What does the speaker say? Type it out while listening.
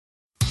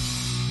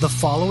The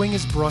following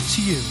is brought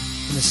to you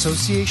in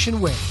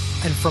association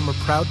with and from a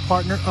proud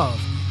partner of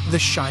the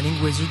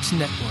Shining Wizards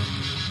Network.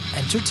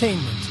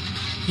 Entertainment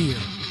here.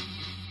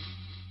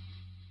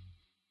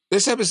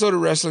 This episode of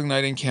Wrestling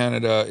Night in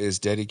Canada is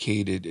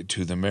dedicated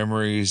to the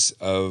memories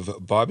of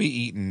Bobby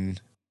Eaton,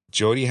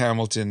 Jody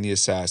Hamilton the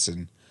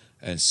Assassin,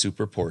 and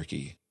Super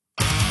Porky.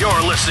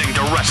 You're listening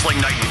to Wrestling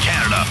Night in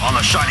Canada on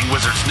the Shining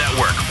Wizards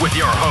Network with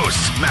your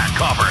hosts, Matt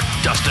Copper,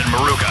 Dustin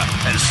Maruka,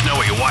 and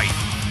Snowy White.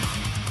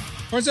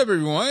 What's up,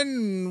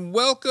 everyone?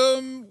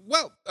 Welcome.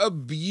 Well, a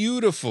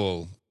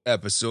beautiful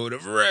episode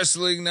of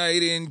Wrestling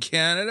Night in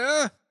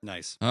Canada.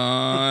 Nice.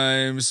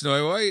 I'm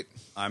Snowy White.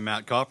 I'm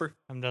Matt Copper.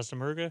 I'm Dustin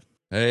Maruga.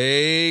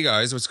 Hey,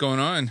 guys, what's going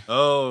on?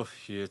 Oh,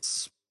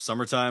 it's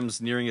summertime's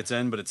nearing its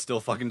end, but it's still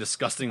fucking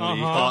disgustingly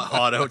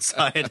hot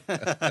outside.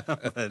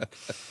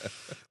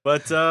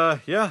 but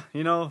yeah,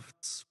 you know,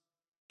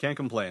 can't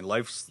complain.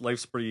 Life's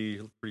pretty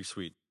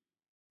sweet.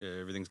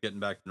 Everything's getting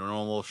back to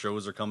normal.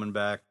 Shows are coming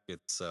back.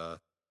 It's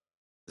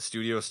the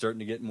studio is starting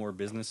to get more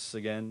business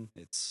again.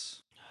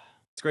 It's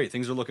great.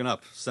 Things are looking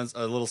up.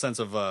 A little sense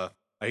of I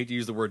hate to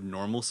use the word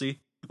normalcy,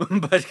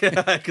 but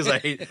because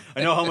I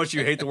know how much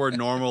you hate the word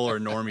normal or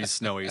normies,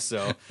 Snowy.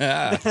 So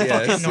Yes,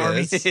 Fucking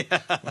normies.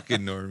 yes.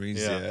 Fucking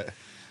normies.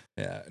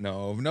 Yeah.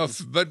 No.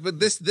 But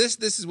this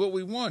is what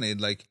we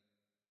wanted. Like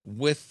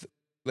with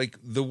like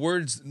the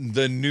words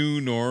 "the new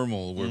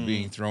normal" were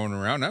being thrown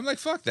around. I'm like,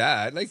 fuck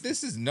that. Like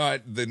this is not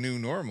the new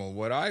normal.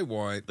 What I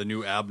want the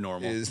new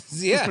abnormal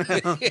is yeah.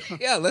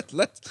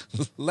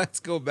 Let's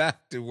go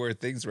back to where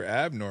things were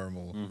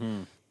abnormal.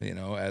 You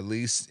know, at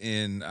least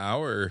in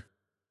our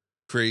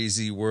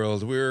crazy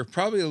world. We're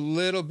probably a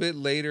little bit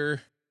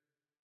later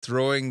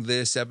throwing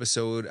this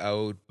episode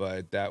out,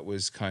 but that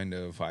was kind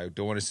of, I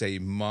don't want to say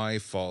my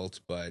fault,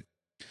 but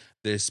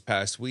this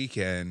past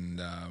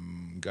weekend,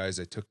 guys,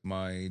 I took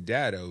my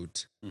dad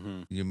out.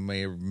 You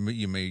may,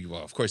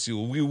 well, of course,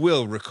 we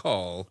will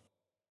recall.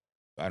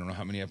 I don't know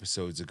how many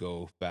episodes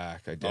ago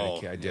back I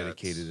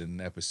dedicated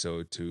an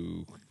episode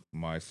to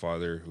my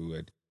father who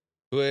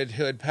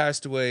had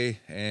passed away,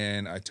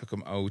 and I took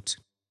him out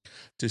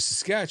to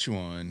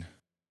Saskatchewan,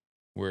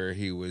 where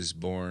he was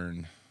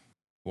born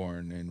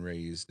and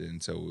raised,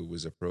 and so it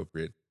was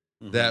appropriate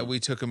that we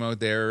took him out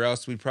there, or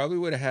else we probably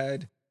would have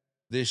had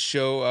this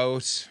show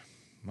out,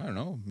 I don't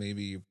know,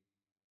 maybe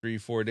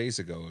 3-4 days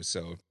ago.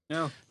 So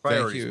yeah, thank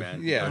priorities, you.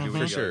 man. Yeah,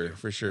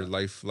 for sure.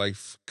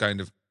 Life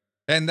kind of,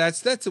 and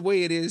that's the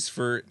way it is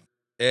for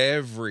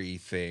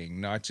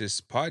everything, not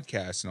just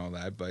podcasts and all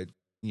that, but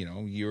you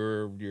know,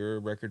 you're a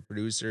record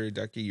producer,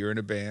 Ducky, you're in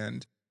a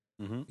band.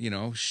 You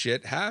know,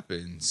 shit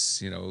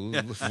happens, you know,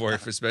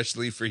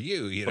 especially for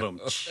you, you know.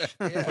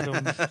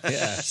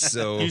 Yeah,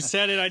 so You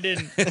said it, I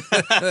didn't.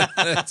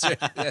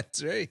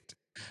 That's right.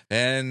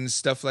 And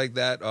stuff like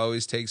that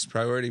always takes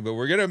priority, but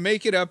we're going to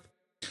make it up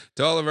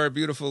to all of our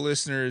beautiful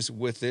listeners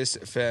with this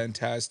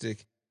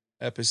fantastic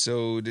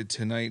episode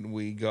tonight.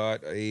 We got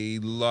a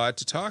lot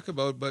to talk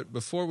about, but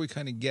before we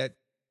kind of get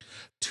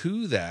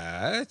to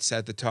that,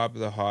 at the top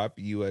of the hop,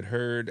 you had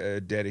heard a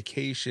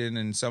dedication,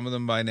 and some of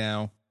them by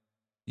now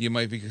you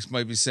might be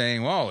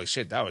saying, well, holy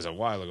shit, that was a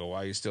while ago.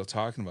 Why are you still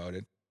talking about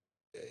it?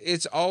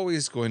 It's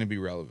always going to be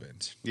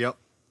relevant. Yep.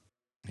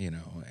 You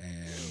know,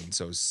 and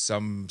so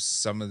some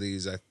of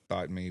these I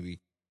thought maybe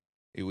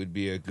it would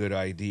be a good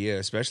idea,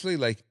 especially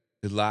like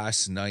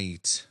last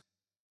night,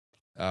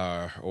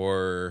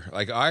 or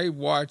like I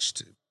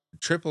watched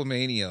Triple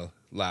Mania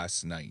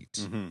last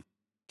night.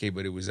 Okay,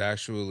 but it was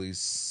actually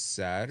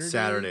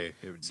Saturday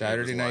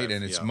night,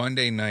 and it's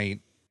Monday night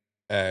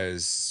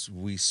as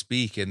we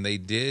speak, and they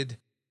did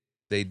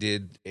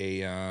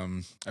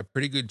a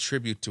pretty good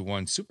tribute to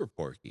one Super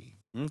Porky.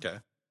 Okay.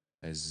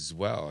 As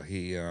well.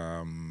 He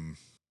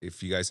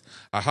if you guys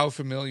how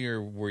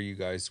familiar were you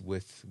guys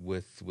with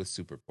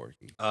Super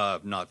Porky?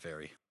 Not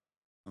very.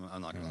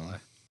 I'm not gonna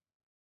lie.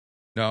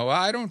 No,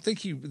 I don't think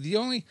he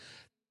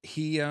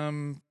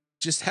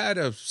just had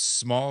a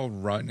small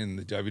run in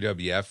the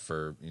WWF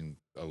for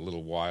a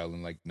little while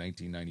in like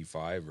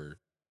 1995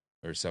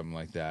 or something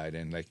like that,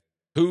 and like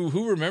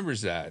who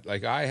remembers that?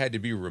 Like I had to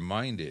be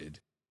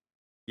reminded.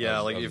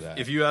 Yeah, like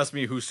if you asked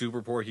me who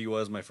Super Porky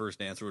was, my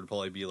first answer would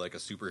probably be like a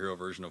superhero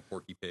version of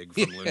Porky Pig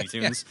from Looney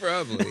Tunes.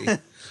 Probably.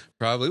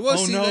 Well,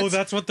 Oh, see, no,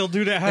 that's what they'll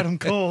do to Adam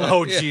Cole.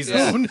 Oh, Jesus.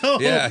 Oh, no.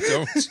 Yeah,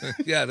 don't.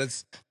 Yeah,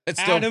 that's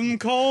Adam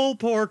Cole,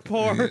 pork.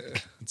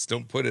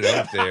 Don't put it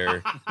out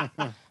there.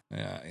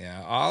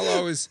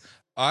 Yeah.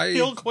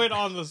 He'll quit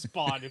on the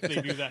spot if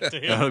they do that to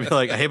him. It'll be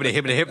like hippity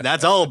hippity hip.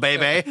 That's all,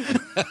 baby.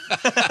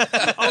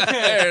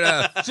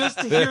 Okay, just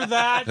to hear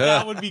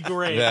that would be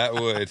great. That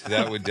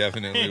would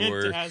definitely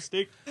work.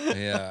 Fantastic.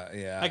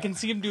 Yeah. I can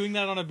see him doing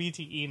that on a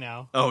BTE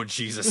now. Oh,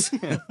 Jesus.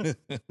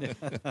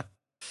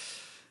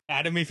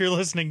 Adam, if you're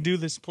listening, do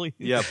this, please.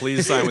 Yeah,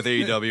 please sign with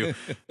AEW.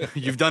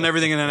 You've done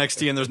everything in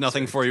NXT, and there's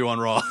nothing for you on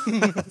Raw.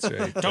 That's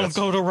right. Don't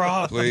go to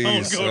Raw.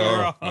 Please. Don't go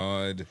to Raw.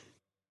 God.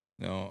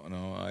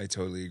 No, I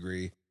totally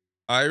agree.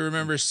 I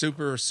remember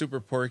Super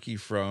Porky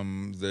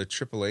from the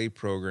AAA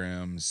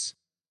programs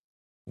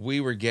we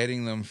were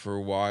getting them for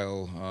a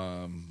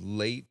while,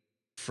 late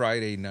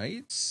Friday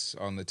nights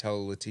on the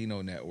Tele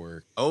Latino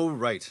network. Oh,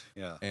 right.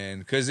 Yeah. And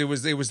because it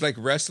was like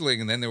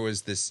wrestling, and then there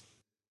was this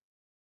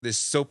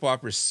soap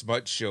opera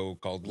smut show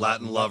called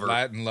Latin Lover.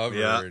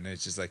 Yeah. And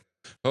it's just like,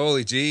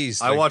 holy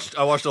jeez. I watched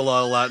a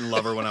lot of Latin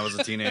Lover when I was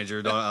a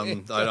teenager.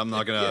 I'm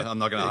not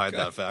gonna hide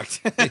that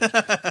fact.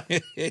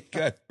 It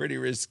got pretty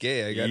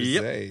risque, I gotta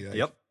say. Like,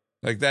 Yep.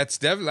 Like that's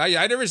definitely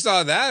I never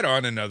saw that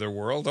on Another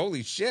World.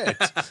 Holy shit.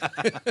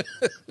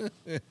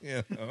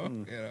 you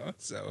know.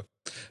 So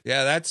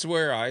yeah, that's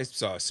where I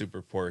saw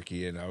Super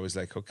Porky, and I was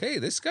like, okay,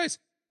 this guy's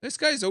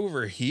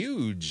over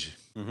huge.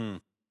 Mm-hmm.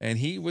 And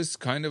he was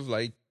kind of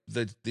like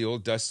the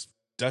old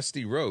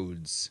Dusty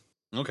Rhodes.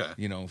 Okay.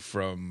 You know,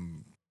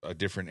 from a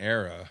different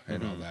era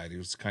and all that. He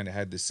was kind of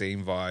had the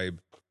same vibe,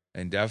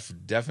 and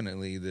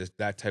definitely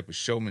that type of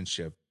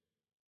showmanship,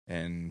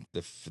 and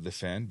the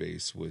fan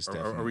base was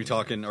definitely. Are we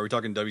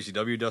talking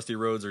WCW Dusty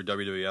Rhodes or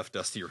WWF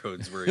Dusty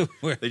Rhodes,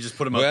 where they just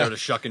put him out there to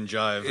shuck and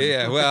jive?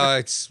 Yeah, well,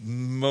 it's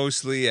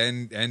mostly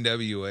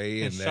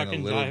NWA and then shuck a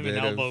and little jive bit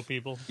and elbow of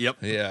people. Yep.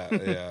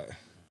 yeah.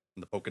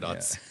 The polka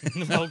dots.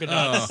 The polka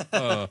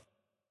dots.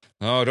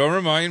 Oh, don't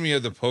remind me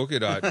of the polka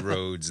dot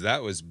roads.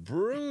 That was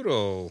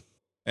brutal.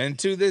 And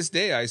to this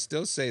day, I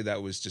still say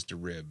that was just a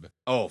rib.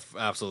 Oh,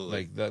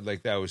 absolutely.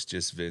 Like that was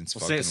just Vince.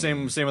 Well,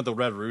 same with the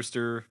Red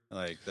Rooster.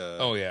 Like the.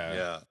 Oh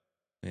yeah.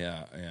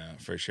 Yeah,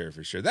 for sure.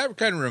 That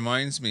kind of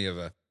reminds me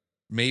of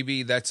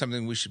maybe that's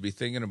something we should be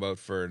thinking about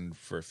for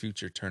a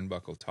future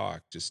Turnbuckle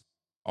Talk. Just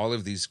all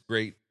of these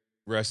great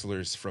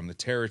wrestlers from the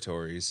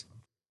territories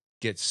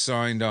get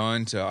signed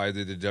on to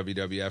either the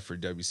WWF or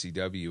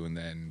WCW, and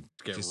then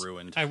get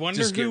ruined. I wonder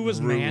just get who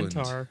was ruined.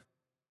 Mantar.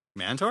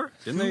 Mantar?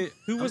 Didn't they?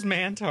 Who was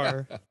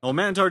Mantar? Oh,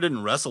 Mantar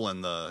didn't wrestle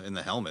in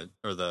the helmet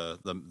or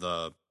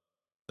the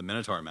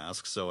Minotaur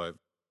mask. So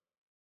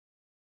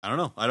I don't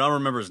know. I don't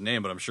remember his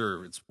name, but I'm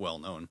sure it's well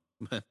known.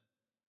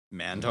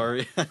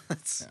 Mantar.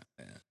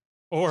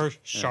 Or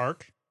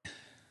Shark?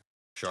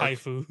 Shark.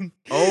 Typhoon?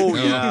 Oh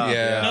No,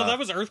 yeah. No, that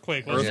was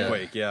Earthquake. Wasn't it?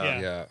 Earthquake. Yeah.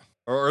 Yeah.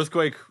 Or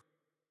Earthquake.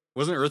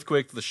 Wasn't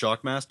Earthquake the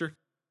Shockmaster?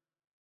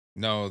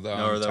 No, the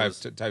No, that was-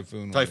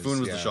 Typhoon. Typhoon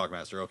was yeah. the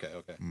Shockmaster. Okay.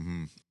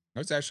 Mm-hmm. I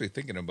was actually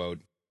thinking about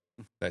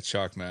that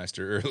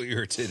Shockmaster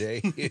earlier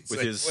today. It's With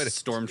like, his what a-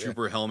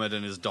 Stormtrooper helmet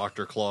and his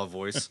Dr. Claw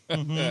voice.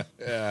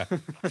 yeah,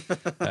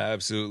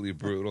 absolutely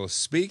brutal.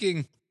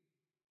 Speaking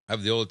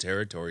of the old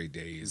territory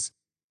days,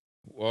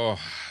 oh,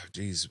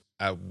 geez,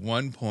 at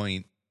one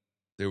point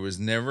there was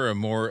never a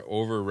more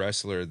over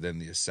wrestler than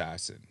the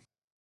Assassin,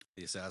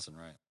 The Assassin,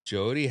 right?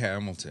 Jody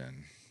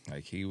Hamilton.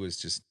 Like he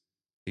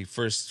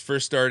first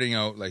starting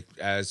out like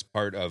as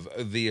part of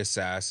the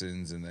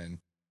Assassins, and then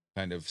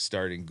kind of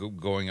starting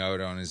going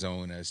out on his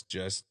own as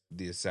just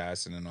the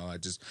Assassin and all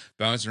that, just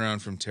bouncing around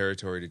from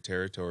territory to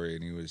territory,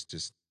 and he was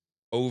just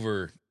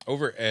over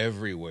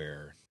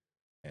everywhere,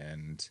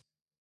 and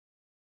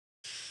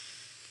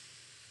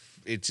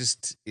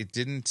it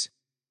didn't,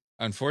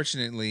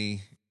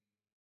 unfortunately,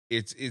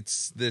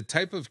 it's the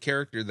type of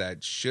character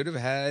that should have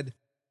had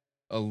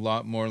a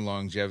lot more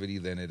longevity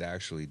than it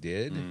actually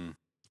did.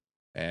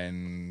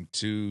 And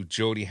to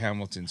Jody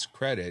Hamilton's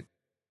credit,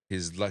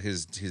 his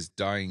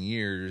dying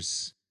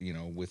years, you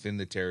know, within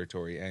the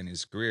territory and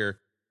his career,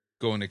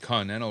 going to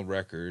Continental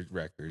Wrestling.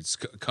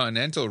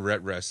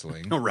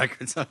 No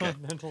records. Okay.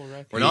 Mental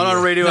record. We're not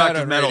on radioactive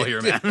Not on metal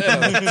radio- here, man. No,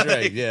 that's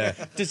right. Yeah,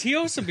 Does he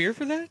owe us a beer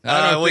for that?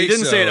 I don't Well, he think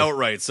didn't say it so.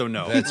 outright, so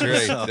no. That's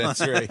right. So-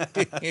 That's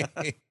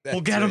right.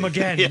 We'll get him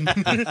again.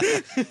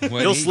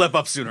 When He'll he- slip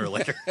up sooner or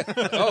later.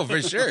 Oh,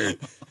 for sure.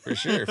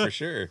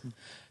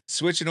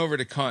 Switching over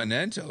to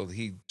Continental,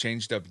 he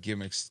changed up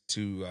gimmicks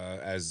to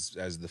as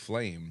the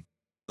Flame.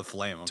 The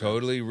Flame. Okay.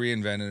 Totally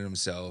reinvented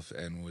himself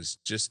and was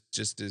just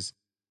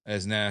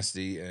as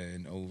nasty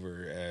and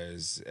over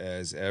as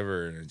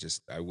ever. And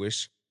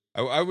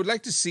I would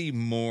like to see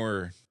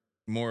more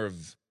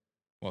of,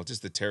 well,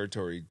 just the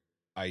territory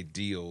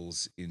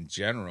ideals in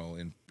general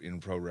in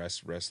pro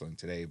wrestling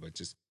today, but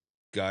just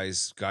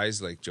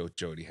guys like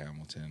Jody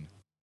Hamilton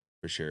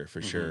for sure.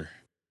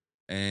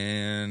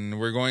 And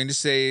we're going to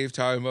save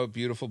talking about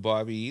beautiful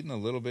Bobby Eaton a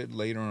little bit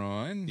later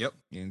on. Yep.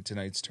 In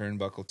tonight's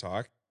Turnbuckle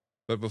Talk.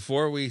 But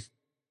before we,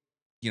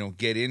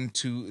 get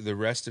into the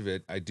rest of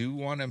it, I do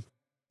want to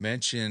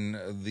mention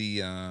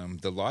the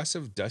loss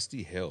of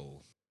Dusty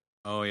Hill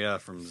Oh yeah,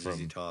 from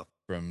ZZ Top.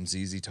 from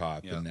ZZ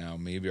Top. Yeah. And now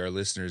maybe our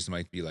listeners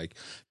might be like,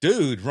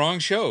 dude, wrong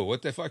show.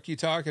 What the fuck you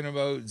talking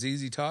about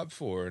ZZ Top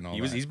for? And all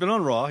that. He's been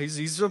on Raw.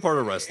 He's a part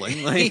of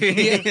wrestling. Like,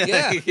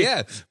 yeah. He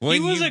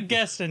When was you- a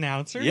guest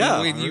announcer. Yeah.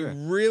 when you okay.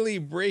 really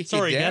break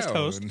Sorry, it down, guest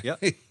host.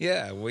 Yep.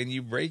 yeah, when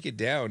you break it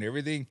down,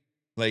 everything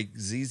like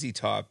ZZ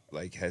Top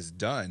like has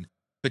done,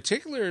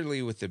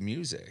 particularly with the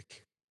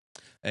music,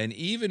 and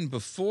even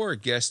before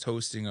guest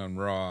hosting on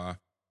Raw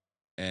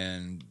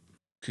and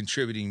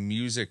contributing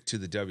music to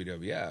the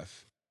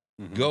WWF,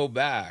 Mhm. go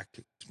back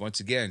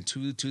once again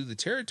to the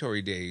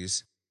territory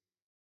days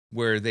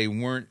where they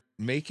weren't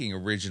making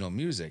original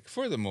music.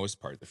 For the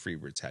most part, the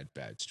Freebirds had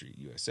Bad Street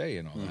USA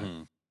and all that.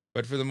 Mhm.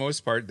 But for the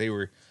most part, they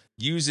were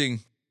using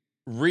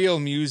real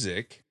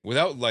music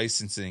without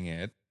licensing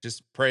it,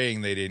 just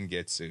praying they didn't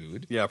get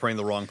sued. Yeah, praying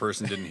the wrong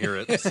person didn't hear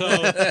it. So,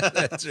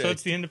 That's so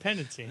it's the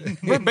independent scene.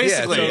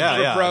 Basically, so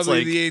yeah. Probably It's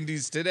like, the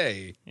indies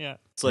today. Yeah.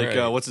 it's like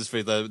Right. what's his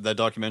face? That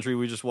documentary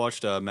we just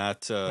watched,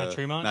 Matt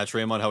Tremont? Matt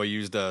Tremont, how he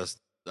used a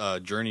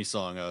Journey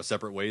song,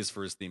 Separate Ways,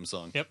 for his theme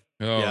song. Yep.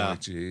 Oh, Yeah.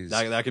 jeez.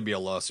 That could be a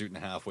lawsuit and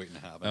a half waiting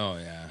to happen. Oh,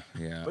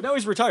 yeah. But now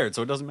he's retired,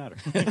 so it doesn't matter.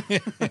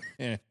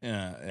 yeah.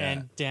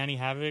 And Danny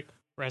Havoc,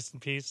 rest in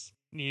peace,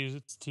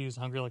 used to use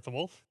Hungry Like the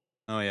Wolf.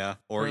 Oh yeah,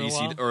 or For a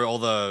while. or all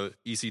the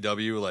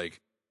ECW, like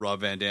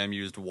Rob Van Dam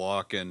used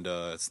Walk, and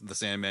the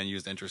Sandman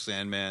used Enter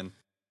Sandman.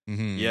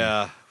 Mhm.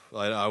 Yeah,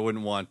 I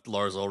wouldn't want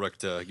Lars Ulrich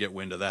to get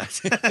wind of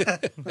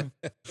that.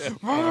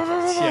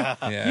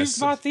 Yeah, Used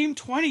so- my theme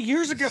 20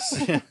 years ago.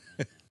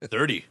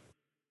 30.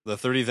 The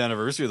 30th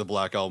anniversary of the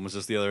Black Album was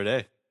just the other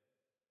day.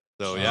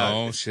 So yeah,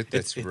 Oh, shit,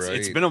 that's right.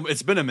 It's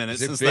been a minute Has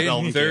since it that been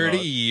album 30 came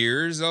out.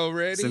 years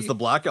already? Since the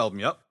Black Album.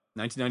 Yep,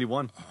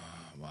 1991. Oh,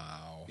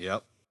 wow.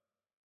 Yep.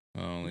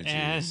 Holy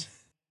And jeez.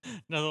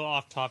 another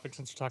off topic,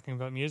 since we're talking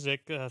about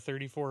music,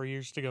 34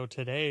 years to go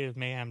today is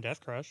Mayhem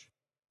Death Crush.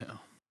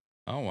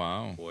 Oh,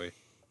 wow. Boy.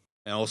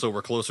 And also,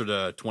 we're closer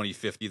to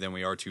 2050 than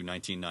we are to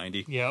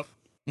 1990. Yep.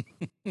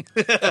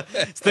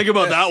 Think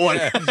about that one.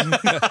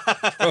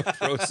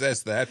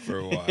 Process that for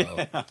a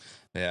while.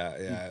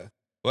 Yeah.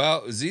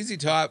 Well, ZZ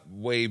Top,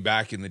 way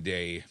back in the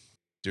day,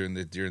 during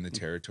the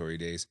Territory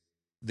days,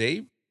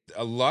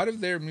 a lot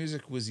of their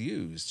music was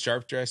used.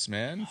 Sharp Dressed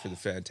Man for the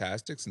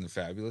Fantastics and the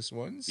Fabulous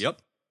Ones. Yep.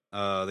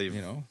 They've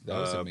That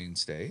was a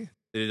mainstay.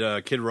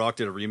 Kid Rock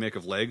did a remake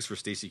of Legs for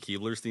Stacy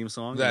Keibler's theme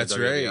song. That's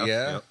in right. WWF.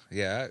 Yeah, Yep.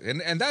 yeah,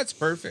 and that's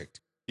perfect.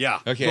 Yeah.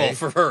 Okay. Well,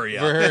 for her, yeah.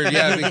 For her,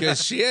 yeah,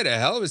 because she had a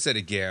hell of a set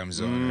of gams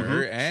on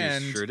her, She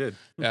and sure did.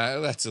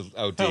 that's an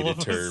Hell outdated of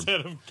a term.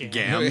 set of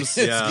games.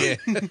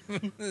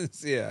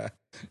 Gams, yeah.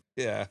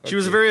 yeah. She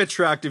was a okay. very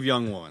attractive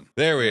young woman.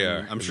 There we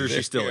are. I'm sure she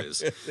There still we are.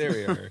 is. There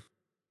we are.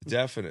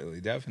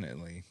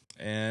 Definitely.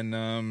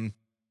 And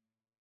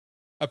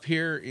up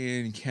here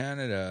in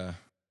Canada,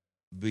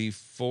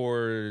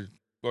 before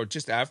or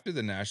just after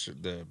the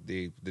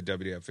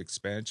WWF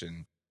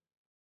expansion,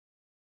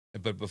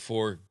 but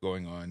before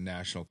going on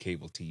national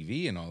cable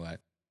TV and all that,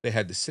 they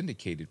had the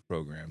syndicated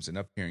programs. And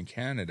up here in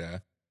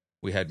Canada,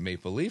 we had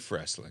Maple Leaf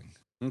Wrestling.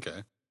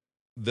 Okay.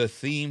 The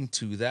theme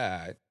to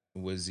that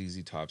was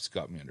ZZ Top's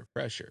Got Me Under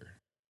Pressure.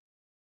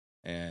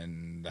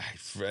 And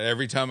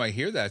every time I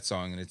hear that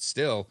song, and it's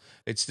still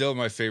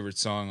my favorite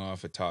song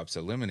off of Top's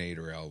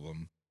Eliminator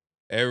album,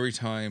 every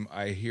time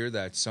I hear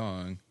that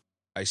song,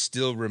 I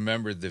still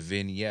remember the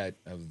vignette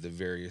of the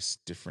various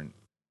different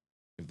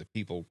of the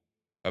people,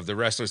 of the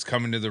wrestlers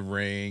coming to the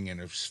ring, and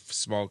of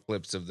small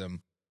clips of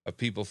them, of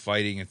people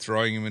fighting and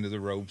throwing them into the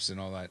ropes and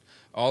all that.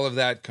 All of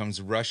that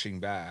comes rushing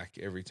back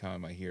every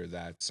time I hear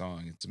that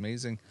song. It's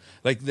amazing.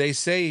 Like they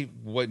say,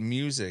 what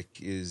music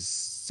is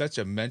such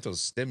a mental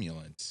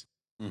stimulant.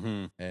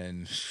 Mm-hmm.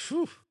 And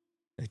whew,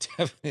 it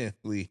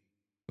definitely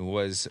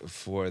was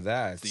for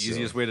that. The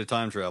easiest way to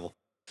time travel.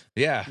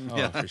 Yeah.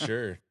 Yeah. Oh, for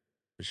sure.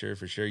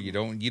 You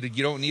don't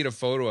need a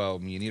photo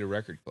album. You need a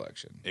record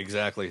collection.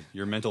 Exactly.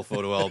 Your mental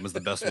photo album is the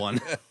best one.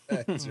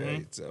 That's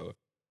right. So,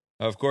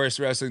 of course,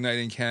 Wrestling Night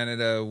in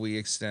Canada, we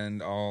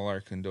extend all our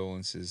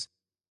condolences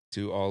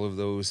to all of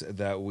those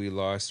that we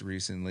lost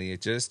recently.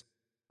 It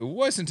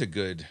wasn't a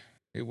good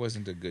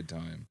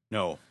time.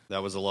 No,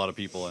 that was a lot of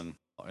people in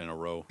a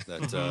row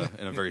that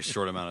in a very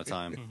short amount of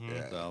time.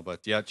 Yeah. So,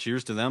 but yeah,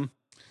 cheers to them.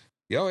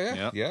 Oh, yeah.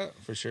 Yep. Yeah,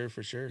 for sure.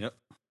 Yep.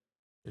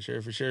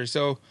 For sure.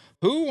 So,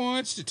 who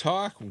wants to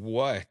talk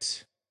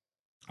what?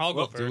 I'll go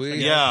Well, first. Do we? I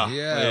guess.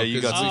 Yeah, you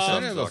got because some we stuff should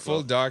to have a talk full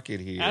about. docket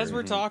here. As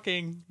we're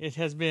talking, it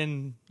has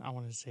been, I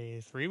want to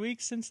say, 3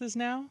 weeks since this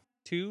now?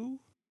 2?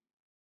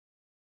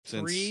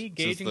 Three,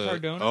 Gage and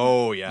Cardona?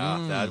 Oh yeah,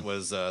 Mm.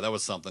 that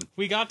was something.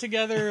 We got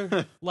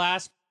together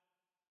last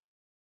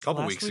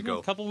Couple weeks week, ago.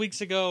 a couple weeks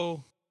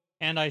ago,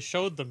 and I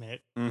showed them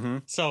it. Mm-hmm.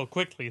 So,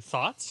 quickly,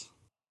 thoughts?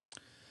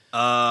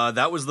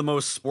 That was the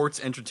most sports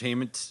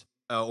entertainment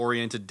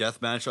oriented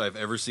death match I've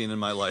ever seen in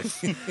my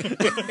life.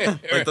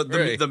 Like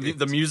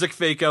the music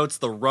fake outs,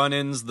 the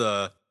run-ins,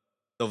 the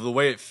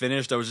way it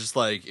finished, I was just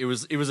like, it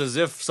was as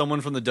if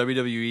someone from the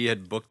WWE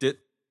had booked it,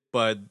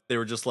 but they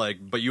were just like,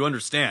 but you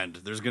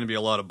understand, there's going to be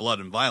a lot of blood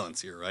and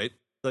violence here, right?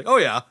 Like, oh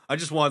yeah, I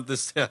just want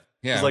this.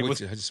 Yeah, It's like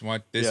I just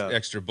want this Yeah.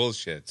 extra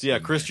bullshit. So yeah,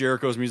 in Chris there.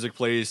 Jericho's music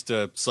plays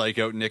to psych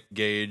out Nick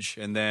Gage,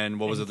 and then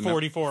what was And it?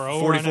 44-0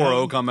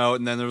 44-0 come out,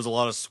 and then there was a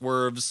lot of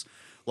swerves,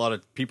 a lot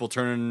of people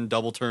turning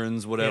double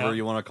turns, whatever Yeah.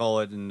 you want to call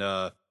it, and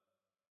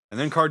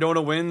then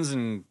Cardona wins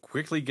and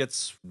quickly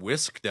gets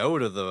whisked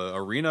out of the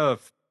arena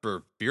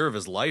for fear of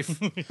his life.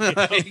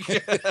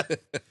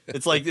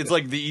 It's like the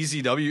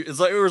ECW.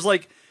 It was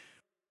like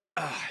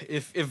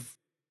if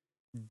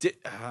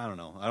I don't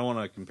know, I don't want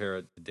to compare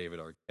it to David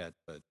Arquette,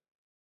 but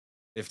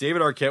if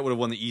David Arquette would have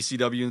won the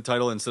ECW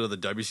title instead of the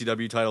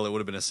WCW title, it would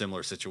have been a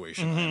similar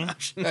situation. I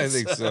imagine. I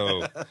think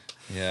so.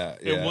 Yeah,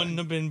 It wouldn't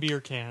have been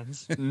beer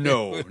cans.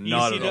 No,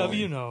 not at all.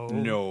 ECW, no.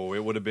 No,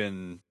 it would have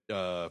been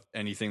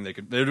anything they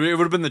could. It would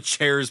have been the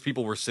chairs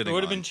people were sitting It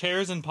would on. have been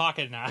chairs and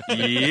pocket knives.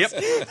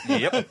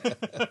 Yep.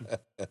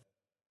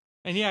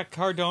 And yeah,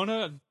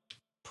 Cardona,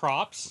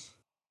 props.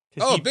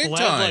 'Cause Oh, he big bled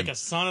time. like a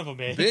son of a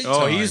bitch. Big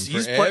Oh, time he's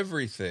for play-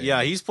 everything.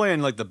 Yeah, he's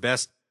playing like the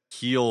best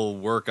heel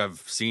work I've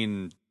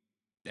seen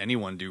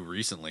anyone do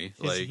recently. His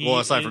Like, heat well,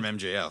 aside is from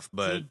MJF,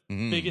 but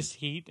the biggest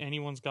heat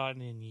anyone's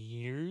gotten in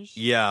years.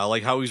 yeah,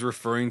 like how he's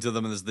referring to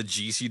them as the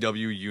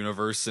GCW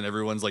universe, and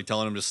everyone's like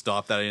telling him to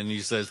stop that, and he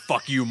says,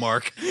 "Fuck you,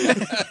 Mark."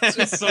 It's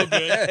just so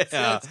good.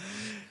 Yeah,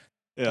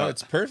 Oh,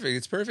 it's perfect.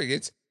 It's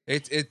perfect.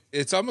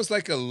 It's almost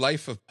like a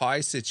Life of Pi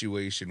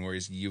situation where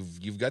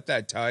you've got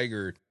that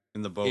tiger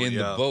in the boat.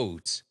 the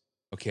boat.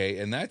 Okay,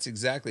 and that's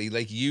exactly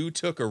like you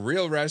took a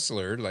real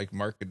wrestler like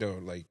Mark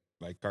Cardona, like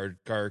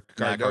Cardona,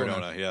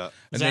 Cardona, yeah.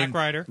 and Zack then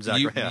Ryder.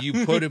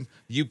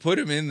 You put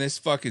him in this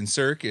fucking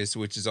circus,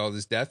 which is all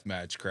this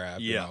deathmatch crap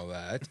and all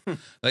that.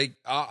 Like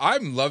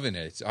I'm loving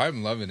it.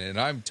 And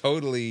I'm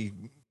totally.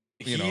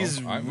 He's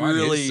I'm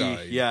really, on his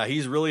side. yeah,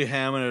 he's really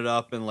hamming it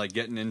up and like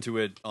getting into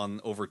it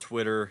over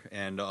Twitter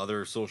and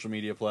other social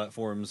media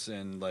platforms,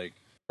 and like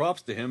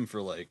props to him for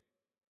like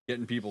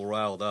getting people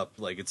riled up.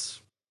 Like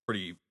it's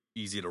pretty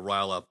easy to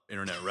rile up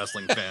internet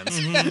wrestling fans.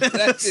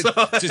 That's it.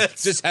 So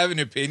just have an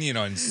opinion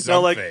on something.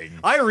 so like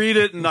I read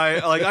it and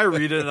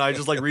I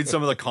just like read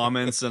some of the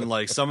comments, and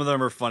like some of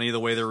them are funny the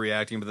way they're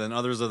reacting, but then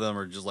others of them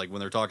are just like when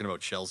they're talking about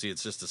Chelsea,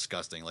 it's just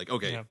disgusting. Like,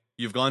 okay, Yeah.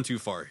 you've gone too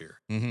far here.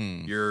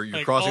 Mhm. You're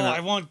Like, crossing that.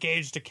 I want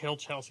Gage to kill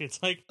Chelsea. It's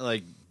like,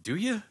 Do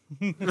you?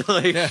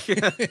 Like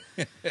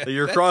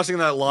you're crossing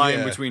that line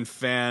Yeah. between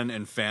fan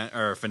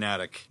or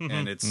fanatic,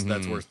 and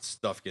that's where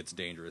stuff gets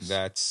dangerous.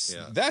 That's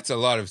a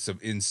lot of some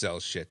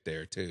incel shit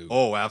there too.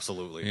 Oh,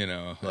 absolutely.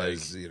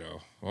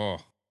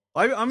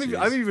 Like,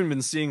 I've even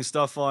been seeing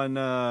stuff on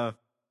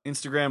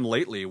Instagram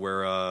lately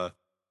where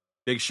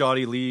Big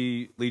Shotty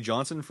Lee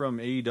Johnson from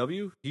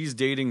AEW, he's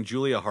dating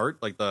Julia Hart,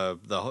 like the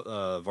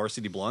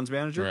Varsity Blondes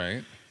manager.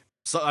 right.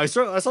 So I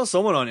saw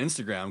someone on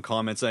Instagram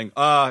comment saying,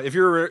 if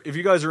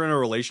you guys are in a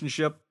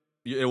relationship,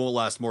 it won't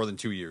last more than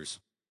 2 years.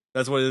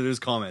 That's what it is.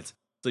 Comment.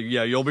 So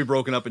yeah, you'll be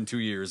broken up in 2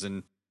 years.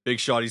 And Big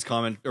Shotty's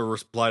comment or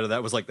reply to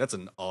that was like, that's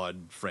an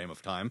odd frame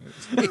of time.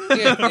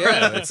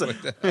 That's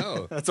what the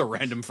hell. That's a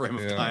random frame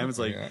of Yeah, time. It's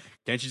like, yeah.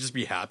 can't you just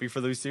be happy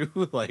for those two?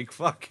 Like,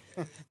 fuck.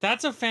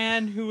 that's a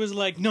fan who was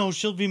like, no,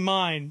 she'll be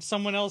mine.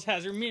 Someone else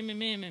has her. Me.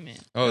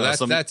 Oh, Yeah,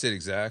 that's it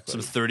exactly.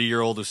 Some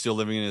 30-year-old who's still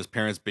living in his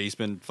parents'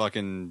 basement,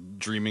 fucking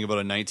dreaming about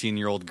a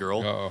 19-year-old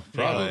girl. Oh,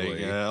 probably.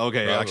 Like,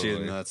 okay, Probably.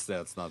 actually,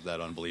 that's not that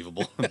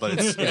unbelievable, but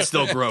it's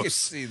still I can gross.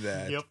 see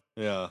that. Yep.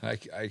 Yeah.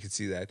 I could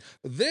see that.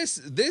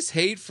 This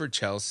hate for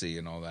Chelsea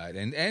and all that,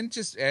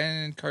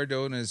 and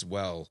Cardona as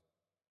well.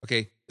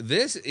 Okay,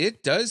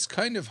 it does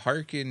kind of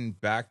harken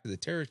back to the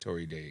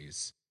territory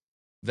days.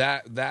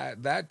 That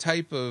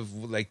type of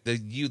like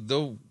you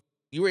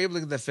were able to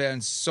get the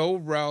fans so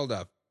riled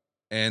up,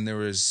 and there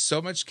was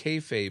so much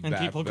kayfabe And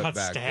back, people got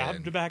back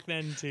stabbed then. back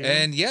then, too.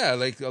 And yeah,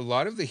 like a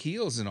lot of the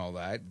heels and all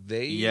that,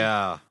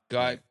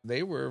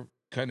 they were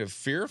kind of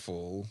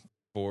fearful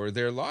for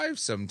their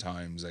lives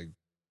sometimes. Like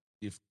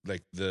if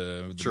like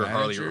the Sure,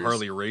 managers.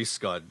 Harley Race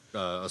got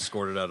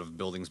escorted out of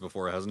buildings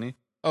before, hasn't he?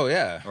 Oh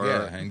yeah, Or-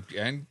 yeah,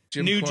 and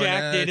Jim New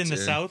Jack did Cornette in the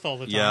and- South all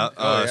the time. Yeah,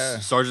 Oh, yeah.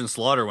 Sergeant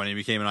Slaughter when he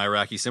became an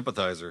Iraqi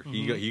sympathizer,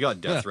 he got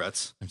death Yeah.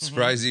 threats. I'm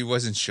surprised he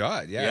wasn't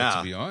shot. Yeah, Yeah.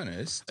 to be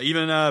honest.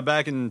 Even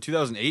back in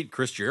 2008,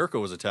 Chris Jericho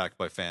was attacked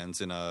by fans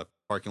in a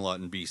parking lot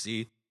in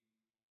BC.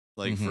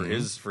 Like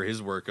Mhm. for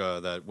his work,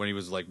 that when he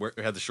was like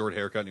had the short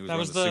haircut and he was That wearing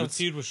was the the suits.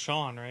 feud with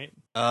Sean, right?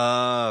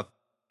 I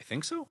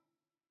think so,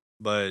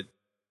 but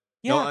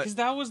Yeah, No, because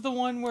that was the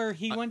one where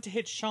he went to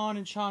hit Sean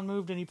and Sean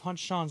moved and he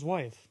punched Sean's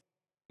wife.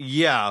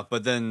 yeah,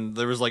 but then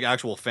there was like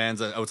actual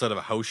fans outside of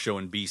a house show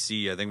in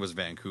BC. I think it was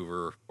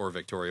Vancouver or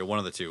Victoria, one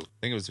of the two. I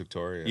think it was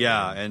Victoria.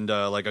 Yeah, and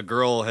like a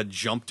girl had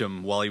jumped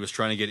him while he was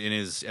trying to get in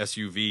his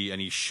SUV,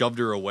 and he shoved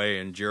her away.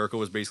 And Jericho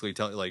was basically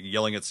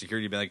yelling at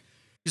security, being like,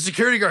 "You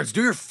security guards,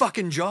 do your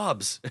fucking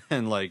jobs!"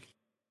 And like a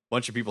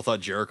bunch of people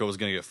thought Jericho was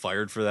going to get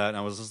fired for that, and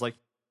I was just like,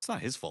 "It's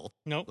not his fault."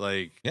 Nope.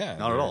 Like, Yeah,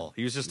 not at they're- all.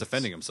 He was just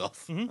defending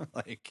himself. Mhm.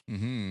 like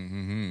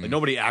Mm-hmm.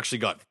 nobody actually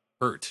got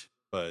hurt,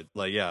 but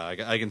like, yeah,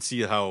 I can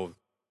see how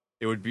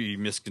it would be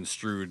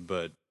misconstrued,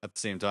 but at the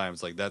same time,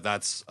 it's like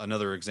that's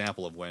another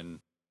example of when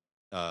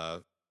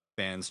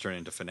fans turn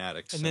into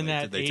fanatics, And then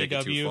that they take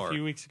it too AEW far. a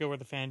few weeks ago where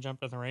the fan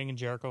jumped in the ring and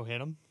Jericho hit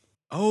him.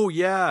 Oh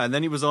yeah, and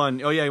then he was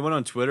on. Oh yeah, he went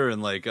on Twitter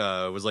and like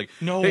was like,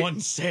 No "Hey,"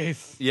 one's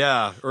safe.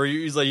 Yeah, or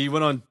he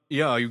went on.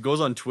 Yeah, he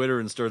goes on Twitter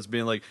and starts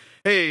being like,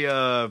 "Hey,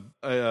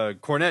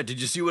 Cornette,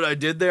 did you see what I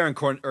did there?" And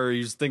or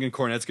he's thinking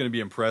Cornette's going to be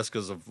impressed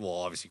because of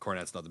obviously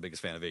Cornette's not the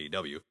biggest fan of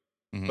AEW.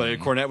 But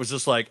Cornette was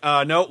just like,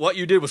 no, what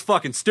you did was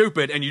fucking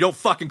stupid, and you don't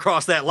fucking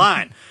cross that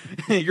line.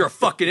 You're a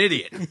fucking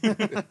idiot.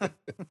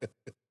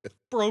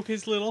 Broke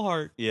his little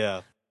heart.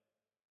 Yeah.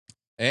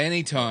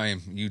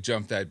 Anytime you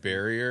jump that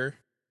barrier,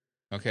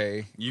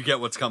 okay. You get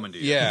what's coming to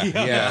you. Yeah,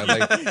 yeah.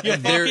 Like You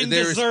fucking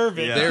deserve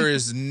it. Yeah. There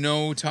is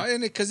no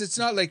time because it's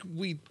not like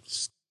we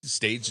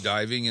stage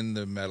diving in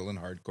the metal and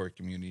hardcore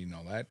community and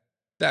all that.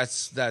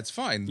 that's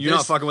fine. You're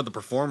not fucking with the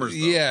performers, though.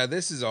 Yeah,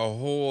 this is a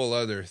whole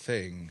other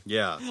thing.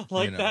 Yeah.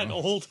 Like that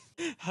old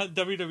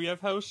WWF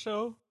house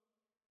show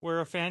where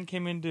a fan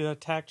came in to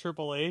attack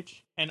Triple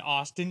H and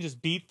Austin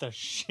just beat the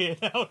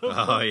shit out of him.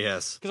 Oh,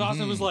 yes. Because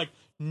Austin was like,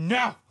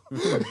 no!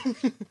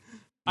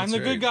 I'm the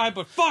right. good guy,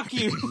 but fuck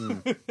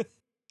you!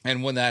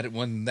 And when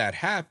that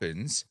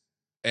happens,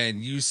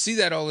 and you see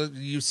that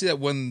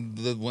when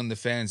the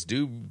fans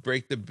do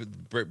break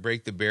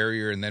the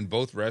barrier, and then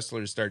both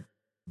wrestlers start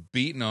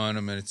beating on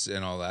them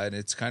and all that, and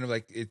it's kind of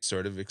like it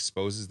sort of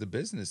exposes the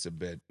business a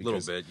bit. A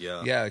little bit,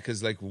 yeah. Yeah,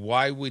 because like,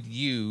 why would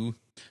you're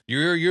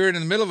in the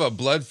middle of a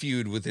blood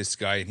feud with this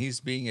guy, and he's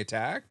being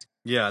attacked?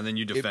 Yeah, and then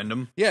you defend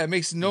him. Yeah, it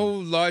makes no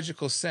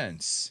logical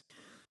sense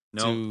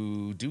No.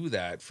 to do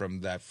that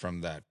from that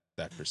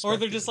perspective. Or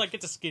they're just like,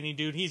 it's a skinny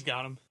dude, he's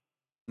got him.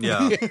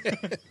 Yeah.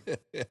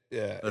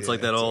 Yeah, That's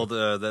like that old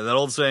that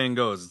old saying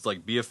goes. It's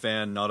like, be a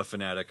fan, not a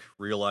fanatic.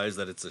 Realize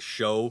that it's a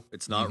show.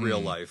 It's not real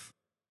life.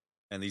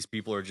 And these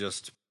people are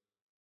just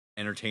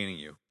entertaining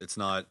you. It's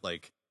not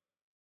like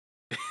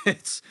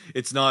it's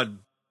not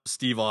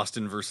Steve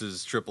Austin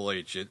versus Triple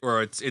H.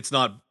 It's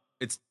not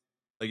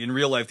like in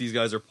real life these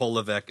guys are Paul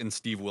Levesque and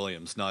Steve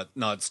Williams, not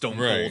Stone Cold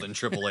Right. and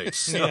Triple H.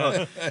 So,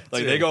 Yeah.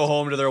 like they go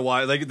home to their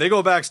wife, they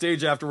go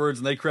backstage afterwards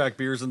and they crack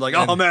beers and like,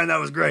 oh man, that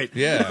was great.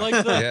 Yeah,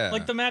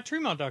 Like the Matt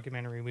Tremont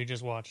documentary we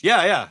just watched.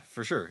 Yeah,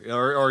 for sure.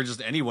 Or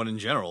just anyone in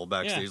general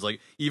backstage. Yeah. Like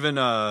even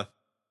that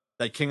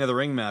King of the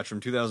Ring match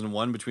from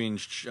 2001 between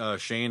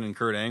Shane and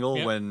Kurt Angle,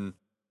 Yep. when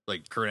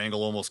like Kurt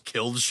Angle almost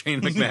killed Shane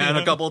McMahon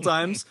a couple of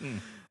times.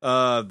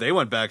 They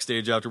went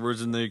backstage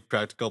afterwards and they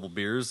cracked a couple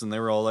beers and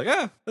they were all like,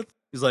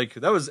 he's like,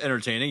 that was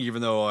entertaining,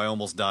 even though I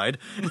almost died.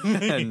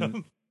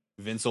 And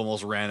Vince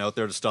almost ran out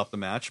there to stop the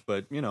match,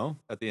 but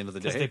at the end of the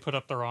Because day, they put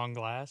up the wrong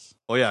glass.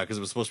 oh yeah, because it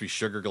was supposed to be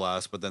sugar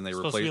glass, but then they It's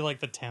supposed to replaced. be like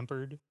the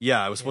tempered.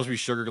 Yeah, it was supposed to be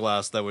sugar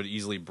glass that would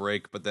easily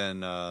break, but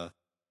then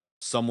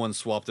someone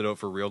swapped it out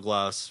for real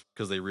glass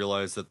because they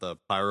realized that the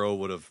pyro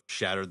would have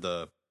shattered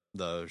the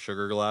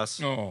sugar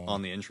glass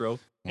on the intro,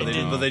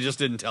 but they just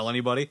didn't tell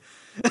anybody.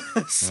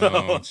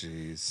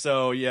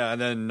 So yeah,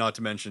 and then not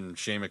to mention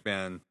Shane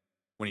McMahon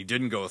when he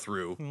didn't go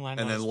through Landed and on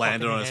then his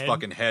landed fucking on his head.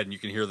 fucking head, and you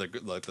can hear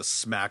the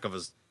smack of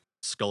his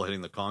skull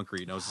hitting the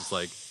concrete, and I was just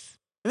like,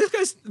 and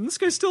this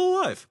guy's still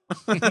alive.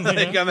 Like,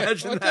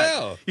 imagine What the that.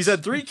 hell? He's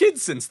had 3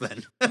 kids since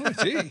then.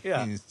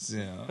 Yeah.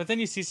 But then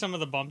you see some of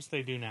the bumps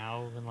they do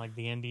now in like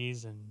the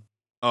indies and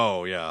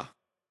Oh yeah,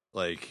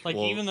 like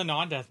well, even the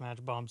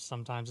non-deathmatch bumps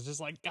sometimes. It's just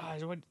like,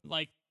 guys, what,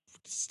 like,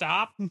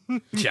 stop.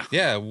 yeah.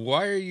 Yeah,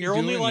 why are you You're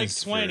only doing like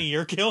this 20.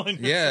 You're killing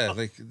yourself. Yeah,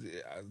 like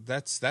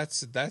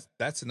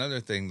that's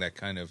another thing that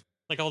kind of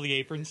Like all the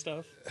apron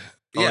stuff.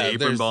 Oh, yeah, the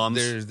apron bombs.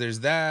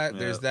 There's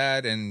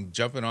that, and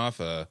jumping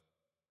off a.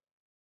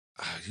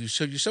 You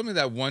showed me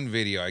that one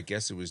video. I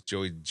guess it was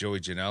Joey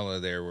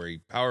Janela there, where he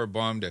power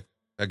bombed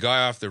a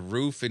guy off the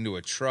roof into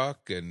a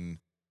truck, and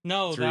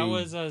No, that through-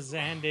 was a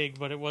Zandig,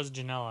 but it was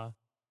Janela.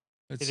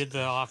 They did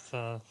the off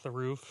the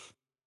roof.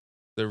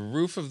 the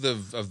roof of the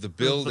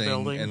building,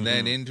 building. and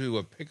then into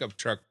a pickup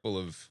truck full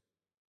of.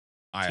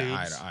 I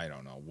Tubes.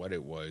 don't know what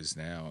it was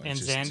now. And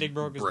It's just- Zandig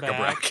broke his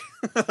Bric-a-brac.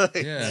 back.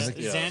 Yeah, like,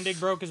 Zandig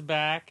broke his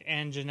back,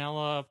 and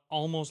Janela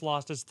almost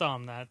lost his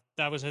thumb.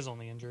 That was his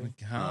only injury.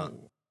 like how.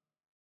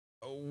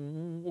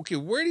 Okay,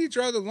 where do you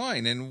draw the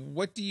line, and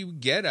what do you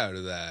get out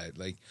of that?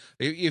 Like,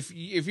 if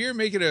you're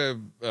making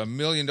 $1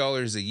 million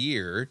a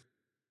year,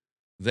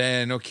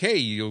 then okay,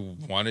 you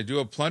want to do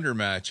a plunder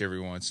match every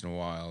once in a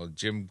while.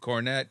 Jim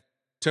Cornette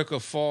took a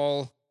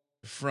fall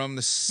from the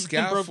And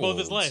scaffold, broke both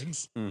his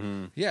legs.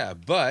 Mm-hmm. Yeah,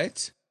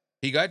 but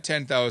he got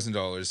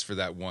 $10,000 for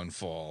that one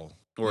fall.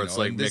 Or it's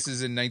like and this Mick-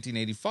 is in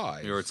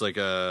 1985. Or it's like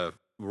a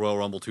Royal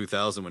Rumble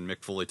 2000 when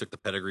Mick Foley took the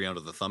pedigree out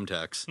of the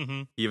thumbtacks.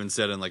 Mhm. He even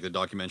said in like the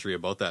documentary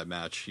about that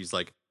match, he's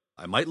like,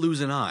 I might lose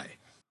an eye,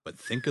 but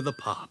think of the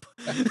pop.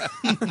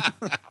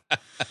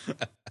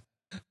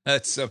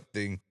 That's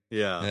something.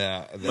 Yeah.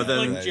 Yeah, But then- that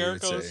Like you would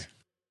Jericho's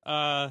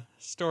say.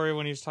 story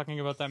when he was talking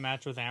about that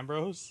match with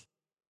Ambrose.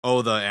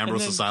 Oh, the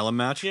Ambrose then- Asylum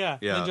match? Yeah.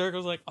 And Yeah. then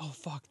Jericho's like, oh,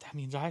 fuck, that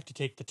means I have to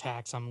take the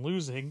tax. I'm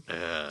losing.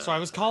 Yeah. So I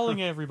was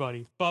calling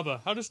everybody.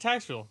 Bubba, how does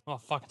tax feel? Oh,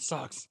 fucking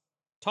sucks.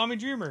 Tommy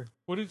Dreamer,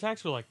 what do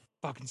tax feel like?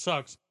 Fucking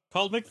sucks.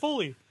 Called Mick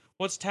Foley.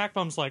 What's tax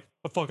bumps like?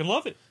 I fucking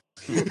love it.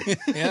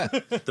 Yeah.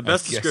 The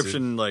best I guess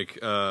description like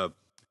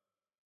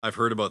I've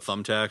heard about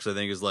thumbtacks, I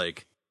think, is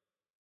like,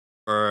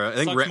 or I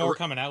think Sucks more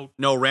coming out.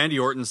 no, Randy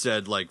Orton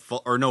said like,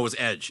 or no, it was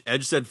Edge.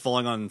 Edge said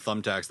falling on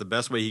thumbtacks. The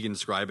best way he can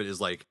describe it is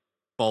like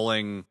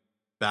falling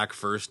back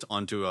first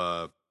onto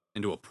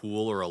into a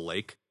pool or a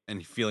lake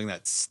and feeling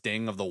that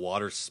sting of the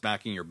water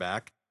smacking your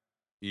back.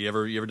 You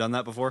ever done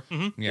that before?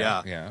 Mm-hmm.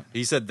 Yeah.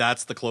 He said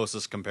that's the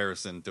closest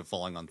comparison to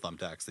falling on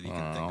thumbtacks that he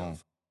can think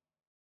of.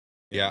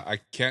 Yeah, I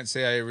can't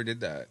say I ever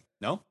did that.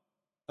 No,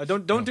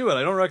 don't do it.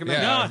 I don't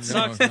recommend. No, it. it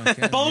sucks. I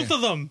can't, Both yeah.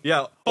 of them. Yeah,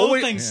 Both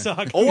always, things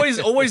suck.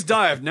 always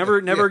dive. Never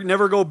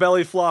go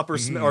belly flop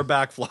or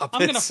back flop. I'm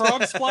gonna It's-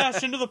 frog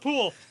splash into the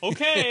pool.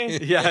 Okay,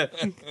 Yeah,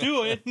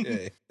 do it.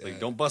 Yeah. like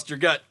don't bust your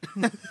gut.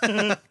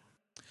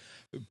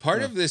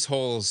 Part of this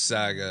whole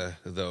saga,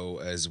 though,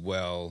 as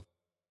well,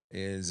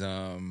 is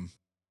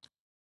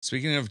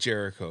speaking of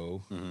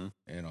Jericho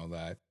and all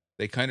that,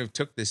 they kind of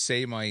took the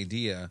same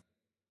idea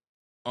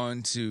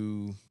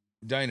onto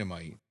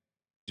Dynamite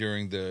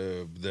during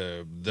the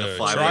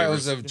five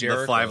trials labors, of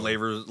Jericho. the 5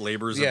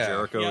 labors of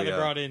Jericho. Yeah, they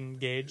brought in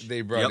Gage.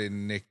 They brought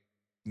in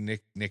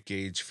Nick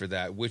Gage for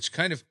that, which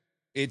kind of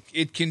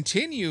it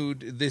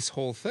continued this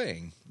whole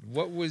thing.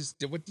 What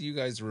do you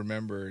guys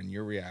remember in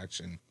your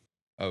reaction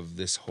of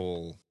this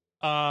whole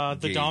the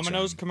Gage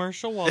Domino's on-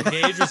 commercial while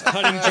Gage was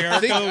cutting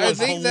Jericho was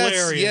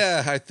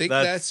hilarious. I think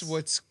That's- that's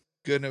what's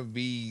gonna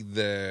be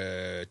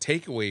the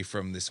takeaway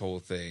from this whole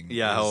thing.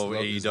 Yeah, how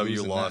is AEW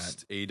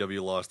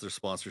losing lost their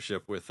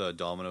sponsorship with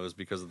Domino's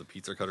because of the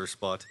pizza cutter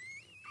spot,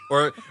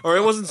 or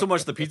it wasn't so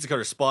much the pizza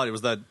cutter spot. It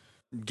was that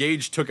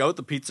Gage took out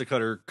the pizza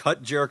cutter,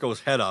 cut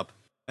Jericho's head up,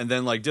 and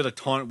then like did a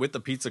taunt with the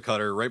pizza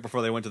cutter right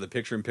before they went to the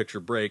picture-in-picture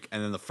break.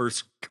 And then the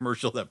first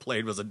commercial that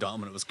played was a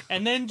Domino's.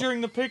 And then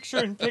during the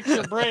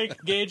picture-in-picture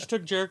break, Gage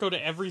took Jericho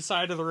to every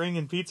side of the ring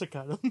and pizza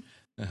cut him.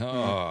 that.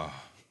 Oh,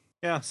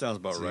 Yeah, sounds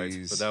about right.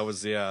 Jeez. But that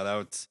was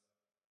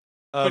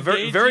But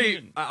very Gage very.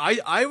 even-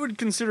 I would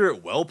consider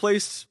it well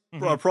placed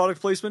product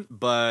placement,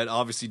 but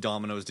obviously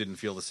Domino's didn't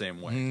feel the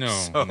same way. No,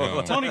 So-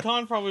 no. Tony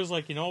Khan probably was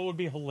like, you know what would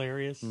be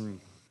hilarious?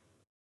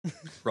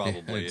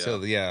 probably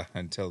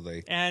until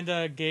they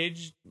And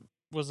Gage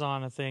was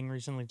on a thing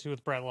recently too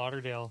with Brett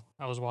Lauderdale.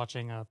 I was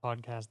watching a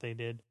podcast they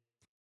did,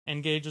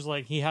 and Gage was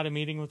like, he had a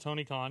meeting with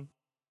Tony Khan,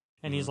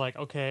 and he's like,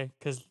 okay,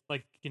 because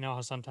like you know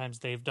how sometimes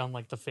they've done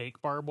like the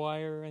fake barbed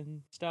wire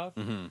and stuff.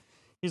 hmm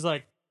He's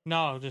like,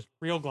 no, just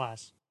real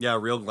glass. Yeah,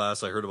 real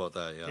glass. I heard about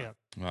that. Yeah.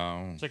 Yeah.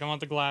 wow. It's like I want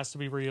the glass to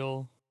be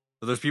real.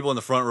 But there's people in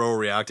the front row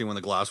reacting when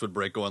the glass would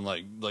break, going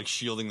like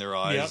shielding their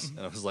eyes. Yep.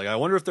 And I was like, I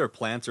wonder if they're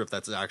plants or if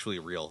that's actually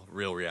real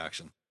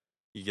reaction.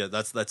 You get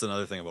that's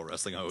another thing about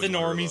wrestling. I always The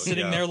wonder normie about.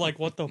 sitting Yeah. there like,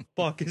 what the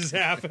fuck is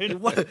happening?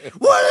 what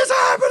is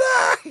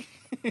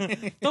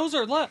happening? Those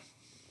are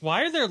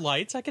why are there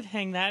lights? I could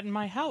hang that in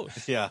my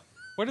house. Yeah,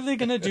 What are they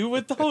gonna do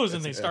with those?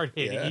 And they start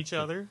hitting each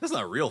other. that's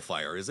not real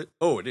fire, is it?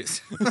 Oh, it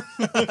is.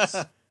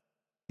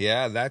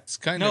 Yeah, that's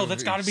kind No, of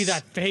that's got to be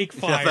that fake Yeah,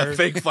 fire. that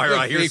fake fire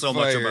I hear fake so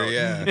much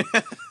fire,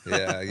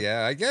 about.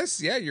 Yeah, I guess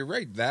you're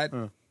right.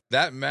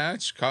 That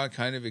match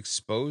kind of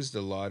exposed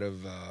a lot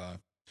of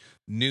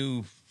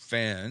new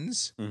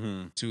fans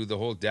hmm to the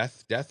whole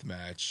death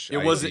match. It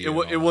wasn't. idea and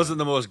all It wasn't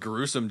the most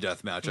gruesome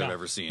death match I've No.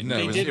 ever seen. No. it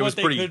They was, did it what was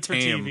they pretty could for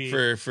tame TV.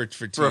 for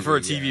TV, for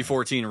a TV yeah.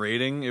 14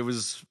 rating. It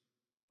was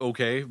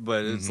okay,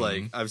 but it's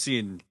like I've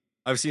seen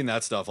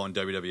that stuff on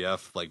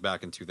WWF like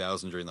back in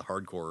 2000 during the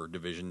hardcore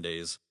division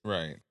days.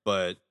 Right.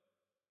 But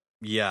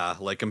yeah,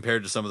 like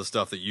compared to some of the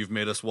stuff that you've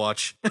made us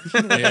watch,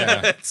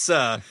 Yeah.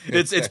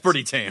 it's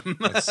pretty tame.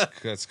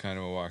 That's kind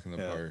of a walk in the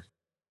Yeah. park.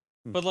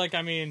 But like,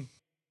 I mean,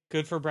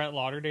 good for Brett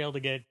Lauderdale to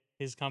get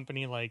his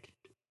company like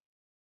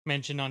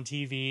mentioned on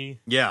TV,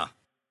 Yeah,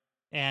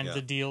 and Yeah.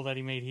 the deal that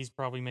he made, he's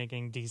probably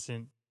making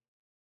decent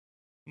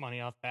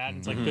money off that.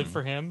 It's like Mhm. good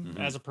for him Mhm.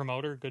 as a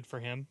promoter. Good for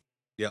him.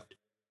 Yeah.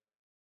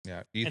 Do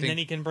you And think then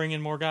he can bring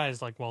in more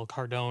guys like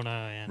Cardona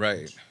and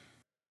right?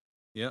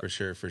 yeah. For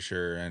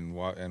sure, and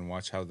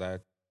watch how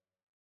that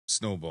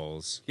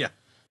snowballs. Yeah.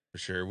 For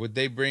sure. Would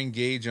they bring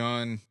Gage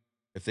on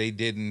if they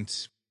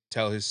didn't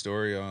tell his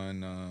story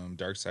on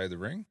Dark Side of the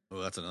Ring?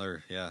 Oh, that's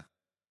another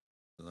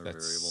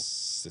variable.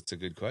 That's a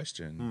good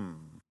question.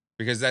 Hmm.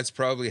 Because that's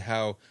probably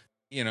how,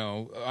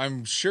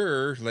 I'm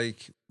sure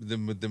like the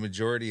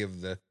majority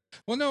of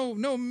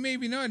no,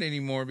 maybe not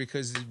anymore,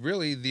 because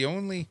really the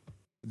only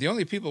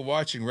people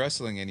watching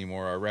wrestling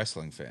anymore are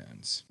wrestling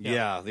fans.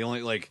 Yeah, the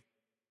only like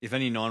if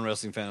any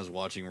non-wrestling fan is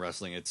watching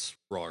wrestling, it's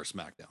Raw or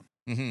SmackDown.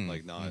 Mhm,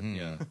 Like not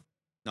mhm.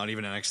 not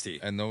even NXT.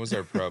 And those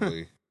are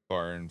probably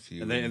far and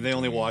few. And they in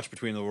only between. watch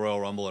between the Royal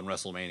Rumble and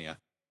WrestleMania.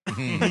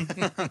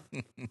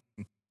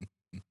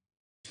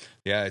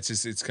 Yeah,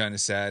 it's kind of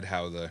sad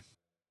how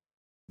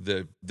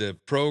the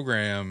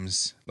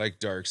programs like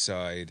Dark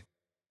Side,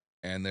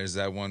 and there's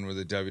that one where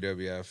the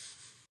WWF,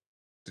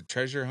 the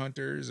Treasure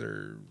Hunters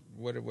or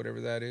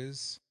whatever that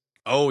is.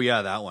 Oh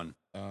yeah, that one.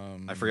 I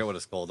I forget what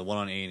it's called. The one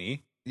on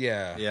A&E.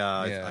 Yeah,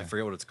 Yeah, I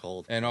forget what it's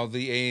called. and all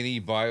the A&E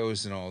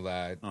bios and all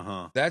that.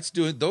 Uh huh.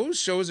 Those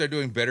shows are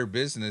doing better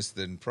business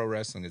than pro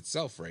wrestling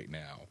itself right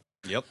now.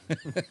 Yep,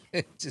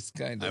 It just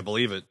kind I of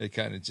believe it.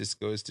 just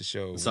goes to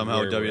show Somehow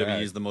where we're WWE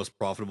at. is the most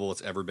profitable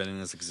it's ever been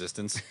in its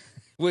existence.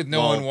 with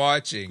no well, one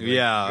watching. Like,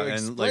 Yeah, go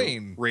and like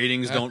explain.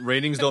 ratings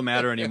don't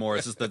matter anymore.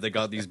 It's just that they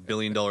got these $1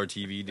 billion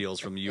TV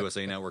deals from the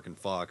USA Network and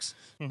Fox,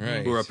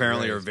 Right, who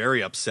apparently right. are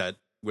very upset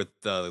with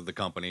the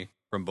company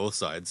from both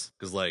sides,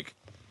 because like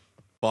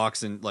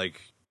Fox and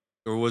like,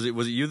 or was it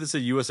you that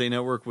said USA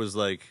Network was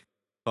like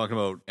talking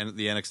about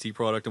the NXT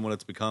product and what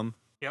it's become?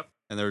 Yep.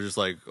 And they were just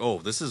like, oh,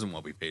 this isn't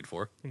what we paid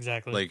for.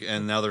 exactly. Like,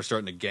 and now they're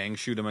starting to gang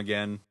shoot them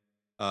again,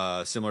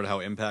 similar to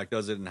how Impact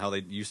does it and how they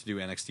used to do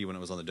NXT when it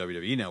was on the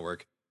WWE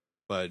Network.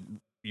 But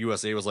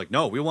USA was like,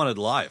 no, we wanted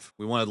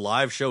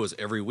live shows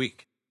every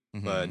week.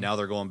 But Mhm. now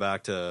they're going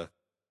back to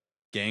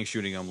gang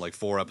shooting them like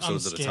 4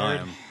 episodes at a scared.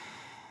 time.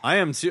 I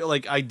am too.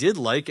 Like, I did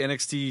like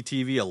NXT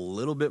TV a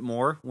little bit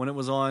more when it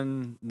was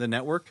on the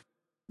network,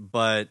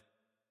 but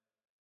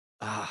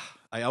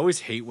I always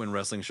hate when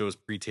wrestling shows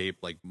pre-tape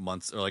like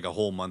months or like a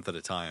whole month at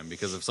a time,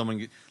 because if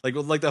someone like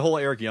the whole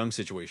Eric Young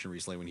situation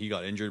recently when he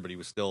got injured, but he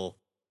was still,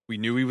 we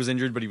knew he was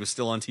injured, but he was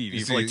still on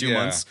TV for like 2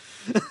 months.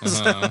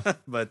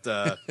 But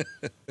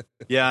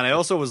yeah, and I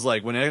also was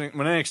like, when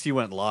NXT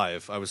went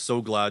live, I was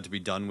so glad to be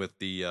done with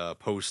the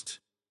post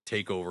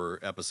takeover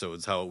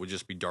episodes, how it would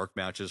just be dark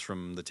matches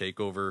from the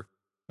takeover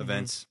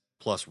events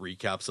plus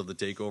recaps of the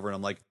takeover, and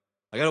I'm like,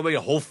 I gotta wait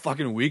a whole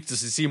fucking week to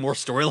see more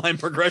storyline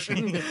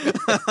progression.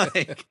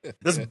 Like,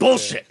 this is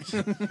bullshit.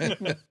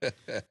 The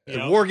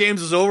War Games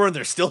is over and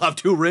they still have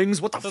 2 rings.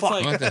 What the fuck?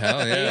 Like, what the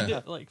hell? Yeah.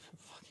 fuck.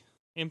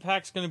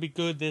 Impact's going to be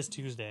good this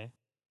Tuesday.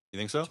 You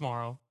think so?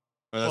 Tomorrow.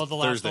 Or that's Well, the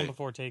last Thursday. one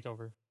before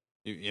Takeover.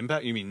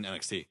 Impact? You mean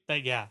NXT?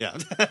 Yeah. Yeah.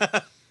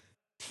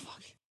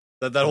 Fuck.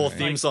 that whole Right.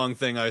 theme song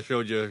thing I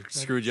showed you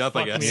screwed you up,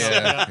 I fucked guess. me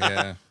up.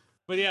 Yeah.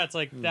 But yeah, it's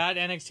like that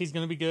NXT's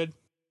going to be good.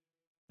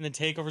 And then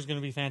Takeover's going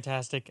to be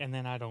fantastic. And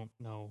then I don't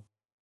know.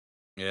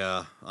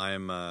 Yeah,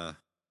 I'm.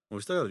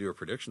 We still got to do our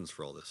predictions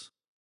for all this.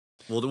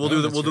 We'll do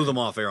that's we'll do right. them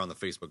off air on the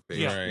Facebook page.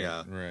 Yeah. Right.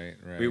 Yeah.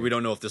 Right. We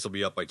don't know if this will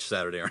be up by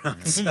Saturday or not.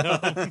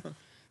 No.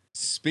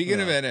 Speaking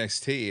of Yeah.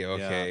 NXT,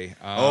 okay.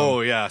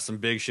 Oh yeah, some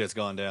big shit's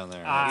gone down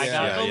there. I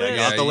got the list.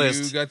 Got the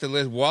list. You got the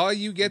list. While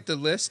you get the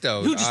list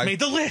out, Who just made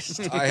the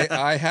list?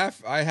 I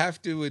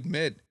have to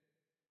admit,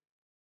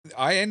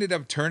 I ended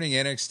up turning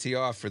NXT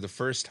off for the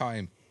first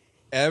time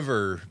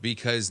ever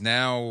because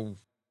now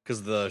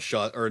Because the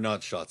shot or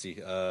not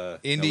Shotzi.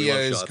 India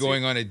is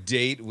going on a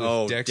date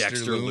with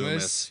Dexter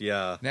Loomis.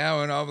 Yeah.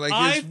 Now and I'm like,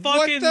 I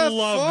what fucking the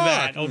love fuck?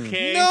 that,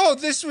 okay? No,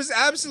 this was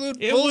absolute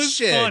It was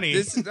bullshit.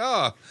 funny.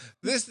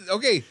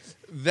 Okay,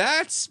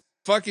 that's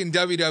fucking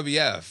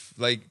WWF.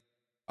 Like,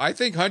 I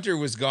think Hunter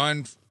was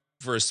gone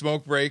for a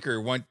smoke break or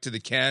went to the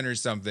can or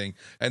something,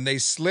 and they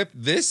slipped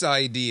this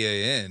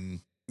idea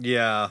in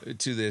Yeah.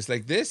 to this.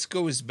 Like, this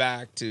goes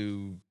back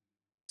to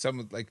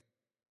some like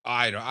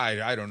I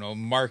don't know,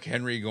 Mark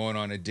Henry going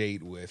on a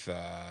date with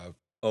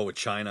With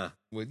China.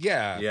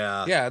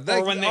 yeah. Or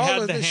Like, when they all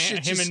had of the this hand, shit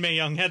him just and Mae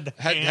Young had the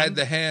had hand.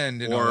 the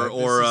hand and all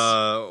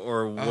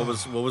Or that. This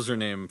is- what was her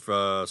name?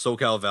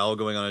 SoCal Val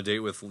going on a date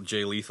with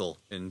Jay Lethal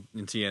in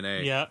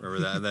TNA. Yeah. Remember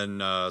that? And then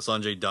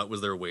Sanjay Dutt was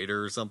their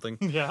waiter or something.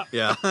 Yeah.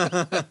 Yeah.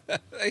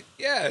 like,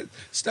 yeah,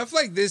 stuff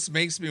like this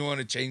makes me want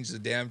to change the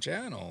damn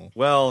channel.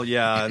 Well,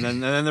 yeah, and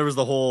then there was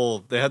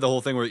they had the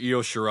whole thing where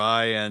Io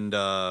Shirai and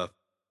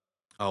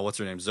what's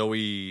her name?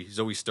 Zoe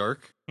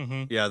Stark.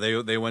 Mm-hmm. Yeah,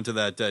 they went to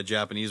that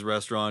Japanese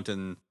restaurant,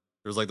 and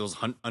there's like those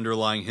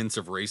underlying hints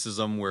of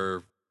racism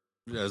where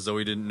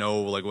Zoe didn't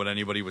know like what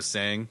anybody was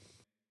saying,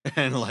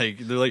 and like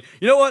they're like,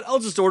 you know what? I'll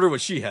just order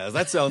what she has.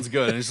 That sounds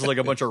good. And it's just like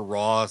a bunch of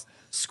raw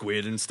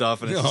squid and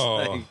stuff, and it's just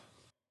like,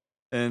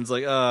 and it's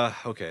like,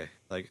 okay,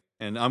 like,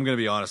 and I'm gonna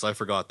be honest, I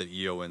forgot that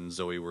Io and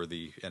Zoe were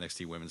the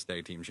NXT Women's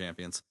Tag Team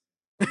Champions.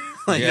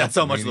 Like, Yeah, that's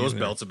how much me those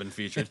neither. belts have been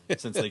featured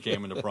since they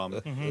came into prom.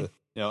 Mm-hmm. You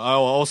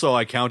know,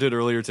 I counted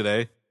earlier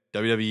today.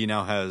 WWE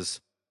now has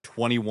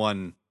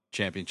 21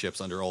 championships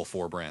under all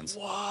 4 brands.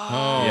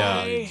 Oh,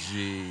 Yeah.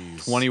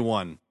 jeez.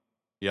 21.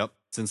 Yep.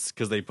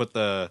 Because they put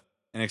the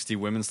NXT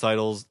women's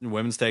titles,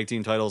 women's tag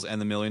team titles,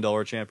 and the $1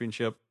 Million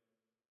Championship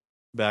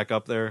back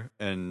up there.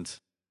 And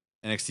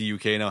NXT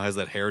UK now has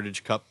that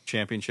Heritage Cup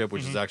Championship,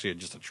 which is actually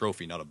just a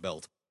trophy, not a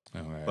belt.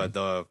 All right. But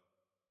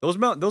those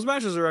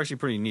matches are actually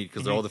pretty neat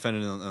because they're all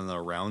defended in the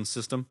round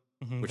system,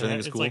 Mm-hmm. which I think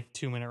is it's cool. like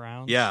 2-minute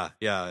rounds. Yeah,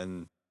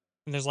 and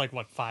And there's like,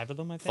 what, 5 of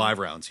them, I think? 5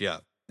 rounds, yeah,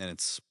 and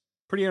it's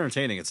pretty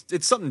entertaining.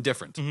 It's something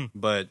different,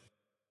 but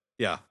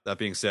yeah. That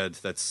being said,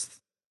 that's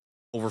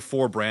over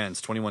 4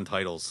 brands, 21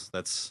 titles.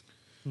 That's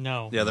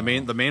No. yeah. The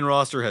main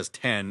roster has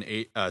 10,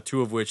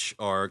 2 of which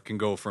can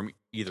go from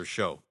either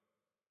show,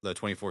 the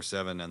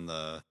 24/7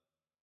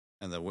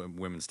 and the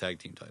women's tag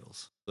team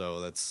titles.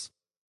 So that's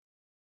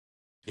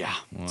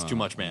it's too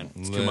much, man.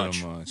 It's too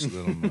much.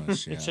 Little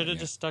much. Yeah, It should have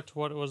just stuck to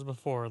what it was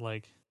before,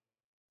 like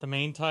the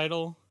main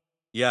title.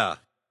 Yeah,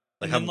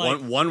 like And have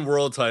then, one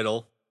world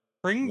title.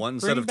 Bring One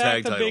bring set of back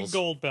tag the titles. big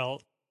gold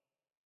belt.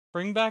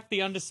 Bring back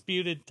the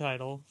undisputed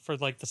title for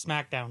like the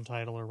SmackDown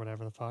title or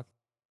whatever the fuck.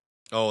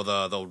 Oh,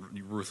 the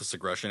Ruthless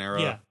Aggression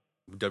era. Yeah.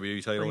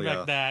 WWE title. Bring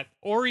back that,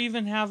 or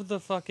even have the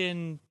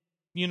fucking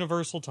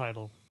Universal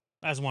title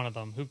as one of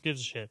them. Who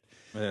gives a shit?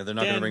 Yeah, they're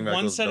not going Then to bring back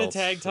one those set belts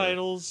of tag for-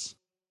 titles,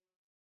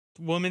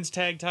 women's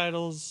tag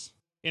titles,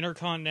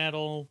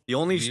 Intercontinental, The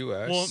only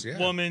US, yeah.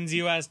 women's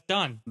US.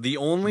 Done. The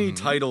only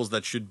titles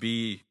that should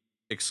be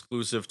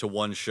exclusive to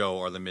one show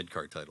are the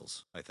mid-card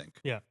titles, I think.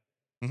 Yeah.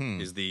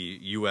 Mhm. Is the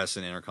US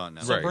and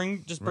Intercontinental. So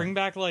Right. bring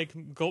back like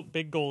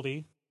Big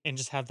Goldie and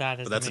just have that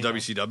as. But that's a the main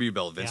WCW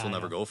belt. Vince Yeah, will I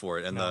never know. go for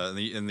it. And No.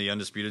 the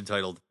undisputed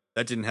title,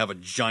 that didn't have a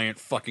giant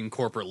fucking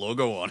corporate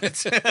logo on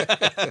it.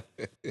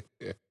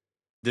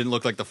 Didn't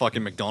look like the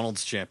fucking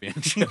McDonald's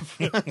championship.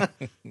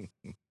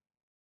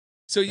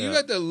 So you Yeah.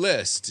 got the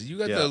list. You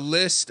got Yeah. the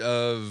list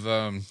of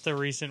The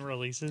recent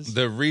releases.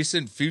 the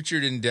recent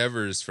featured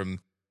endeavors from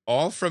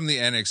all from the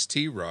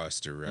NXT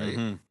roster, right?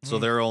 Mhm. So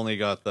they're only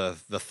got the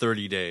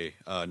 30-day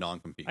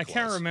non-compete. I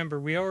can't remember.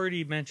 We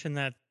already mentioned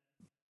that.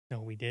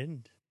 No, we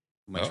didn't.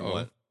 Mention Uh-oh.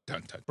 what?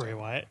 Dun, dun, Bray dun.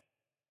 Wyatt.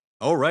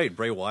 Oh right,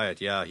 Bray Wyatt.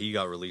 Yeah, he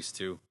got released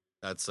too.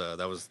 That's that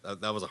was a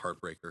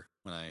heartbreaker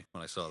when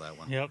I saw that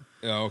one. Yep.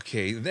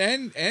 Okay,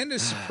 then and a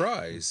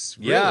surprise.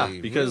 Yeah,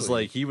 really, because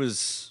really. like he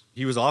was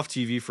off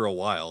TV for a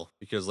while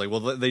because like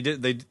they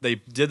did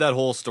that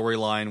whole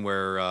storyline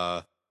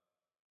where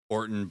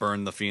Orton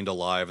burned the Fiend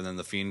alive and then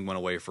the Fiend went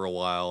away for a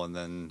while and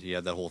then he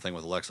had that whole thing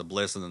with Alexa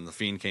Bliss and then the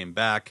Fiend came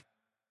back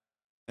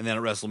and then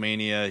at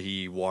WrestleMania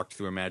he walked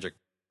through a magic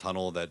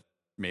tunnel that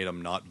made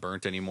him not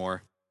burnt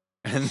anymore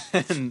and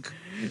then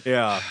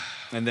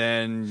and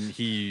then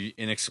he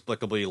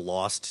inexplicably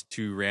lost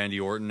to Randy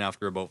Orton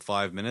after about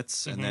 5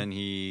 minutes and then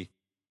he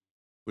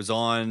was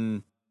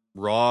on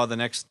Raw the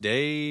next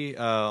day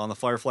on the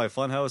Firefly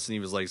Funhouse and he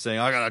was like saying,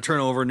 I gotta turn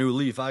over a new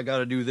leaf, I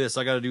gotta do this,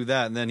 I gotta do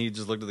that, and then he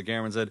just looked at the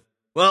camera and said,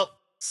 well,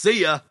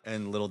 see ya.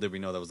 And little did we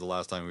know that was the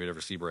last time we'd ever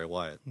see Bray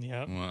Wyatt.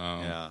 Yep.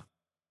 Wow, Yeah.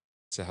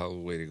 it's a hell of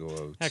a way to go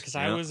out. Yeah, because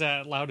I was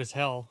at Loud as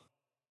Hell,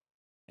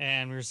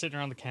 and we were sitting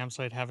around the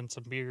campsite having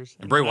some beers.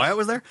 And Bray Wyatt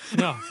was there?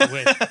 No, I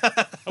wish.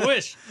 I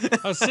wish.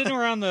 I was sitting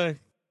around the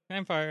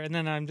campfire, and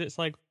then I'm just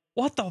like,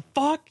 what the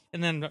fuck?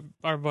 And then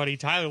our buddy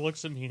Tyler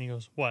looks at me, and he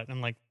goes, what? And I'm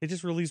like, they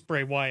just released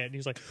Bray Wyatt. And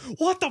he's like,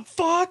 what the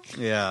fuck?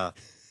 Yeah.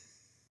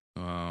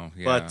 Oh,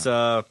 yeah.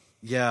 But,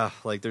 yeah,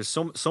 like there's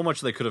so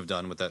much they could have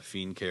done with that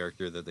Fiend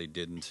character that they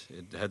didn't.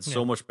 It had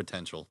so much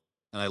potential.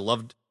 And I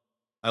loved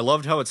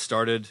how it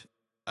started.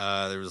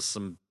 There was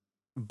some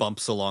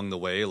bumps along the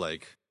way,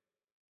 like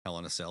Hell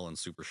in a Cell and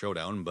Super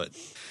Showdown, but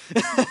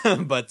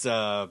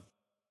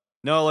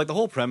no, like the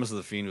whole premise of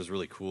the Fiend was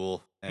really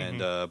cool. And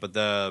but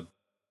the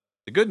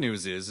good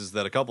news is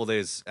that a couple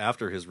days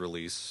after his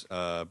release,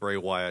 Bray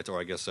Wyatt, or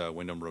I guess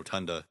Wyndham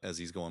Rotunda, as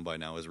he's going by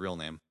now, his real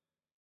name,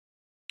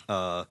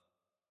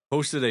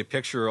 posted a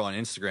picture on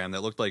Instagram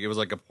that looked like it was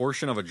like a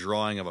portion of a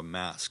drawing of a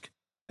mask,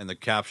 and the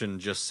caption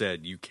just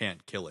said, "You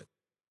can't kill it."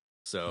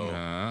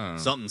 So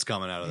something's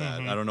coming out of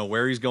that. I don't know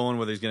where he's going,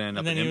 whether he's going to end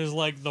up. And then he was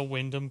like, "The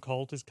Wyndham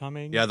cult is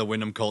coming." Yeah, the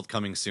Wyndham cult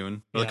coming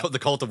soon. Or Yeah. the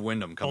cult of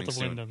Wyndham coming Cult of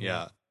soon. Wyndham, yeah.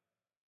 yeah.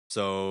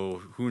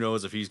 So who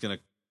knows if he's going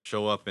to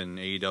show up in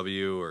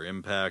AEW or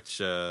Impact?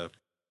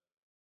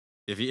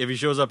 If he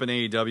shows up in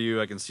AEW,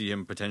 I can see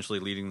him potentially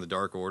leading the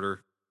Dark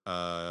Order.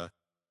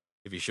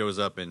 If he shows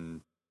up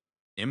in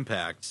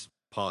Impact,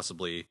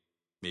 possibly,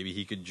 maybe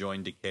he could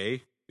join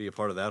Decay, be a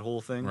part of that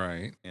whole thing.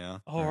 Right. Yeah.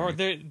 Or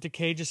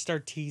Decay just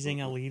start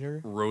teasing a leader.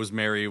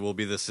 Rosemary will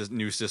be the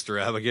new Sister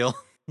Abigail.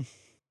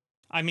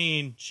 I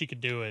mean, she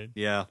could do it.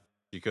 Yeah,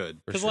 she could.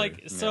 Because,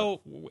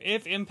 so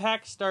if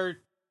Impact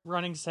start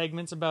running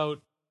segments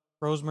about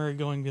Rosemary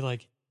going, be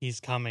like, he's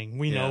coming.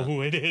 We know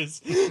who it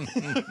is.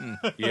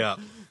 Yeah.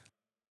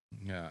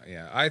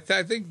 Yeah. I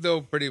think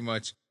though, pretty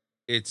much,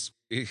 it's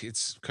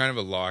kind of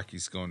a lock.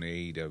 He's going to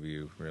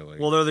AEW, really.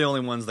 Well, they're the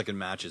only ones that can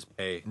match his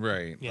pay.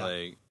 Right. Yeah.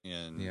 Like,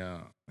 and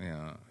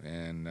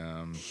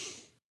And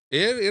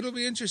it'll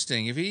be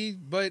interesting if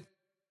but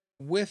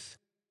with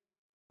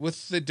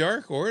the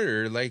Dark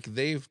Order, like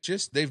they've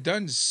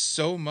done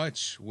so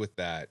much with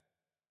that.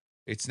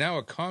 It's now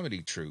a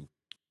comedy troupe.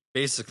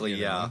 basically, you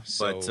know? yeah.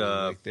 So, But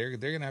like, they're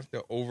gonna have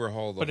to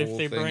overhaul the But whole if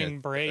they thing bring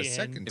Bray a in,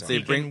 second If time. they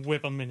he bring- can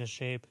whip him into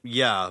shape.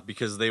 yeah,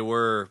 because they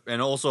were,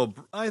 and also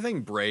I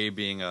think Bray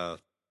being a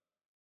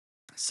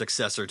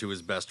successor to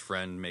his best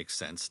friend makes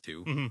sense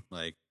too. Mhm.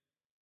 Like,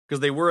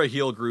 because they were a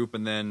heel group,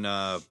 and then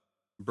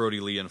Brody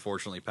Lee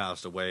unfortunately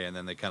passed away, and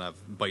then they kind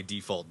of by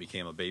default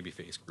became a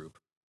babyface group.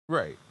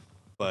 Right.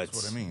 But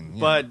That's what I mean. Yeah.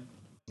 But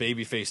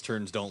babyface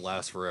turns don't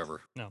last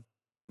forever. No.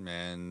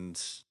 And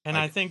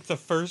I think the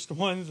first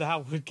one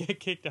that would get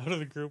kicked out of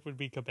the group would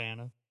be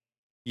Cabana.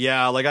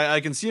 yeah, like I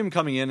can see him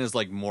coming in as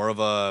like more of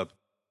a,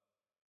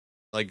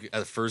 like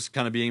at first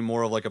kind of being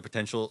more of like a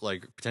potentially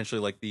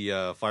like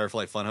the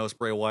Firefly Funhouse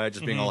Bray Wyatt,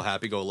 just being all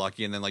happy go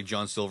lucky, and then like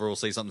John Silver will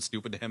say something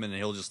stupid to him, and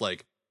he'll just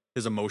like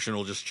his emotion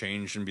will just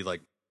change and be like.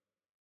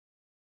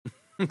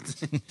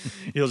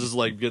 He'll just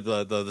like get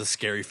the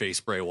scary face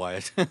Bray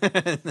Wyatt,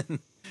 and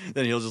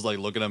then he'll just like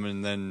look at him,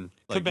 and then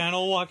like, Cabana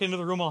will walk into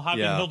the room all happy,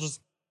 Yeah. and he'll just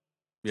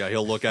yeah,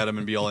 he'll look at him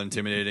and be all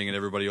intimidating, and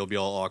everybody will be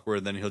all awkward.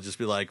 And then he'll just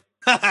be like,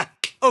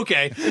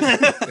 "Okay,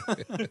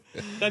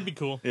 that'd be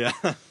cool. yeah."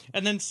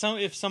 And then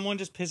if someone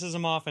just pisses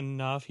him off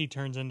enough, he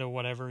turns into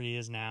whatever he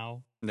is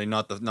now. They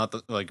not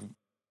the like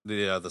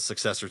the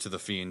successor to the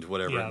Fiend,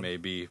 whatever Yeah. it may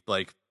be.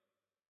 Like,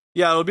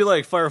 yeah, it'll be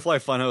like Firefly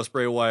Funhouse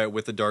Bray Wyatt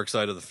with the dark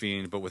side of the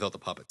Fiend, but without the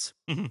puppets,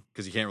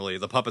 because you can't really.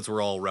 The puppets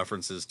were all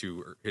references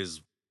to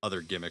his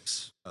other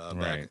gimmicks, back,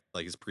 Right.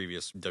 like his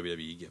previous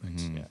WWE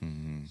gimmicks. Mhm, Yeah.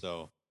 mhm.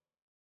 So,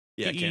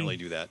 yeah, I can't really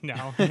do that.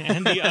 No.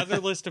 And the other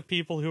list of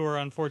people who are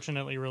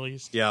unfortunately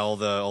released. Yeah, all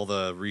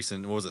the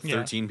recent, what was it, Yeah.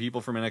 13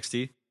 people from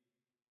NXT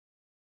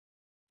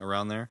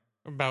around there.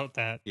 About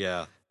that.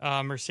 Yeah,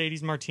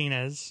 Mercedes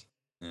Martinez.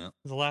 Yeah.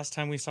 The last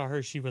time we saw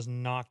her, she was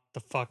knocked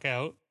the fuck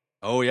out.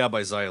 oh yeah,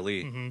 by Xia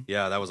Li. Mhm.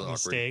 Yeah, that was an awkward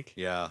Mistake.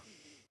 Yeah,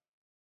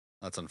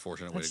 That's an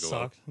unfortunate That way to go out.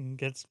 sucks. And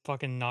gets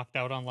fucking knocked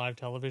out on live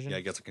television. Yeah,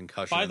 he gets a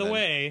concussion. By and the then-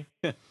 way,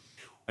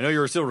 I know you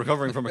were still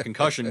recovering from a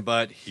concussion,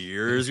 but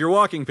here's your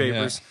walking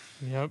papers.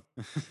 yep.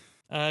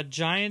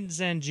 Giant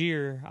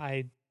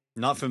Zangier,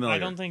 Not familiar. I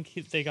don't think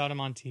they got him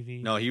on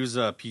TV. No, he was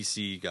a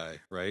PC guy,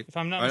 right? If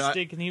I'm not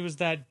mistaken, he was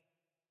that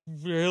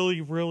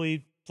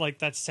really like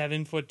that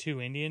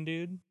 7'2" Indian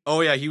dude.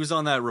 Oh yeah, he was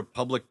on that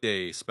Republic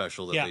Day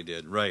special that Yeah. they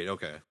did. Right.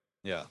 Okay.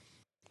 Yeah.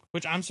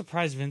 Which I'm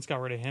surprised Vince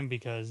got rid of him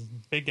because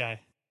big guy.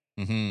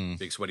 Mm-hmm.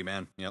 Big sweaty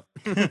man. Yep.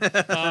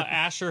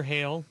 Asher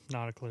Hale,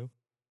 not a clue.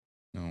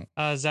 No.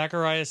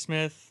 Zachariah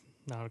Smith,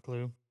 not a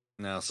clue.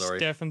 No, sorry.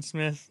 Stephen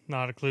Smith,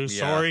 not a clue. Yeah.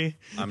 Sorry.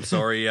 I'm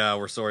sorry. Yeah,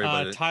 we're sorry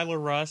about it. Tyler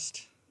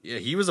Rust. Yeah,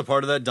 he was a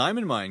part of that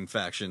Diamond Mine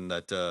faction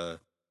that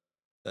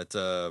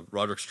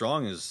Roderick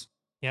Strong is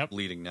Yep.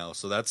 leading now.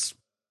 So that's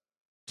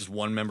just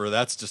one member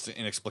that's just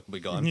inexplicably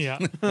gone. Yeah.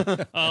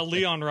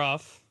 Leon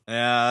Ruff.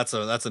 Yeah,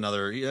 that's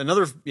another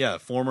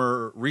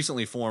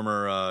recently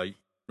former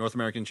North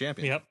American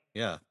champion. Yep.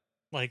 Yeah.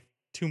 Like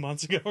 2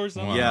 months ago or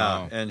something. Wow.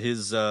 Yeah, and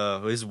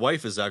his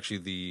wife is actually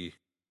the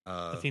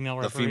female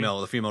referee.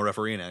 the female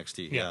referee in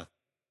NXT. Yeah.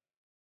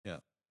 Yeah.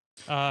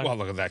 Well,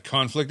 look at that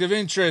conflict of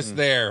interest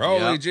there. Holy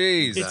Yeah.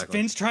 jeez. It's Exactly.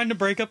 Vince trying to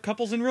break up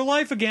couples in real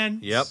life again.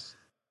 Yep.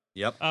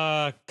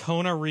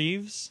 Kona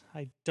Reeves.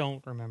 I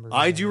don't remember.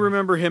 I his do name.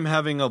 remember him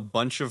having a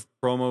bunch of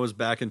promos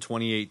back in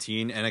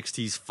 2018,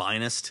 NXT's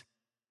finest,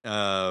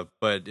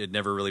 but it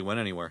never really went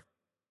anywhere.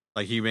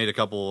 Like he made a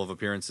couple of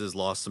appearances,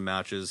 lost some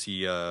matches.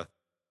 He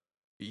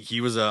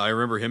was I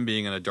remember him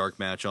being in a dark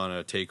match on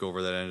a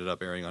takeover that ended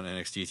up airing on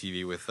NXT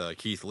TV with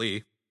Keith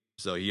Lee.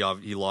 So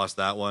he lost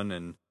that one,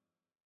 and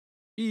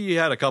he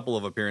had a couple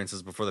of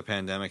appearances before the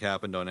pandemic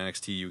happened on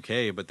NXT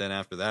UK. But then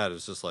after that, it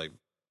was just like,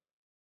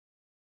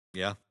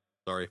 yeah,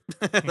 sorry,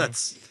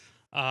 that's.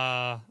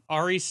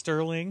 Ari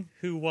Sterling,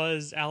 who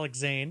was Alex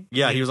Zane.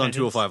 Yeah, in he was on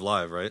Independence. 205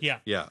 Live, right? Yeah.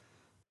 Yeah.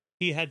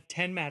 He had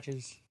 10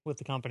 matches with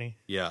the company,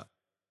 Yeah.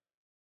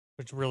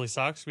 which really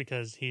sucks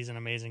because he's an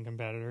amazing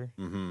competitor.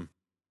 Mm-hmm.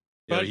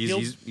 Yeah, But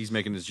he's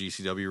making his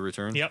GCW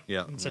return. Yep.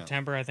 Yeah. In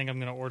September, I think I'm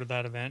going to order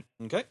that event.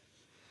 Okay.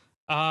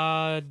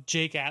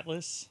 Jake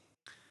Atlas.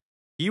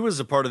 He was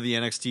a part of the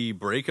NXT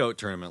breakout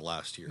tournament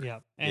last year. Yeah.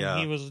 And Yeah.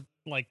 he was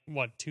like,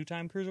 what,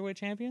 2-time cruiserweight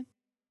champion?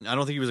 I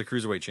don't think he was a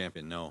cruiserweight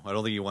champion. No, I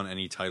don't think he won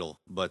any title.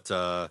 But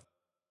I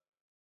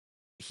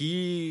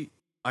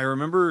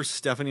remember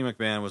Stephanie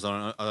McMahon was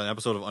on an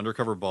episode of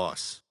Undercover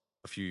Boss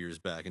a few years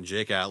back, and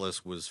Jake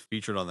Atlas was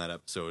featured on that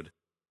episode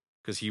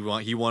because he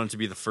wanted to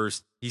be the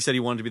first. He said he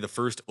wanted to be the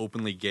first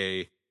openly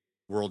gay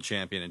world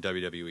champion in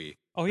WWE.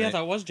 Oh, yeah, Right.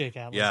 that was Jake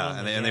Atlas. Yeah,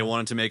 wasn't and it? they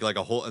wanted to make like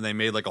a whole, and they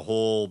made like a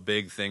whole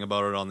big thing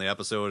about it on the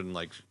episode, and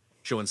like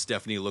showing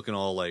Stephanie looking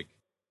all like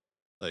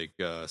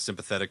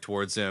sympathetic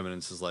towards him, and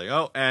it's just like,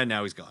 oh, and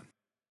now he's gone.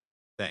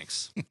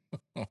 Thanks.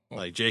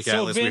 Like Jake So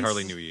Atlas, we Vince-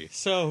 hardly knew you.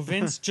 So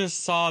Vince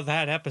just saw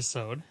that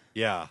episode.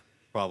 Yeah,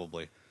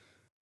 probably.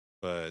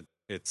 But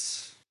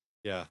it's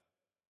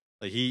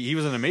like he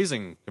was an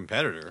amazing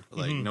competitor,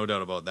 like Mhm. no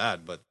doubt about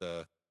that. But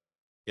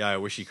yeah, I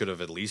wish he could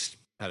have at least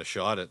had a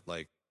shot at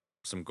like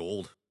some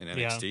gold in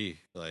NXT.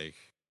 Like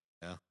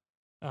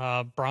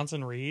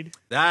Bronson Reed.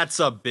 that's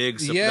a big,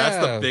 that's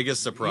the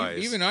biggest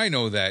surprise. Even I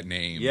know that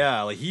name.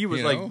 Yeah, like he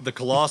was You like know? the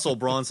colossal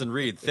Bronson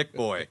Reed, thick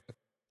boy.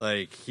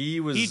 Like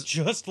he was. He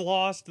just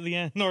lost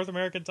the North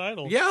American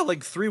title. Yeah,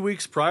 like 3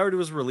 weeks prior to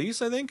his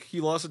release, I think he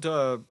lost it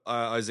to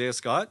Isaiah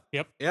Scott.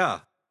 Yep.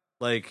 Yeah,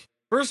 like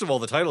first of all,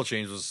 the title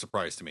change was a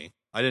surprise to me.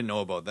 I didn't know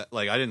about that.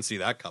 Like I didn't see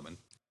that coming.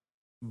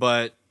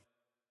 But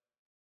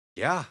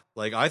yeah,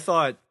 like I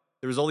thought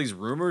there was all these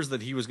rumors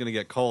that he was going to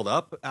get called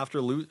up after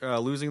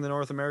losing the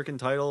North American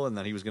title, and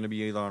that he was going to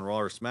be either on Raw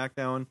or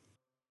SmackDown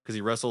because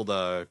he wrestled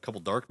a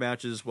couple dark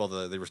matches while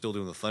they were still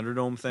doing the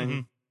Thunderdome thing.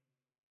 Mhm.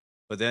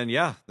 But then,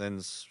 yeah,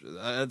 that's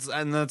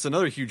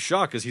another huge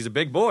shock because he's a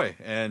big boy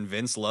and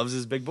Vince loves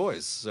his big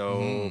boys. So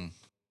Mm.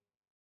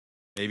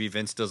 maybe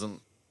Vince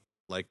doesn't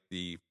like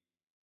the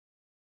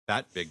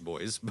fat big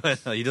boys, but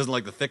he doesn't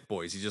like the thick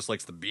boys. He just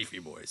likes the beefy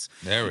boys.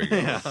 There we go.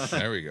 Yeah.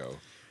 There we go.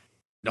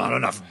 Not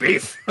enough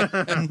beef.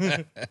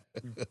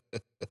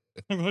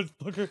 What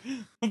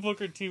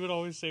Booker T would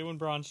always say when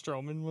Braun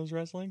Strowman was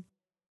wrestling.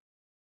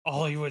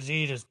 All he would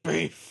eat is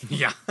beef.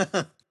 Yeah.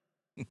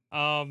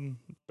 And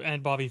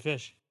Bobby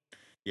Fish.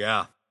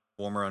 Yeah.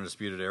 Former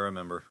Undisputed Era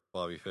member,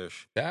 Bobby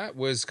Fish. That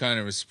was kind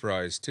of a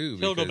surprise too.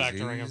 He'll go because back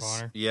to Ring of he's-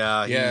 Honor.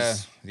 Yeah.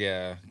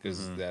 Yeah, because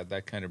Mhm.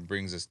 that kind of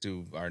brings us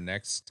to our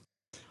next.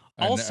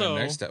 Also-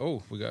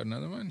 We got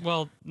another one.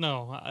 Well,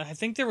 no, I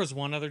think there was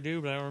one other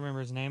dude, but I don't remember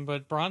his name.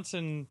 But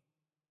Bronson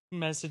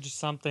messaged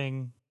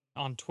something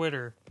on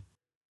Twitter,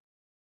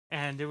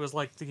 and it was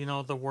like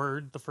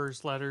the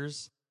first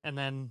letters, and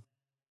then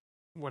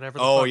whatever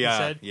the fuck he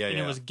said. Yeah, and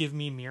yeah. it was "Give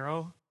me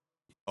Miro."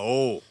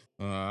 Oh.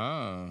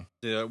 Ah,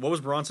 What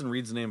was Bronson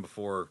Reed's name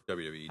before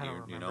WWE? I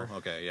don't You know? remember.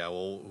 Okay, yeah,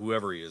 well,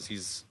 whoever he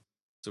is,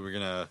 so we're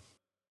gonna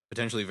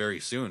potentially very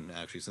soon,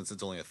 actually, since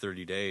it's only a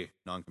 30-day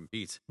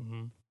non-compete,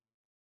 Mm-hmm.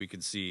 we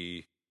could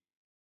see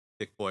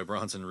Thick Boy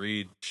Bronson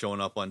Reed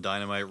showing up on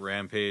Dynamite,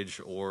 Rampage,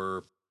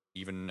 or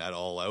even at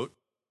All Out.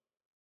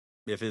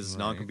 If his Right.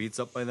 non-compete's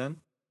up by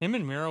then. Him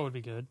and Miro would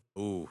be good.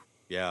 Ooh,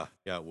 yeah,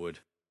 it would.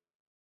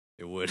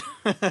 It would.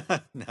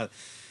 Now-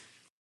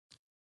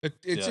 It's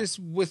Yeah. just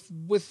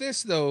with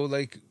this though,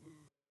 like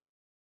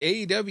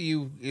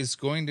AEW is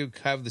going to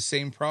have the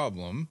same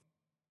problem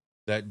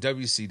that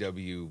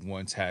WCW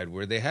once had,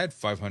 where they had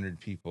 500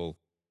 people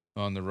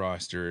on the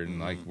roster, and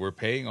like we're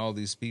paying all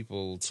these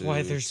people. That's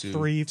why there's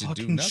 3 do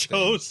fucking nothing.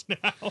 shows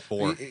now.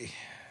 4.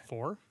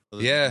 4?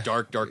 Yeah.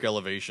 Dark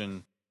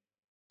Elevation.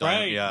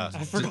 Right. Yeah.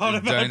 I forgot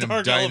about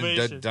Dark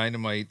Elevation.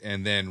 Dynamite,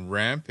 and then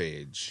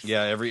Rampage.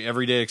 Yeah,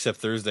 every day except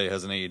Thursday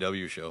has an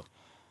AEW show.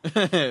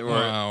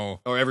 Wow.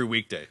 Or every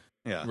weekday.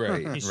 Yeah.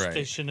 Right. They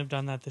Right. shouldn't have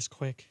done that this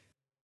quick.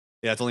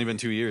 Yeah, it's only been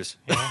 2 years.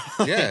 Yeah.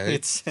 Yeah.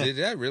 It's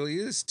that really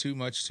is too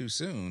much too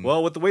soon.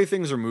 well, with the way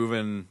things are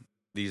moving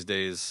these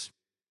days,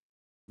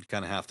 you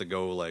kind of have to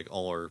go like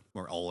all or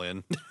all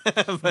in.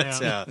 But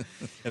Yeah.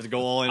 you have to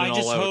go all in I and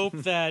just all out. hope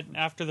that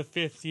after the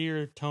 5th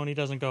year, Tony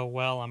doesn't go,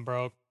 well, I'm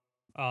broke.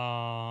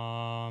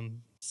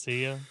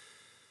 See ya.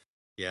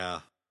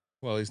 Yeah.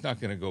 Well, he's not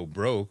going to go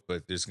broke,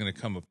 but there's going to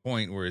come a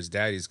point where his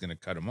daddy's going to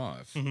cut him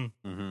off. hmm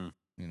Mm-hmm.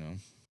 You know.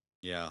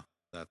 Yeah.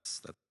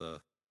 That's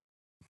the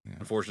Yeah.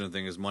 unfortunate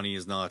thing is money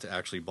is not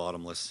actually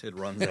bottomless. It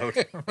runs out.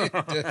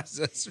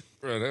 That's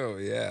right. Oh,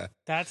 yeah.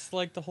 That's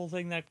like the whole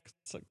thing that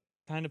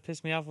kind of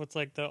pissed me off with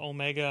like the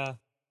Omega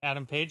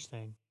Adam Page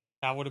thing.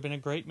 That would have been a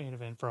great main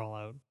event for All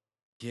Out.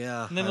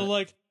 Yeah. And then they're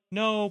like,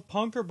 no,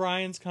 Punk or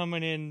Bryan's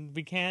coming in.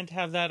 We can't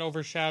have that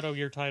overshadow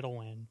your title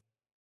win.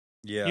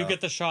 yeah. You get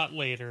the shot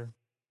later.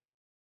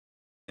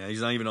 Yeah,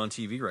 he's not even on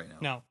TV right now.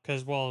 No,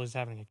 because, well, he's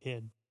having a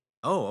kid.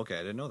 Oh, okay.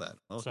 I didn't know that.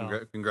 Well,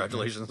 So-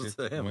 congratulations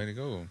to him. Way to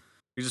go.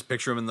 You just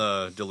picture him in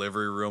the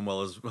delivery room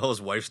while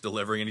his wife's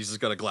delivering, and he's just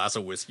got a glass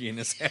of whiskey in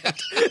his hand.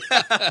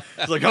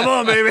 He's like, "Come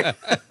on, baby,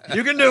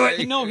 you can do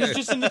it." No, he's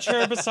just in the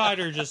chair beside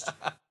her, just,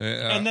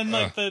 and then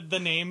like uh, the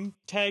name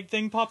tag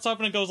thing pops up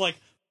and it goes like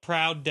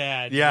 "Proud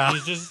Dad." Yeah. And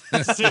he's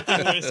just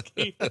sipping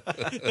whiskey.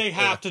 They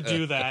have to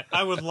do that.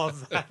 I would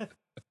love that.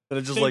 And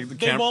it's just They, like the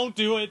they won't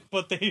do it,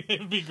 but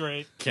it'd be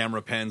great.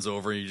 camera pans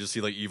over, and you just see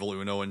like Evil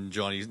Uno and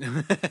Johnny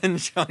and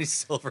Johnny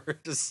Silver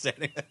just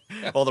standing.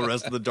 All the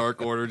rest of the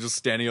Dark Order just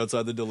standing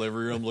outside the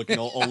delivery room, looking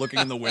all looking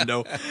in the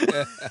window.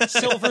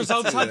 Silver's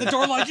outside the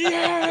door, like,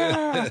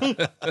 yeah.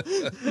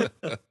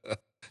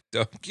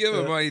 Don't give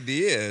him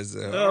ideas.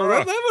 Oh,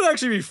 that would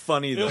actually be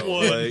funny though. It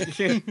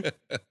would.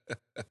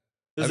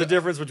 Like, there's a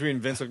difference between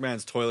Vince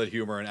McMahon's toilet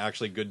humor and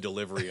actually good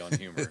delivery on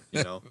humor.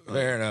 You know,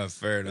 Fair enough.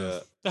 Fair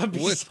enough. That'd be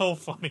What- so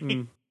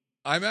funny.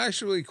 I'm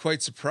actually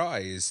quite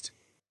surprised,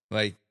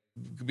 like,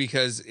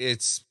 because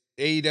it's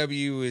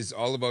AEW is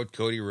all about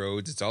Cody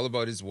Rhodes. It's all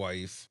about his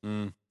wife.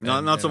 Not so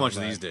and much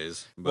all these that.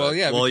 days. But, Well,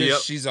 yeah, because yeah,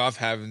 she's off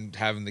having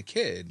the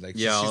kid. Like,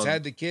 Yeah, she's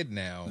had the kid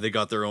now. they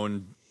got their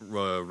own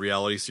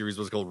reality series.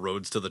 What's called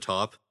Roads to the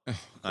Top.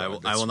 I will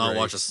that's not great.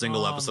 watch a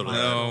single episode of my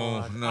that. No,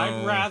 God. no.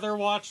 I'd rather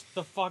watch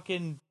the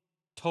fucking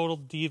Total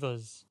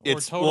Divas or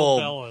It's- Total well,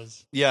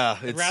 Bellas. Yeah,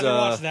 I'd it's rather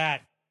watch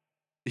that.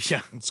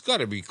 yeah, It's got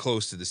to be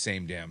close to the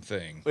same damn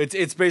thing.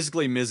 it's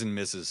basically Ms. and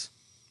Mrs.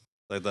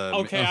 Like the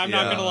Okay, I'm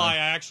not yeah. gonna lie. I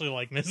actually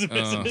like Miss and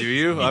Mrs. Do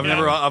you? I've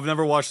Yeah.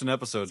 never watched an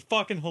episode. It's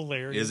fucking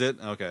hilarious. Is it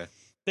okay?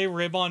 They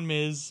rib on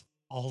Miz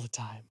all the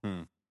time,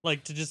 Hmm.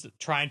 like to just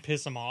try and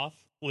piss him off.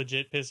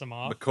 Legit piss him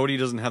off. But Cody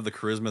doesn't have the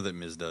charisma that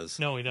Miz does.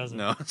 No, he doesn't.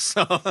 No,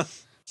 so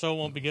So it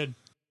won't be good.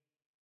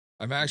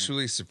 I'm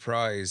actually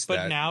surprised But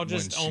that now when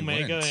just she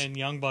Omega went- and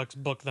Young Bucks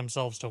book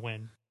themselves to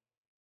win.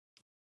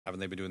 haven't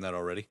they been doing that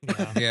already?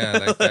 Yeah. Yeah,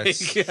 like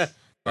that's Yeah.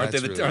 Aren't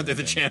that's they really aren't they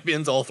the the thing.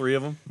 champions? All three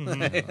of them.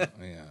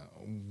 Yeah.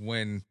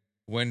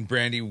 When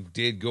Brandy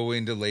did go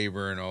into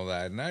labor and all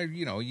that, and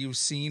you've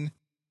seen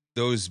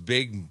those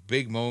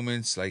big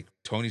moments like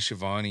Tony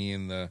Schiavone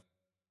in the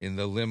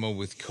limo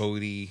with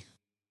Cody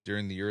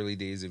during the early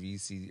days of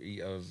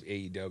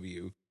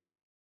AEW.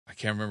 I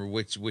can't remember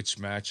which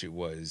match it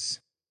was,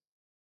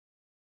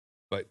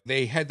 but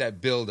they had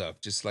that build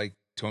up just like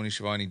Tony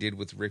Schiavone did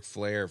with Ric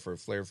Flair for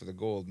Flair for the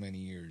Gold many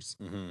years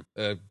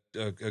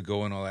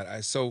ago and all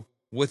that. So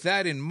with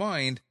that in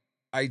mind,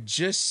 I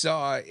just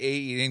saw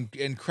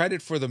and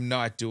credit for them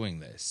not doing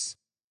this,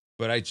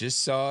 but I just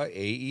saw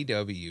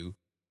AEW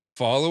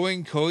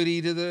following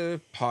Cody to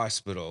the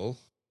hospital,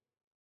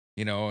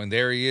 and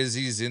there he is.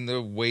 He's in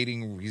the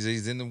waiting.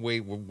 He's in the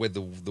with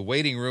the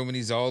waiting room, and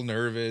he's all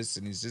nervous,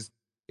 and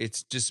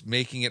it's just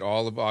making it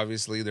all of,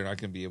 obviously they're not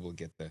going to be able to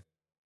get the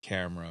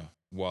camera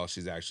while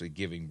she's actually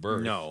giving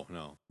birth. No.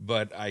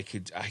 But I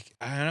don't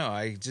know.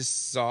 I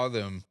just saw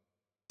them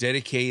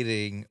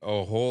dedicating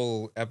a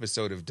whole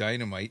episode of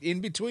Dynamite in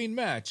between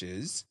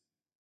matches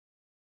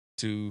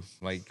to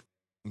like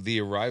the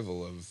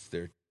arrival of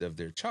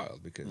their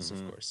child, because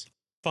of course.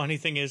 Funny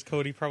thing is,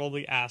 Cody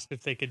probably asked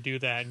if they could do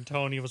that, and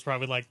Tony was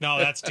probably like, "No,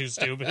 that's too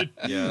stupid."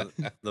 Yeah,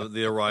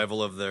 the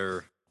arrival of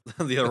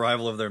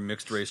their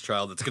mixed race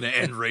child that's going to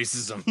end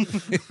racism.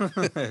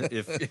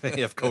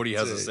 if Cody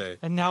has a say.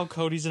 And now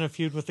Cody's in a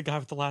feud with the guy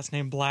with the last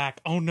name Black.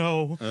 Oh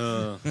no!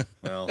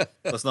 Well,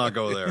 let's not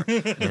go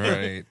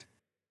there.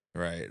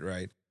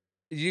 Right.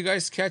 Did you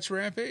guys catch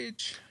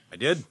Rampage? I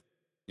did.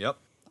 Yep.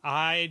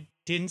 I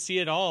didn't see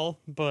it all,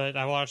 but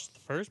I watched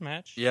the first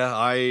match.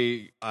 Yeah,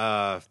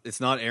 it's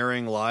not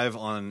airing live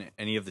on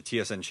any of the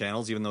TSN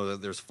channels, even though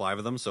there's 5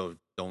 of them. So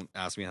don't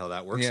ask me how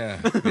that works.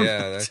 Yeah,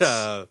 that's...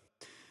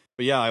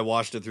 But yeah, I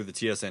watched it through the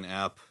TSN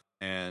app,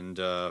 and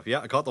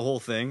I caught the whole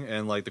thing.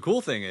 And like the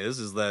cool thing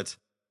is that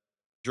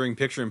during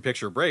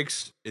picture-in-picture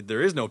breaks,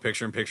 there is no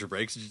picture-in-picture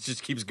breaks. It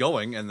just keeps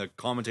going, and the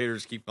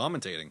commentators keep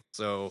commentating.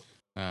 So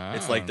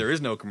it's like there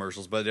is no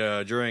commercials. But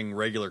during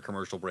regular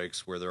commercial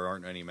breaks, where there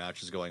aren't any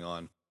matches going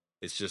on,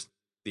 it's just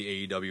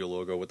the AEW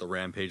logo with the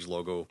Rampage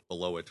logo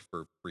below it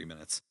for 3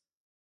 minutes.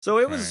 So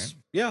it was,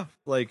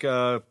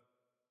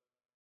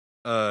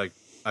 I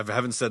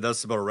haven't said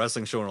this about a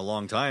wrestling show in a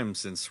long time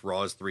since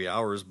Raw is 3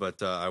 hours,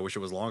 but I wish it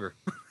was longer.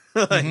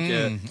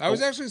 I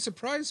was actually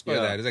surprised by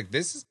that. It's like,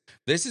 this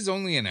is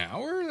only an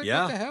hour? Like,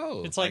 what the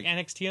hell? It's like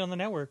NXT on the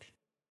network.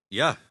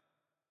 Yeah.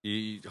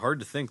 Hard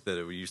to think that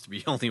it used to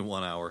be only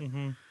 1 hour.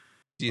 Mm-hmm.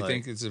 Do you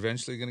think it's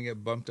eventually going to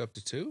get bumped up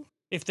to 2?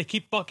 If they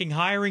keep fucking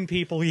hiring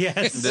people,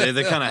 yes.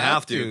 They kind of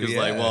have to, because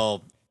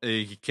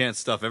you can't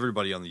stuff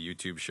everybody on the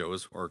YouTube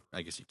shows, or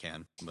I guess you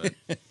can, but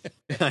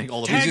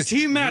all the tag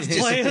team match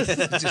players.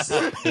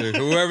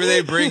 Whoever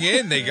they bring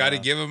in, they got to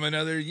give them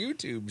another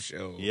YouTube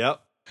show.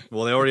 Yep.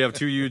 Well, they already have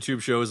 2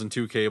 YouTube shows and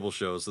 2 cable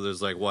shows, so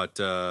there's like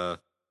that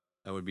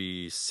would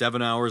be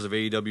 7 hours of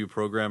AEW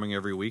programming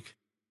every week.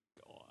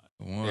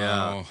 Wow.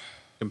 Yeah.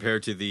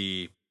 Compared to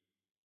the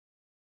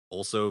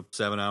also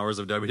 7 hours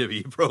of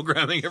WWE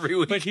programming every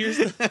week. But here's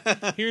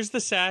the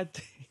sad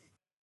thing.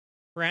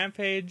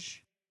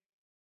 Rampage,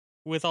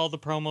 with all the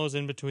promos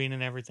in between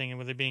and everything, and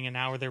with it being an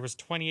hour, there was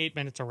 28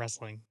 minutes of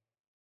wrestling.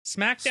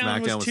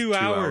 SmackDown was 2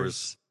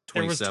 hours.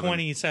 There was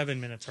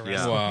 27 minutes of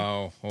wrestling.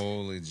 Wow,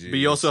 holy jeez. But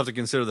you also have to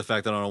consider the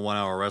fact that on a 1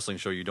 hour wrestling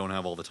show, you don't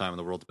have all the time in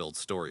the world to build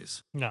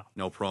stories.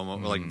 No promo,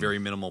 like very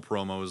minimal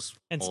promos.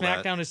 And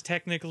SmackDown is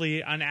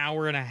technically an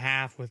hour and a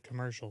half with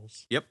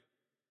commercials. Yep.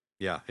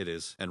 Yeah, it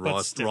is. And Raw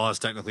is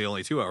technically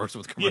only 2 hours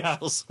with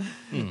commercials.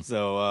 Yeah.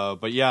 So,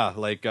 but yeah,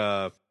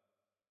 I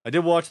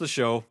did watch the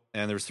show,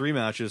 and there was 3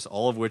 matches,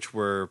 all of which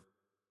were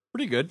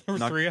pretty good. There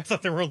were 3? I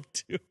thought there were only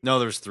 2. No,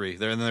 there's 3.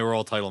 And they were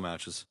all title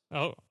matches.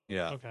 Oh.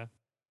 Yeah. Okay.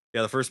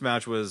 Yeah, the first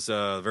match was,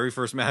 the very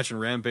first match in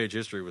Rampage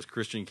history was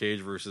Christian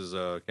Cage versus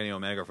Kenny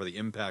Omega for the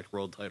Impact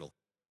World title.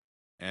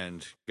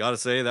 And gotta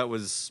say, that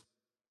was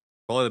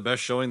probably the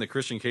best showing that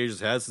Christian Cage has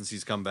had since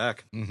he's come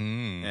back.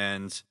 Mm-hmm.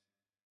 And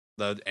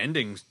the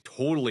ending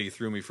totally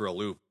threw me for a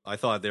loop. I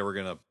thought they were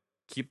going to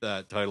keep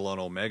that title on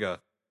Omega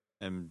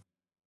and,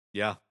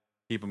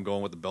 keep him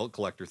going with the belt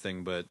collector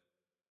thing, but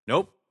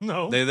nope.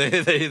 No.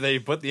 They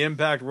put the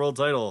Impact World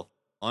title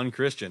on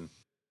Christian.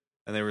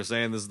 And they were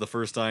saying this is the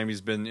first time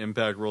he's been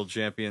Impact World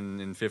Champion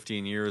in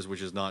 15 years,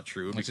 which is not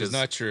true. Which is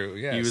not true.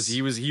 Yes,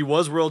 he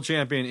was World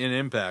Champion in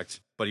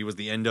Impact, but he was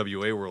the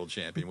NWA World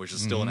Champion, which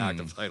is still an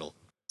active title.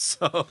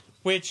 So,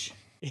 which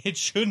it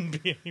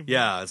shouldn't be anymore.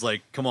 Yeah, it's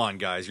like, come on,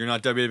 guys, you're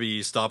not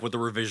WWE. Stop with the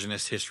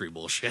revisionist history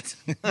bullshit.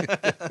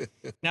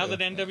 Now that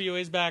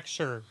NWA's back,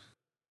 sure,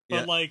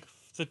 but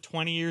the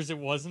 20 years it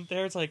wasn't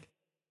there, it's like,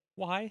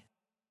 why?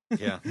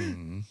 Yeah.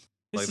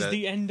 This is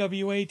the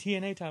NWA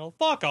TNA title.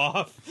 Fuck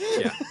off.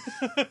 Yeah.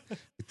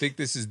 You think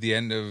this is the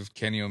end of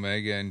Kenny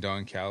Omega and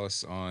Don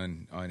Callis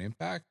on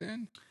Impact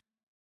then?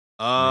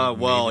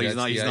 Well, he's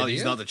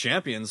not the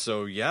champion,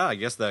 so yeah, I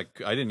guess that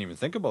I didn't even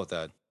think about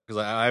that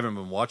because I haven't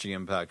been watching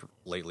Impact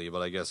lately,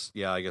 but I guess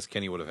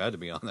Kenny would have had to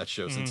be on that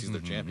show since he's their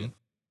champion.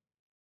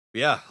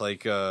 Yeah,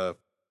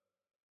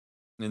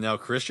 and now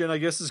Christian, I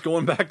guess, is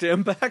going back to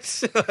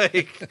Impact.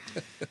 And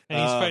he's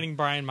fighting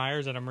Brian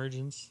Myers at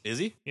Emergence. Is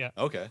he? Yeah.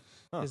 Okay.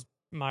 Huh.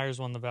 Myers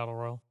won the Battle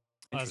Royal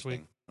last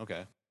week.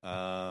 Okay.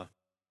 And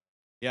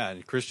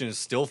Christian is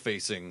still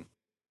facing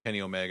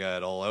Kenny Omega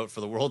at All Out for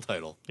the world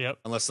title. Yep.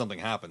 Unless something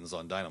happens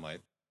on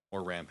Dynamite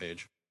or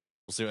Rampage.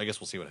 We'll see. I guess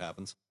we'll see what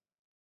happens.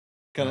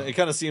 It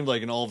kind of seemed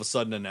like an all of a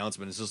sudden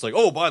announcement. It's just like,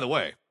 oh, by the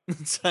way.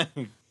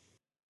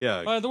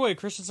 Yeah. By the way,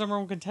 Christian's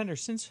 #1 contender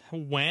since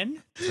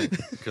when?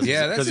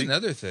 That's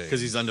another thing.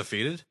 Because he's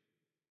undefeated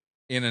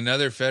in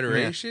another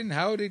federation. Yeah.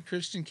 How did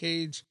Christian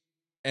Cage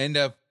end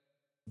up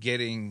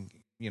getting,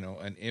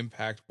 an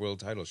Impact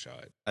World title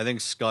shot? I think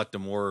Scott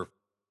D'Amore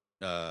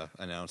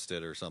announced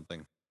it or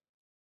something,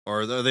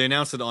 or they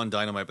announced it on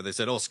Dynamite. But they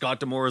said, "Oh, Scott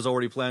D'Amore has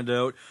already planned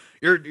out.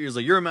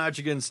 Your match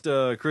against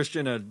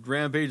Christian at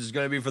Rampage is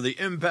going to be for the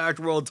Impact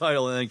World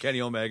title." And then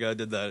Kenny Omega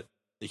did the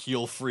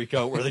heel freak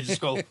out where they just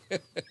go,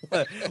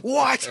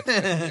 "What?"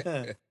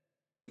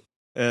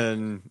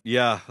 And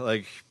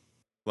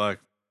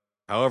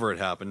however it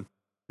happened.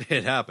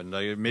 It happened.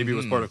 Maybe it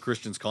was part of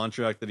Christian's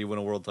contract that he win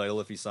a world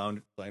title if he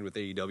signed with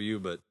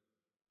AEW, but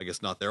I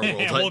guess not their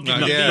world title.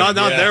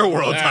 Not their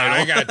world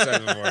title. I got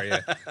something for you.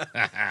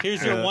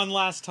 Here's your one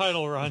last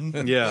title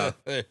run. Yeah,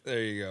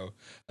 there you go.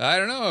 I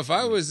don't know if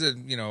I was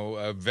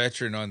a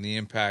veteran on the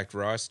Impact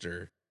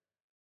roster,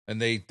 and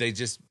they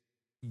just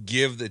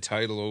give the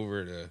title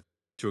over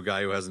to a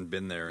guy who hasn't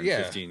been there in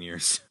 15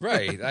 years.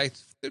 Right. I'd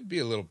be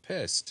a little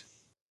pissed.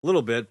 A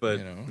little bit,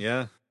 but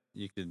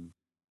you could.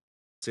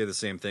 say the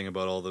same thing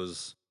about all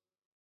those,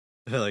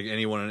 like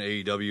anyone in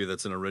AEW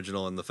that's an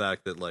original, and the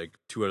fact that like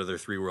 2 out of their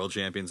 3 world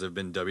champions have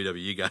been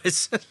WWE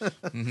guys.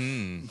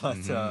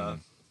 But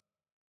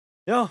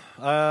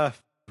yeah,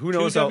 who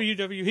knows 2 how?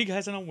 WWE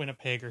guys and a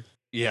Winnipegger.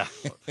 Yeah,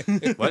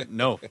 what?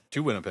 No,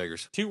 2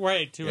 Winnipeggers. 2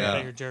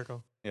 Winnipegger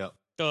Jericho. Yeah.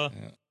 Duh.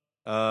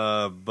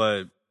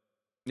 But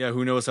yeah,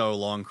 who knows how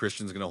long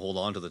Christian's going to hold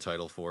on to the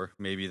title for?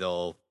 Maybe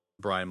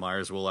Brian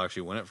Myers will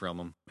actually win it from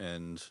him,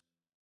 and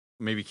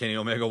maybe Kenny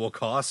Omega will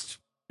cost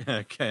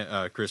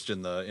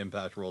Christian the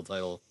Impact World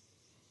title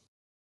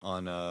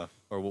on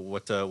or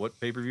what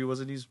pay-per-view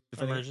was it he's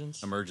defending?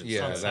 Emergence.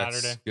 Yeah, on that's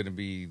Saturday. going to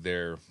be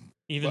their.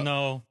 Even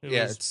though it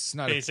was it's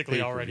not a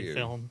basically already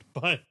pay-per-view. filmed,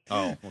 but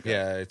Oh, okay.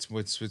 Yeah, it's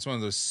one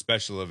of those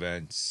special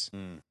events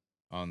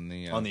on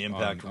the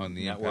Impact on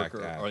the network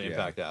Impact app. or the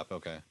Impact app.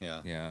 Okay,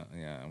 yeah.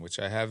 Yeah, which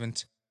I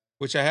haven't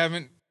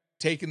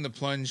taken the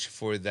plunge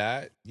for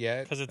that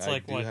yet. because it's I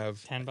like do what have,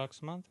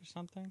 $10 a month or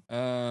something.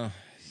 yeah.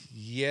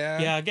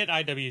 Yeah, get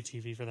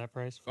IWTV for that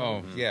price.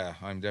 Oh yeah,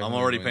 I'm definitely.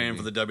 I'm already going paying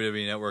to for be- the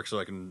WWE network so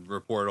I can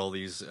report all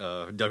these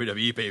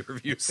WWE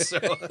pay-per-views. So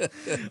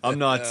I'm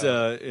not.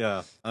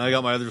 Yeah, and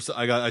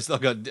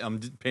I'm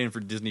paying for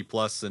Disney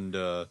Plus and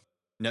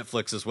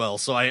Netflix as well.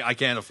 So I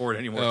can't afford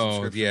any more Oh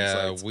subscription yeah,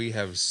 sites. we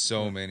have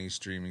so many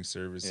streaming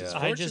services. Yeah.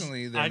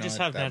 Fortunately, I just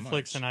have not that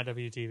Netflix much. and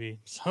IWTV,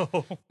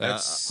 so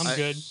That's I'm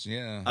good.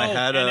 Yeah. I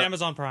had and a-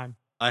 Amazon Prime.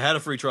 I had a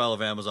free trial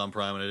of Amazon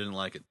Prime and I didn't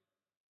like it.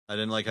 I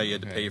didn't like how you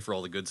had to Okay. pay for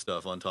all the good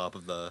stuff on top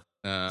of the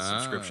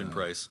subscription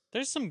price.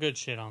 There's some good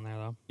shit on there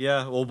though.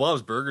 Yeah, well,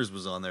 Bob's Burgers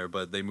was on there,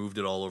 but they moved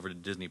it all over to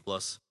Disney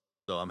Plus,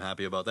 so I'm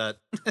happy about that.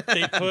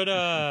 They put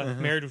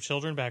Married with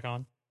Children back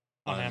on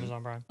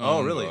Amazon Prime.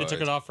 Oh, really? They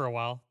took it off for a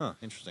while, Huh,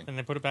 interesting. and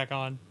they put it back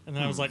on, and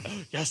then I was like,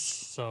 yes.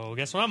 So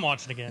guess what I'm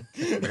watching again?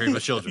 Married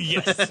with Children.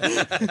 Yes.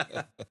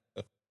 The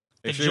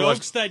Make sure you watch.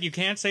 jokes that you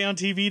can't say on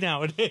TV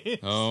nowadays.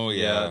 Oh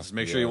Yeah, yeah. just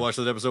make sure you watch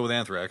that episode with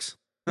Anthrax.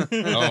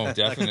 Oh,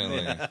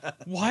 definitely.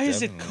 Why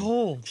is it Definitely.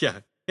 cold? Yeah,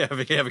 if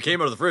it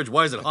came out of the fridge,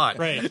 why is it hot?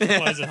 Right.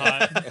 Why is it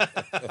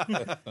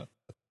hot?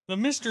 The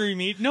mystery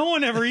meat. No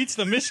one ever eats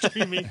the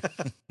mystery meat.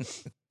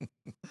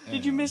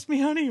 Did you miss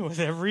me, honey? With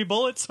every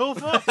bullet so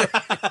far. Fuck,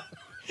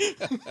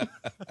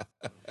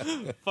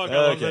 I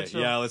love Okay, that show.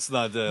 yeah, let's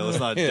not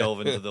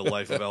delve into the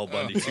life of Al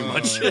Bundy too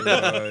much. Oh,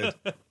 God.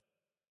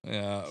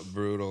 Yeah,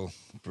 brutal.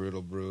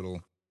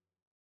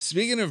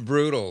 Speaking of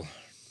brutal,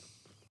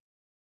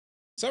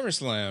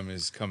 SummerSlam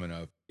is coming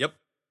up. Yep.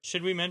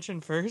 Should we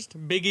mention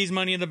first Big E's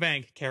Money in the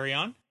Bank? Carry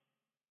on.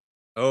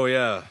 Oh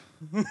yeah,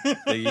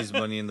 Biggie's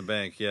Money in the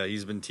Bank. Yeah,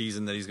 he's been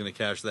teasing that he's going to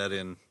cash that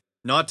in,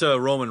 not to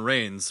Roman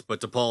Reigns,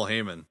 but to Paul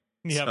Heyman.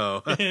 Yep.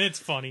 So, It's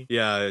funny.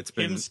 yeah, it's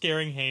been Him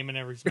scaring Heyman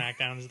every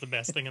SmackDown is the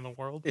best thing in the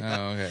world. Oh,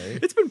 okay.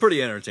 it's been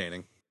pretty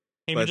entertaining.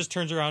 Heyman But- just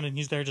turns around and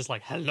he's there just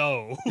like,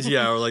 hello.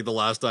 Yeah, or like the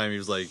last time he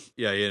was like,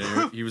 yeah,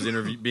 he was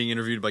being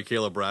interviewed by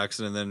Caleb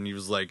Braxton, and then he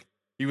was like,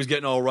 he was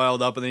getting all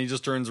riled up, and then he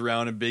just turns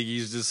around and Big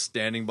E's just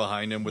standing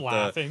behind him with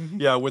Laughing.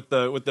 with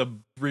the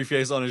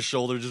briefcase on his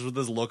shoulder, just with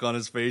this look on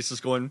his face,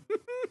 just going.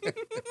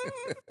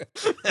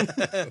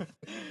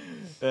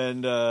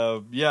 And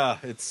yeah,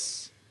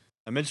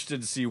 I'm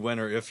interested to see when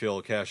or if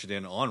he'll cash it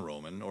in on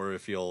Roman, or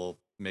if he'll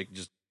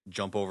just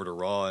jump over to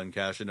Raw and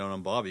cash it in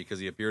on Bobby, because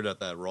he appeared at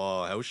that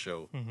Raw house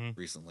show Mhm.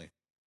 recently.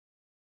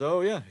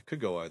 So yeah, it could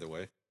go either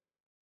way.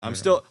 I'm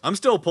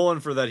still pulling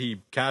for that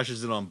he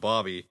cashes it on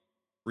Bobby,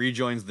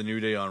 rejoins the New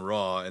Day on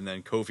Raw, and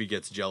then Kofi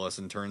gets jealous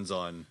and turns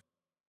on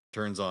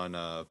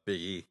Big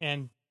E.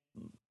 And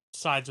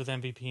sides with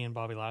MVP and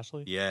Bobby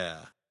Lashley.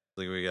 Yeah,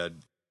 like we got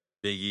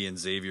Big E and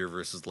Xavier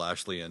versus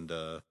Lashley and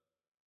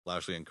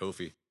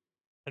Kofi.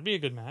 That'd be a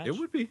good match. It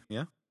would be,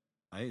 yeah.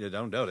 I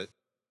don't doubt it.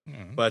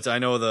 Mhm. But I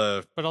know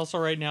But also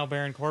right now,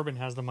 Baron Corbin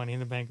has the Money in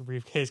the Bank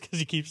briefcase because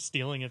he keeps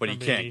stealing it but from he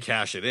Big can't E.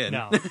 cash it in.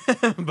 No.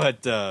 But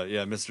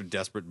yeah, Mr.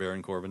 Desperate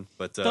Baron Corbin.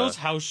 But Those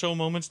house show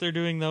moments they're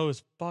doing, though,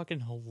 is fucking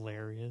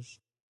hilarious.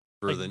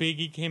 for Like the Big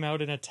E came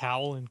out in a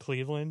towel in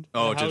Cleveland.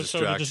 Oh, in a to house show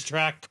distract.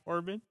 distract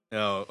Corbin.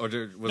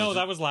 was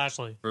That was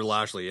Lashley. for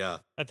Lashley, yeah.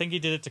 I think he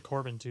did it to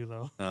Corbin too,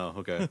 though. Oh,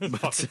 okay.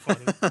 Fucking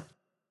funny. But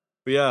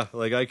yeah,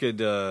 like I could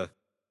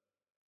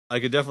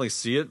definitely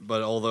see it,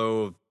 but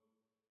although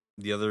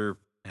the other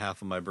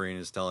half of my brain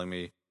is telling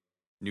me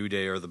New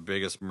Day are the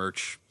biggest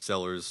merch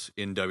sellers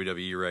in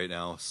WWE right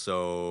now,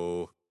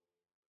 so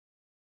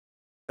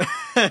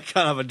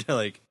kind of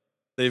like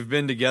they've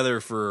been together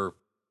for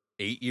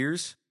 8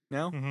 years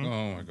now. Mhm.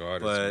 Oh my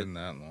God, But- it's been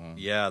that long.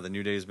 Yeah, the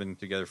New Day's been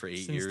together for 8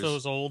 Since years.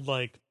 those old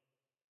like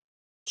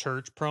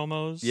church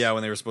promos. Yeah,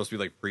 when they were supposed to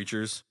be like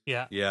preachers.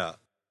 Yeah. Yeah,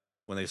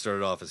 when they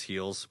started off as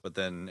heels, but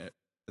then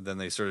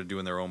they started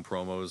doing their own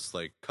promos,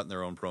 like cutting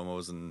their own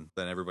promos, and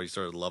then everybody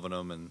started loving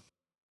them, and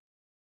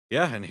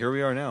yeah, and here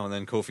we are now. And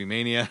then Kofi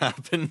Mania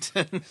happened,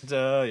 and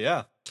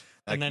yeah,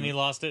 And then he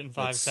lost it in 5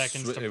 That's-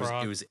 seconds to it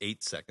Brock. was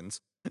 8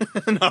 seconds,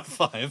 not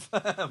 5.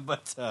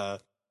 But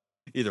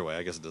either way,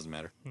 I guess it doesn't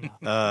matter.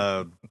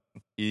 No.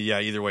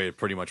 Yeah, either way, it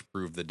pretty much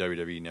proved that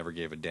WWE never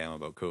gave a damn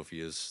about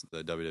Kofi as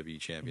the WWE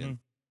champion.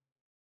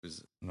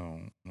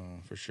 No,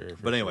 for sure.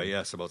 But anyway,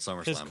 yes, about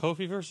SummerSlam. Because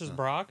Kofi versus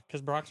Brock,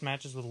 because Brock's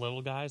matches with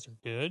little guys are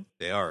good.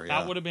 They are, yeah.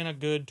 That would have been a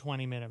good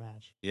 20-minute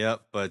match. Yeah,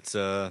 but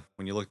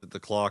when you looked at the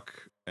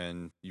clock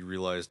and you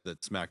realized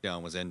that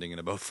SmackDown was ending in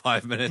about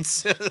 5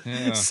 minutes,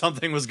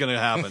 something was going to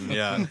happen.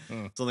 Yeah,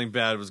 something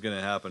bad was going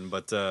to happen.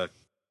 But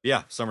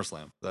yeah,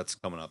 SummerSlam, that's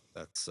coming up.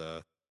 That's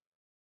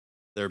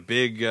their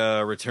big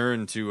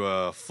return to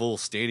a full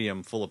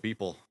stadium full of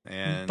people.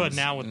 But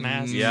now with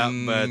masks. Yeah,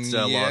 but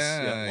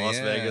Las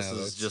Vegas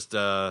has just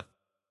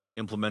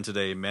implemented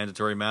a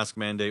mandatory mask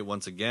mandate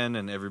once again,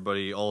 and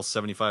all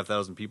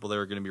 75,000 people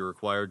there are going to be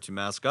required to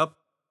mask up.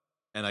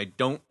 And I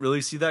don't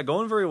really see that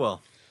going very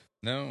well.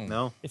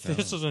 No. If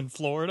this was in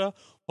Florida,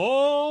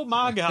 oh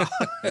my God.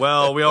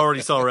 Well, we already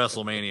saw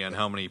WrestleMania and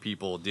how many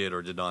people did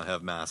or did not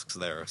have masks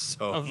there.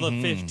 So of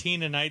the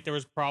 15 a night, there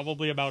was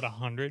probably about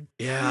 100.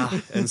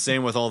 Yeah, and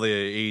same with all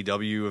the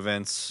AEW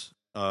events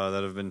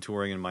that have been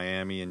touring in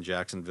Miami and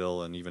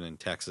Jacksonville and even in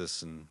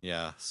Texas. And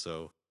yeah,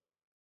 so,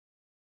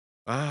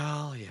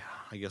 well, yeah,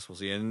 I guess we'll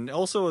see. And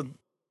also,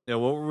 what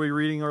were we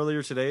reading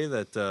earlier today?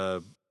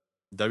 That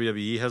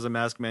WWE has a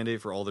mask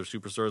mandate for all their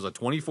superstars, a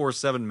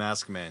 24/7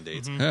 mask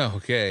mandate. Oh,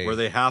 okay. Where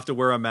they have to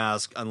wear a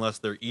mask unless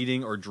they're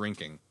eating or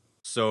drinking.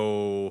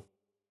 So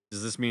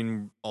does this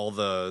mean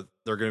they're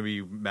going to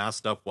be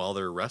masked up while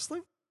they're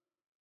wrestling?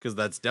 Because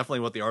that's definitely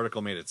what the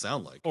article made it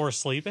sound like. Or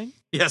sleeping?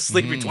 Yeah,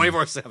 sleeping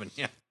 24/7.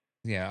 Yeah.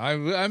 Yeah,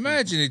 I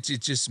imagine it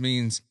just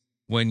means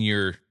when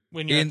you're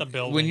at the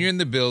building. When you're in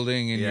the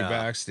building and you're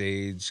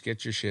backstage,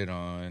 get your shit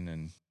on.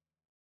 And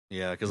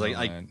yeah, because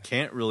I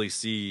can't really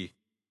see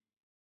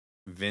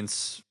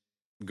Vince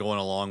going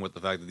along with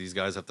the fact that these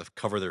guys have to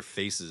cover their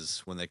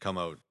faces when they come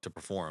out to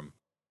perform.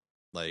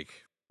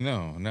 Like,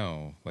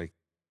 no, like,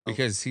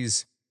 because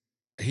he's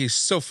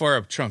so far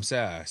up Trump's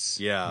ass.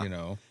 Yeah, you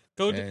know.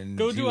 Go to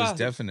a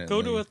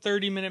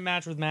 30-minute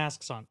match with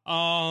masks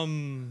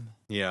on.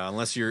 Yeah,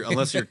 unless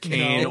you're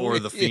Kane or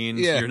the Fiend,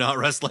 you're not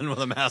wrestling with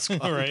a mask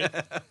on, right?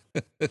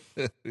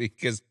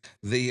 Because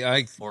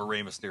or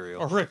Rey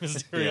Mysterio.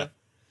 Yeah.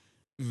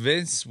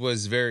 Vince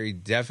was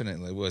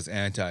was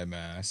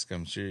anti-mask.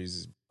 I'm sure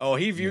he's. Oh,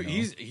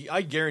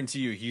 I guarantee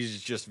you,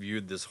 he's just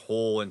viewed this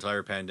whole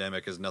entire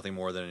pandemic as nothing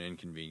more than an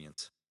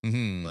inconvenience.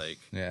 Mm-hmm. Like,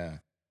 yeah.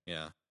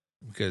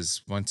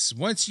 Because once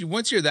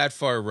you're that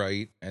far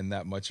right and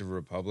that much of a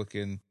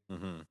Republican,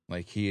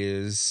 like he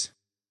is,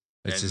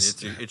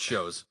 it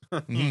shows.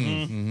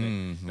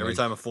 Mm-hmm. Every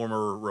time a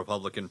former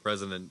Republican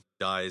president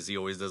dies, he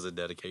always does a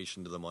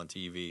dedication to them on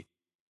TV.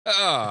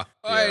 I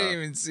didn't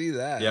even see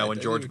that. Yeah, when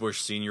George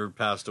Bush Sr.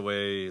 passed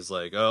away, he's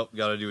like, "Oh,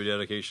 got to do a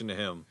dedication to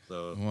him."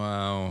 So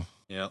wow.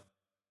 Yeah.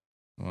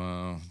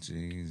 Wow.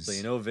 Jeez.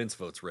 So Vince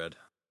votes red.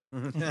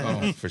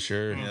 Oh, for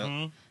sure.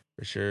 Yeah.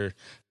 For sure.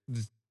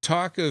 The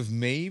talk of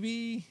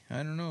maybe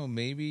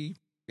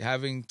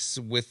having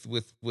with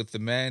the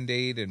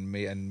mandate and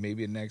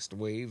maybe a next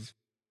wave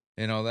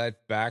and all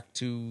that back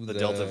to the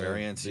Delta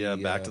variant,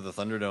 back to the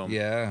Thunderdome.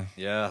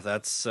 Yeah,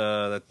 that's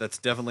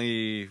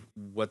definitely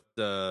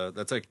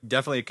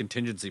definitely a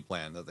contingency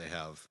plan that they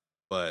have.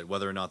 But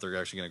whether or not they're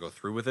actually going to go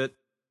through with it,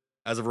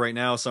 as of right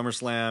now,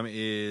 SummerSlam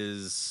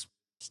is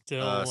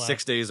still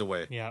 6 days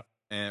away. Yeah,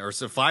 or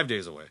 5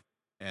 days away,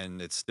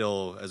 and it's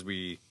still as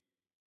we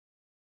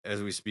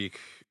speak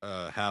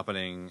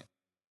happening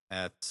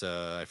at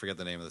I forget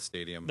the name of the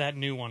stadium. That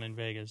new one in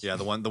Vegas. Yeah,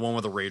 the one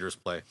where the Raiders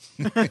play.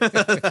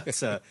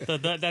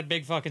 That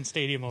big fucking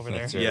stadium over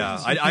there. Right.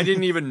 Yeah, I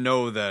didn't even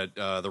know that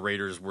the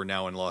Raiders were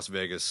now in Las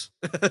Vegas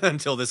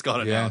until this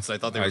got announced. I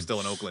thought they were still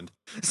in Oakland.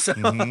 So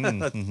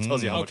that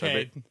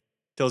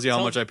tells you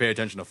how much much I pay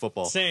attention to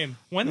football. Same.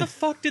 When the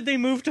fuck did they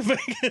move to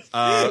Vegas?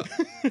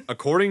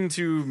 According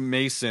to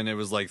Mason, it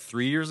was like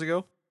 3 years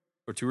ago,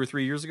 or 2 or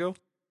 3 years ago.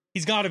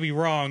 He's got to be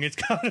wrong. It's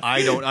got.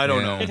 I don't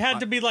know. It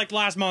had to be like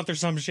last month or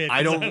some shit.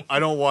 I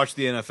don't watch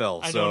the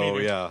NFL, so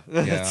yeah.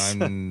 Yeah,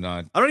 I'm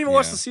not. I don't even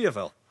watch the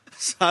CFL.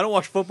 I don't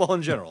watch football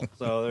in general.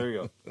 So there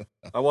you go.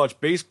 I watch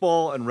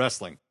baseball and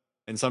wrestling,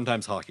 and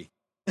sometimes hockey.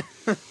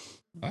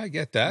 I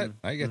get that.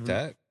 I get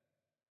that.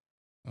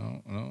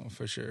 Oh no,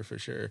 for sure.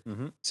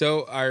 Mm-hmm.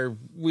 So, are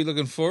we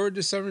looking forward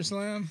to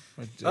SummerSlam?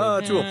 To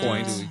a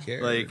point. Do we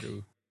care? Like,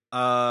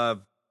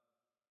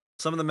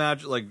 some of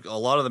the a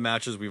lot of the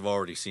matches we've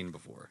already seen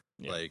before.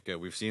 Yeah. Like,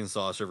 we've seen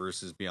Sasha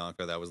versus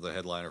Bianca. That was the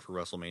headliner for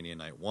WrestleMania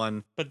Night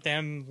 1. But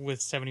them with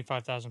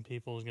 75,000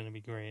 people is going to be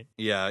great.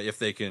 Yeah, if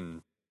they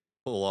can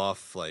pull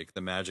off, like,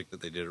 the magic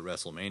that they did at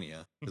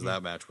WrestleMania. Because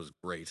that match was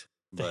great.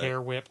 The hair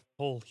whip.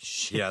 Holy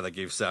shit. Yeah, that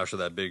gave Sasha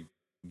that big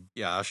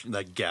gash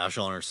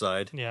on her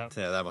side. Yeah.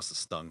 That must have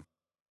stung.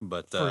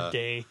 But for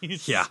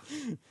days. Yeah.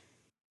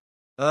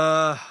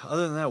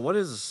 Other than that, what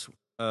is...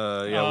 we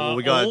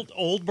got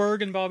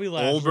Oldberg and Bobby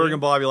Lashley. Oldberg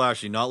and Bobby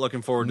Lashley. Not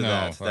looking forward to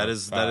that.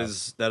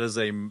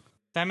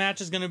 That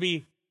match is going to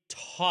be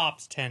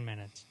tops 10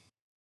 minutes.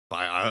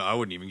 I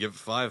wouldn't even give it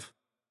 5.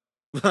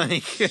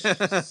 Like,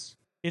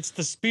 it's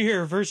the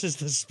spear versus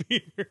the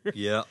spear.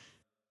 Yeah.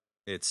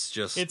 It's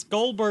just It's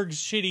Goldberg's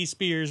shitty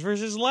spears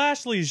versus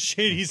Lashley's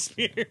shitty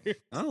spear.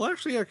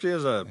 Lashley actually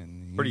has a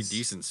And pretty he's-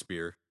 decent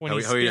spear. When How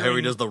he's he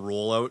spearing- does the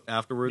rollout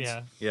afterwards.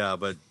 Yeah.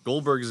 But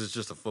Goldberg's is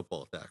just a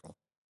football tackle,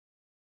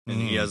 and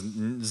he has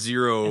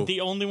zero. And the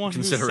only one who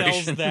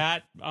consideration. sells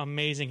that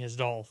amazing is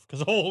Dolph.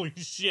 Because holy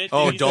shit.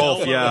 Oh, he Dolph,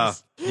 sells yeah.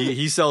 those.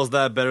 He sells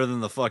that better than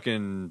the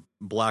fucking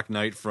Black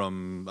Knight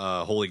from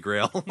Holy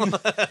Grail.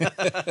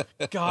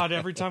 God,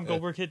 every time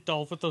Goldberg hit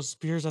Dolph with those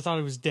spears, I thought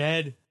he was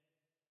dead.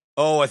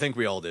 Oh, I think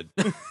we all did.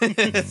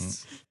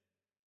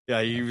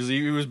 Yeah, he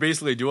was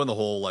basically doing the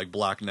whole like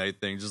Black Knight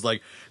thing, just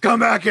like, come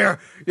back here.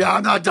 Yeah,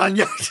 I'm not done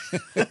yet.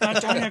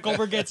 Not time that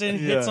Goldberg gets in,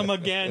 hits Yeah. him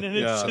again, and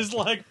it's Yeah. just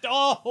like,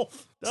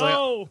 Dolph, It's like-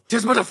 no,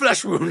 Tis but a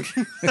flesh wound.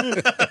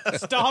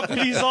 stop it,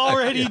 he's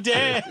already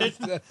dead.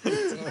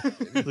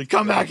 Like,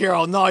 come back here,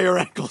 I'll gnaw your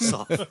ankles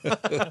off.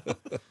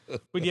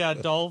 But yeah,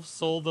 Dolph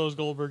sold those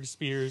Goldberg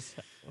spears.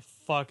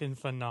 Fucking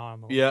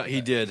phenomenal. Yeah,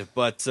 he did.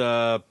 But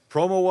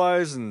promo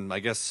wise and I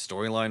guess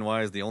storyline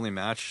wise, the only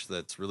match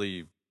that's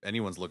really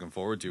anyone's looking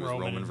forward to is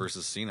Roman and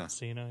versus Cena.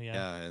 Cena, yeah.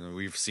 Yeah, and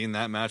we've seen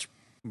that match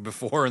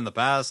before in the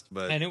past,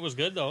 but And it was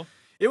good, though.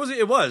 it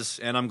was,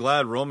 and I'm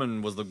glad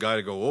Roman was the guy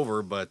to go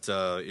over. But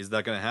is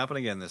that going to happen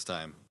again this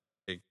time?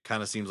 It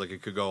kind of seems like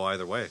it could go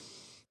either way.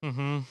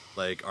 Mm-hmm.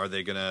 Like, are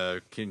they going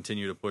to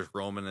continue to push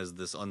Roman as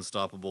this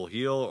unstoppable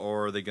heel,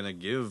 or are they going to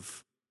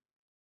give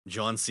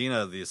John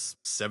Cena this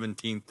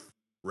 17th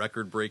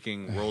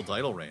record-breaking world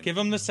title reign? Give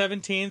him the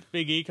 17th,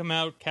 Big E come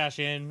out, cash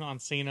in on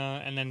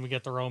Cena, and then we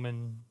get the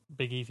Roman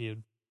Big E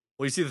feud.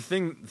 Well, you see, the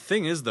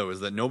thing is, though, is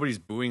that nobody's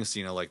booing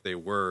Cena like they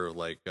were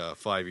like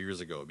 5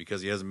 years ago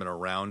because he hasn't been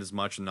around as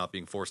much and not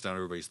being forced down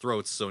everybody's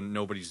throats, so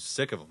nobody's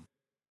sick of him.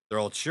 They're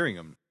all cheering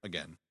him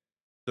again.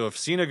 So if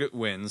Cena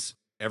wins,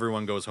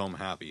 everyone goes home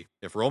happy.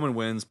 If Roman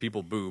wins,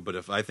 people boo, but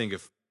if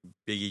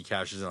Big E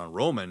cashes in on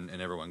Roman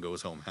and everyone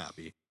goes home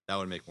happy, that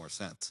would make more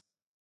sense.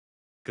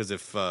 Because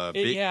if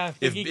Big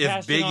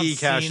E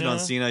cashed in on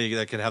Cena,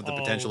 that could have the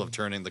potential of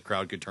turning, the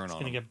crowd could turn He's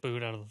on going to him. get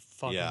booed out of the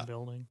fucking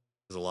building.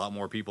 There's a lot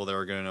more people that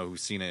are going to know who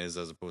Cena is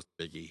as opposed to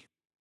Big E.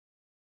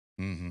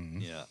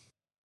 Mhm.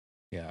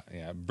 Yeah.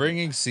 Yeah.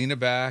 Bringing Cena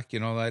back,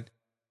 that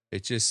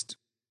it just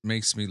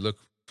makes me look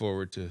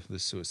forward to the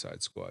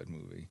Suicide Squad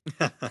movie.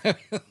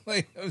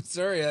 Like, I'm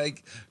sorry,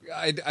 like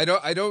I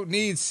don't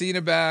need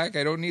Cena back.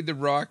 I don't need The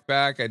Rock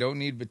back. I don't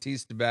need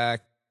Batista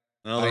back.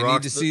 Well, I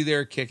need to see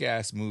their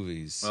kick-ass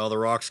movies. Well, The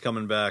Rock's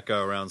coming back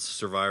around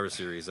Survivor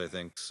Series, I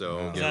think. So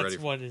Yeah. get That's ready.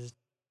 what, his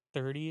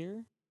 3rd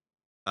year?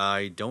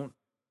 I don't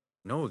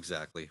know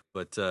exactly,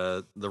 but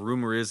the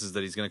rumor is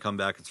that he's going to come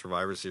back in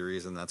Survivor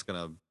Series, and that's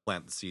going to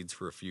plant the seeds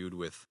for a feud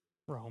with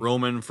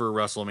Roman for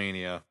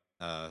WrestleMania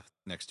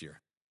next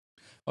year.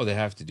 Oh, they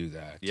have to do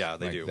that. Yeah,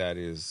 they do. That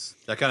is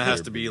That kind of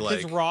has to be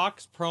like. His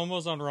Rock's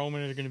promos on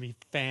Roman are going to be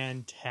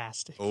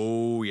fantastic.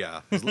 Oh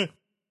yeah.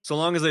 So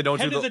long as they don't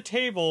Head do to the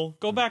table,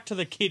 go back to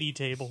the kiddie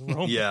table,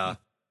 Roman. Yeah.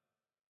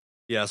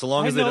 Yeah, so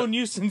long I've as they known don't.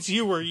 you since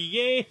you were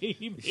yay.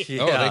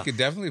 Yeah. Oh, they could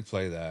definitely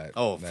play that.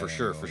 Oh, that for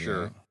sure, angle, for yeah.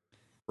 sure.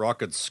 Rock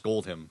could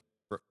scold him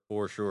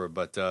for sure,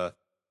 but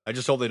I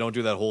just hope they don't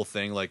do that whole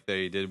thing like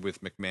they did with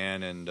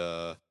McMahon and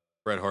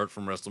Bret Hart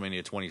from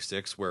WrestleMania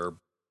 26, where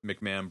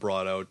McMahon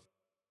brought out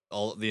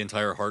the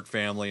entire Hart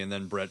family, and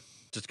then Bret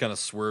just kind of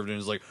swerved and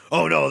was like,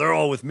 "Oh no, they're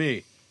all with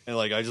me." And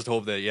like, I just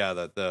hope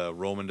that the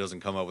Roman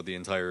doesn't come out with the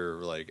entire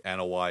like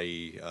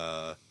Anoa'i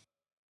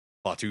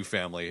Fatu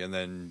family, and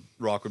then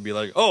Rock would be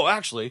like, "Oh,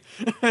 actually."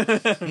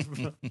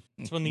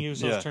 It's when the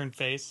Usos turned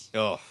face.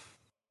 Oh,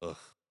 ugh.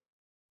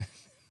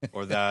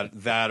 Or that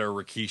or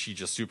Rikishi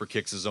just super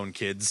kicks his own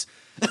kids.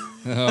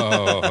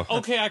 Oh,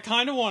 Okay, I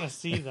kind of want to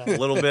see that. A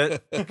little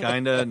bit,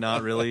 kind of,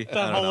 not really. I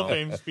That don't Hall know. of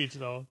Fame speech,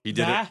 though. He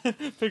did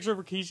it. Picture of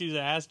Rikishi's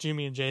ass,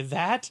 Jimmy and Jay.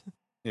 That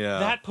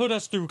Yeah, put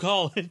us through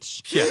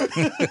college. yeah.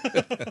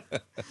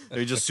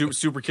 He just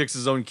super kicks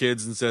his own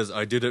kids and says,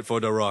 "I did it for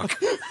The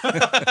Rock."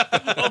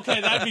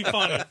 Okay, that'd be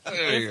funny. you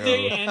If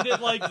they go. end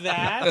it like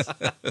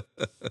that,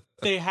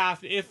 they have.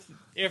 If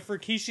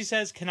Rikishi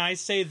says, "Can I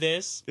say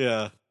this?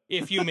 Yeah,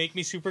 If you make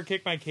me super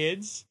kick my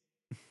kids,"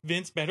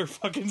 Vince better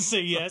fucking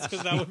say yes,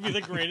 because that would be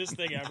the greatest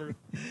thing ever.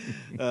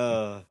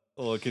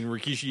 well, can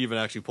Rikishi even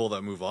actually pull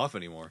that move off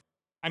anymore?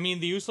 I mean,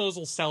 the Usos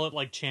will sell it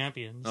like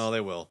champions. Oh,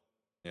 they will.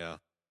 Yeah,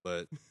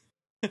 but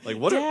like,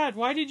 what? Dad,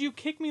 why did you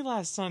kick me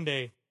last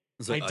Sunday?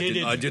 It's like, I did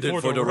it I did it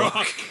for for The The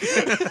Rock.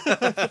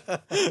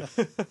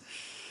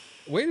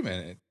 wait a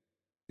minute.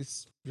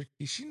 Is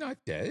she not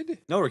dead?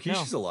 No,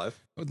 Rikishi's alive.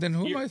 Oh, then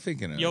who You- am I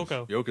thinking of?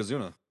 Yoko.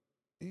 Yokozuna.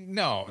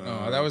 No,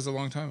 that was a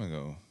long time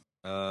ago.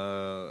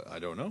 I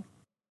don't know.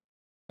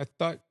 I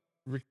thought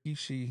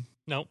Rikishi.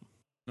 Nope.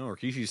 No,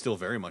 Rikishi's still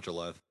very much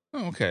alive.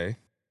 Oh, okay.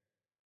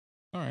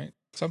 All right.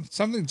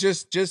 Something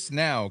just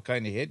now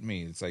kind of hit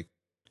me. It's like,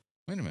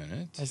 wait a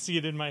minute. I see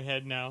it in my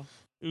head now.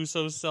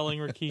 Usos selling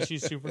Rikishi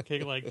super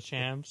kick like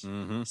champs.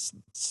 Mm-hmm.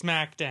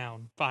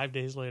 SmackDown 5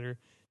 days later.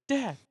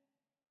 Dad,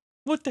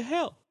 what the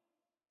hell?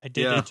 I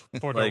did Yeah, it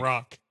for like- The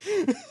Rock.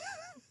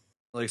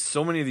 Like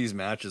so many of these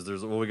matches,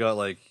 we got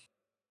like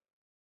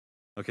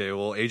Okay,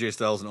 well, AJ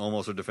Styles and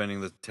Omos are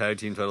defending the tag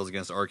team titles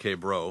against RK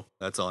Bro.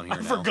 That's on here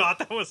I now. forgot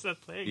that was a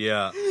thing.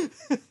 Yeah.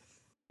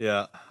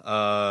 Yeah.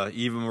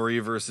 Eva Marie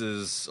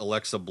versus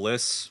Alexa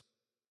Bliss.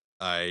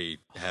 I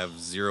have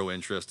zero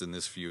interest in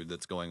this feud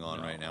that's going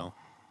on right now.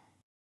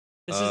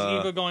 This is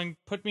Eva going,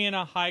 put me in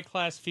a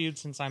high-class feud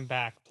since I'm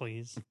back,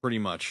 please. Pretty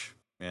much.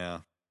 Yeah.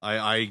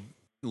 I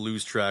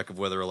lose track of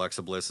whether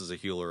Alexa Bliss is a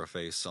heel or a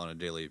face on a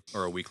daily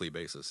or a weekly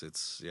basis.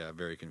 It's,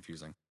 very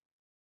confusing.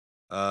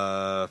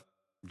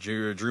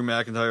 Drew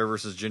McIntyre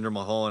versus Jinder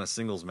Mahal in a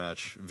singles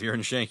match. Veer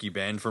and Shanky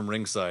banned from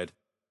ringside.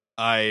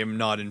 I am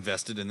not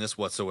invested in this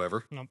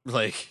whatsoever. Nope.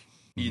 Like,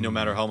 no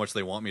matter how much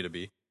they want me to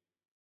be.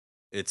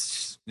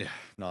 It's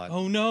not.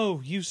 Oh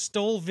no, you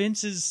stole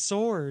Vince's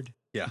sword.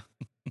 Yeah.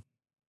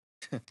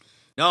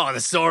 No, the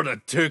sword I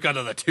took out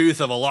of the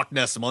tooth of a Loch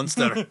Ness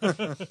monster.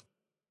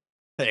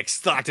 I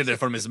extracted it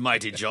from his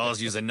mighty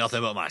jaws using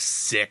nothing but my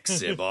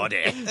sexy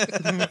body.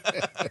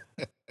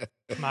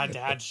 My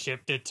dad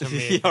shipped it to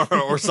me. Yeah,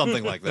 or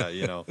something like that,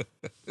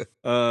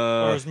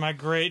 Or it was my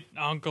great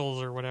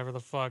uncle's or whatever the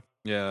fuck.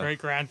 Yeah. Great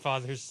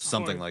grandfather's sword.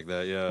 Something like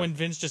that, yeah. When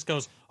Vince just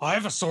goes, I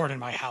have a sword in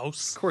my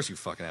house. Of course you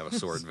fucking have a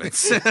sword,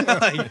 Vince.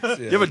 Like,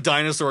 you have a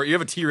dinosaur, you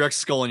have a T-Rex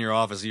skull in your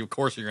office, of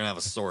course you're going to have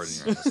a sword in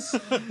your house.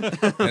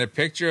 And a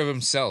picture of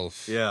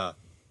himself. Yeah.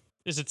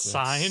 Is it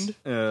signed?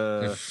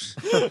 I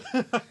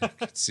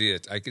could see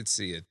it. I could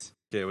see it.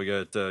 Okay, we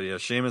got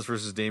Sheamus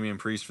versus Damian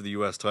Priest for the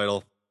U.S.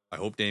 title. I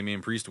hope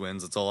Damian Priest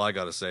wins. That's all I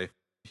got to say.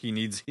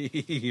 He's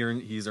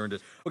earned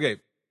it. Okay.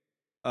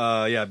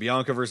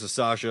 Bianca versus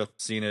Sasha,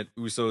 seen it.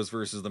 Usos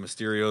versus the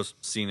Mysterios,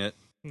 seen it.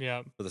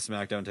 Yeah. For the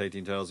SmackDown Tag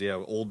Team titles,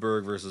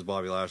 Oldberg versus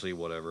Bobby Lashley,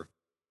 whatever.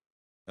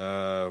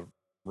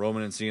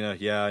 Roman and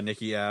Cena,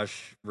 Nikki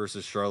Ash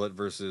versus Charlotte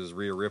versus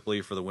Rhea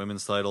Ripley for the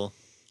women's title.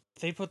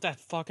 They put that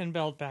fucking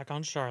belt back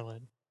on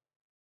Charlotte.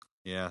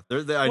 Yeah,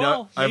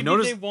 I've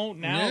noticed they won't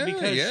now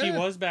because she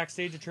was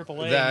backstage at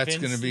AAA. That's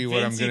going to be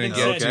what I'm going to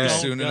get to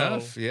soon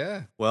enough.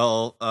 Yeah.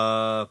 Well,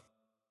 I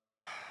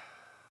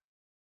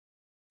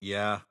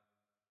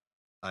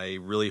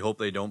really hope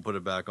they don't put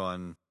it back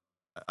on.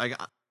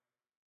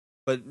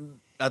 But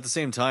at the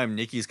same time,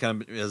 Nikki's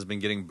has been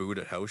getting booed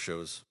at house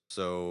shows,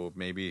 so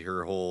maybe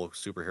her whole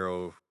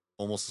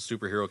almost a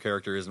superhero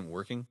character isn't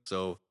working.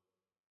 So,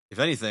 if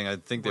anything, I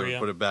think they would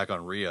put it back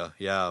on Rhea.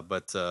 Yeah,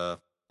 but I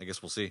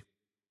guess we'll see.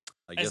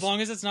 As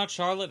long as it's not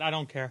Charlotte, I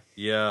don't care.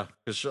 Yeah,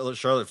 because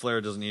Charlotte Flair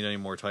doesn't need any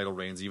more title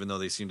reigns, even though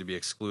they seem to be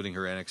excluding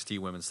her NXT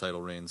women's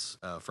title reigns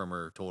from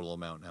her total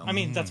amount now. I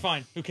mean, that's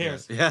fine. Who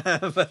cares? Yeah,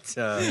 but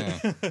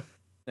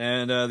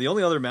and the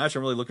only other match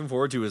I'm really looking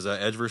forward to is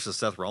Edge versus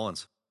Seth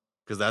Rollins,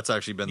 because that's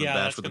actually been the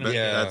match with the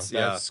best.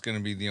 That's going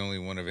to be the only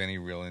one of any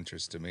real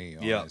interest to me,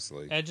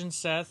 honestly. Edge and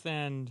Seth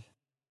and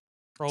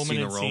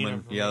Roman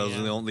Cena. Yeah, those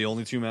are the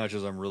only two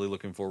matches I'm really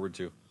looking forward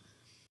to.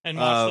 And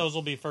watch those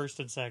will be first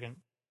and second.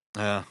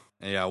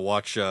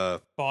 Watch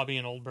Bobby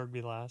and Oldberg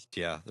be last.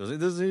 Yeah, there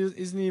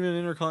isn't even an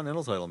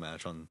Intercontinental title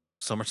match on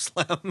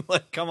SummerSlam.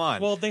 Like, come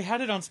on. Well, they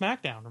had it on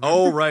SmackDown. Remember?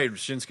 Oh, right,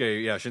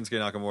 Shinsuke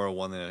Nakamura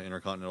won the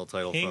Intercontinental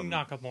title from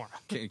Nakamura.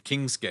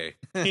 Kingsuke.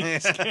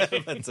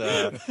 Kingsuke.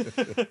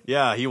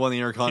 But, he won the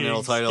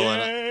Intercontinental title,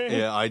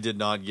 and I did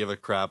not give a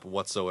crap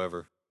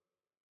whatsoever.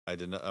 I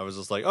did not. I was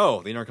just like,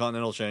 oh, the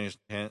Intercontinental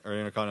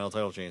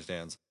title changed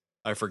hands.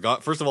 I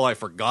forgot. First of all, I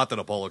forgot that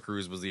Apollo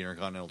Crews was the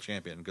Intercontinental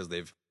champion because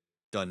they've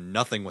done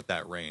nothing with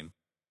that reign.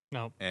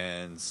 No.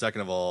 And second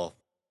of all,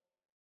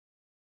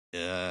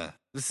 I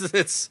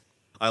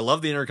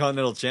love the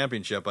Intercontinental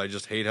Championship. I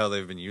just hate how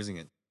they've been using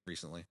it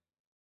recently.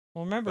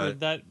 Well, remember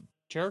that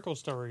Jericho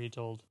story he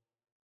told?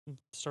 The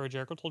story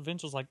Jericho told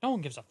Vince was like, no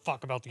one gives a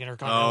fuck about the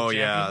Intercontinental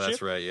Championship. Oh, yeah,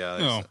 that's right.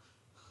 Yeah.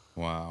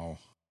 Wow.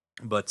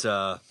 But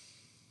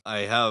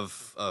I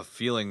have a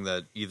feeling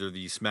that either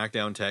the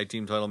SmackDown Tag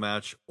Team title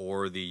match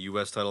or the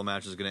U.S. title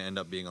match is going to end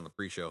up being on the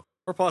pre-show.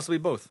 Or possibly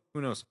both. Who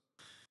knows?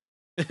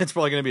 It's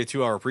probably going to be a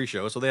 2-hour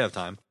pre-show, so they have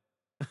time.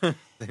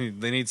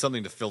 They need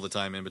something to fill the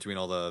time in between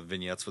all the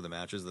vignettes for the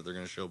matches that they're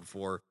going to show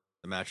before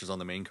the matches on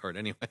the main card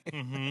anyway.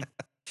 Mm-hmm.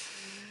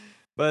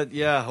 But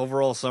yeah,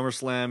 overall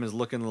SummerSlam is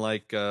looking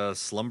like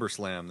Slumber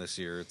Slam this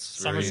year. It's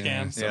Summer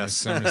Scam. Yeah,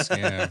 Summer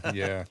Scam,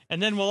 yeah.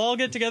 And then we'll all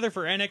get together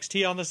for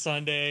NXT on the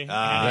Sunday.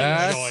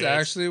 That's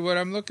actually what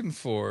I'm looking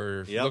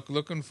for. Yep.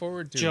 Looking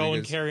forward to. Joe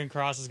and Karrion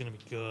Kross is going to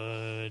be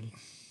good.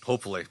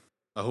 Hopefully.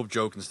 I hope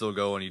Joe can still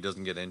go and he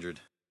doesn't get injured.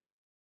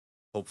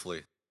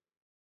 Hopefully.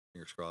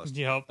 Fingers crossed.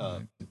 Yep.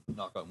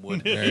 Knock on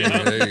wood. There you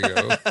go.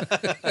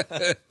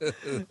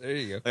 There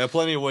you go. I have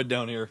plenty of wood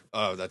down here.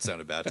 Oh, that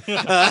sounded bad.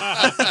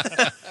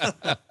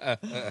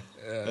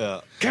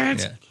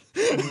 Can't.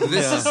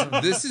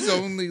 This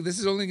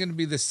is only going to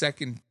be the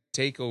second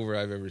takeover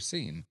I've ever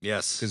seen.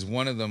 Yes, because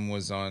one of them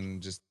was on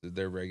just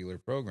their regular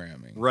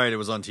programming. Right, it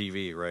was on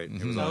TV. Right,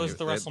 Mm-hmm. it was that was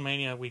the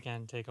WrestleMania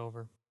weekend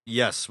takeover.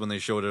 Yes, when they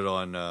showed it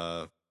on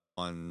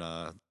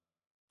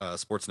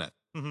Sportsnet.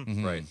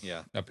 Mm-hmm. Right,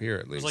 yeah, up here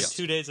at least. It was like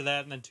 2 days of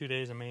that and then 2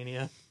 days of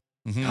Mania.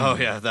 Mm-hmm. Oh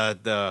yeah,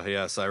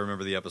 yes, I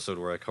remember the episode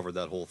where I covered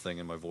that whole thing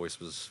and my voice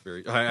was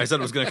very. I said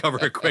I was going to cover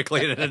it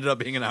quickly and it ended up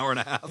being an hour and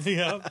a half.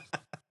 Yep.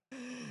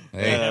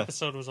 Hey, That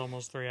episode was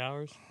almost 3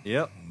 hours.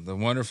 Yep. the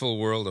wonderful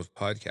world of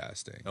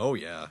podcasting. Oh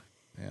yeah.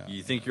 Yeah.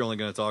 You think you're only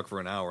going to talk for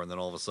an hour, and then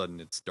all of a sudden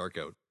it's dark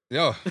out.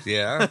 Oh,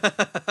 yeah.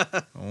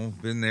 Oh,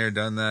 been there,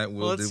 done that.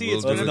 Well, let's see, We'll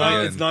it's do been it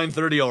about- It's again.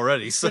 9:30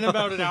 already. It's So. been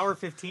about an hour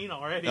 15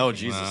 already. Oh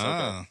Jesus.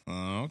 Okay.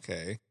 Ah,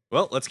 okay.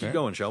 Well, let's keep Fair.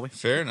 going, shall we?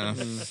 Fair enough.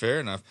 Fair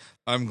enough.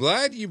 I'm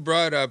glad you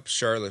brought up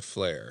Charlotte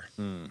Flair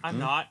I'm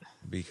not.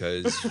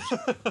 because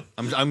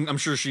I'm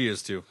sure she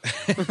is too.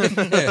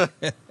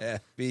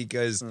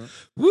 because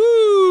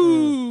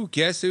woo!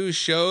 Guess who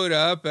showed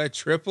up at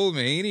Triple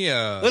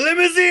Mania?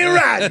 Limousine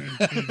riding,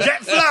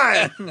 jet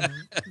flying.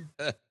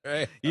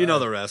 Right, You know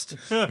the rest.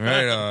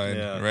 right on,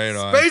 Yeah. right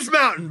on. Space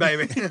Mountain,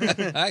 baby.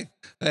 I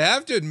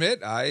have to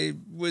admit, I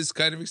was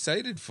kind of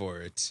excited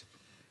for it.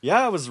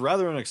 Yeah, it was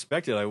rather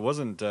unexpected. I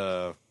wasn't.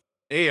 I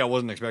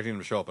wasn't expecting him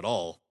to show up at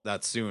all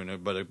that soon.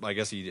 But I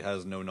guess he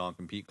has no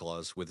non-compete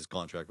clause with his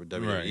contract with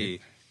WWE.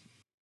 Right.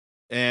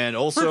 And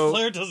Ric also,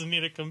 Flair doesn't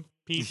need a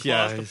compete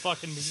Yeah. clause to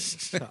fucking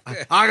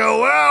be. I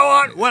go where I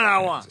want when I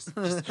want.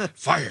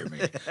 Fire me!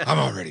 I'm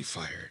already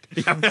fired.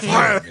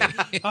 Fire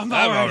me! I'm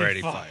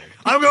already fired.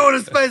 I'm going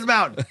to Space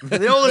Mountain,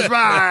 the oldest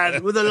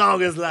ride with the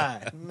longest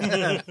line.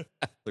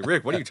 Like,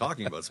 Rick, what are you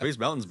talking about? Space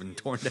Mountain's been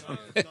torn down.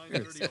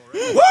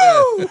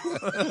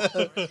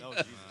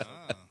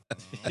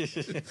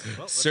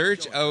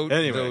 Search out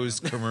Anyway. those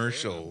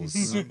commercials.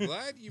 I'm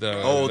glad you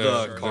The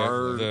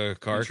car the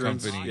car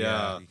insurance? company.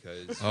 Yeah.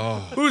 Because oh,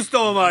 Who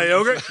stole my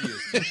yogurt?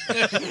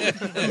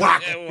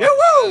 Whack! Yeah,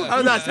 woo! How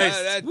did that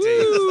taste?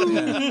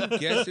 that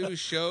taste. Guess who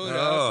showed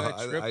up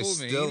at Triple I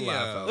still Mania?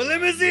 laugh out The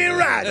loud. lime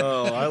ride.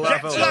 Oh, I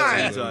laugh out Jet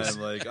loud flying. every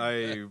time.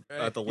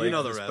 Like at the lake You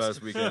know the this rest.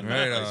 past weekend.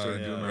 Right I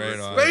started on, doing my right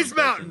Ric on. Flair Space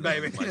impression, Mountain,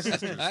 baby. and My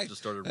sisters just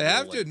started. I have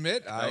to rolling.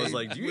 admit, I was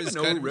like, "Do you even was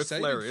know kind who of Ric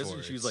excited Flair is?" for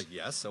And she was it. like,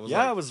 "Yes." I was Yeah,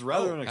 like, it was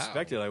rather how?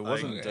 unexpected. I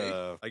wasn't.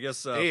 Okay. I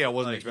guess I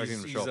wasn't expecting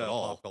him to show up at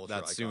all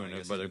that soon,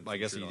 but I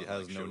guess he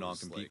has no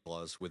non-compete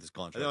clause with his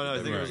contract. No, I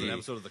with think it was an WWE.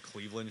 episode of the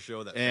Cleveland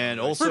show that. And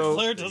Ric also-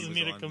 Flair that he doesn't was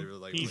need a on, they were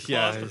like, compete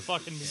yeah. clause to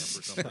fucking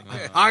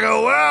be. I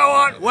go where I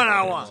want when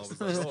I want.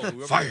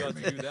 Fire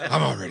me!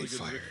 I'm already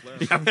fired.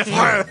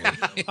 Fire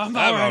me! I'm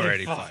I'm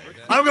already fired.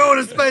 I'm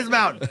going to Space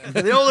Mountain,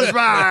 the oldest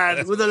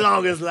ride with the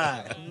longest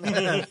line.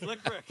 Like,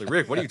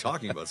 Rick, what are you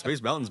talking about?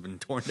 Space Mountain's been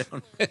torn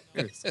down.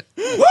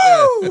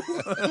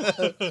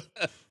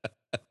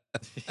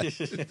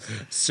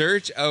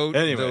 Search out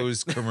Anyway.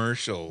 those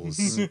commercials.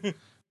 The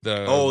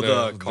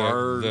the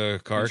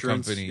car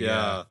insurance? company.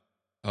 Yeah.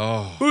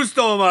 Oh. Who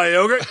stole my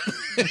yogurt?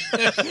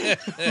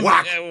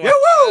 Whack! Yeah,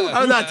 woo!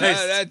 How'd that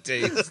taste? That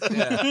taste.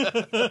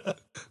 Yeah.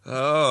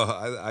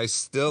 Oh, I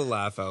still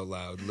laugh out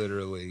loud,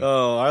 literally.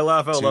 Oh, I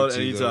laugh out loud to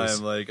anytime.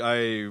 those. Like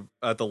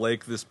at the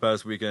lake this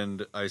past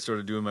weekend, I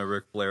started doing my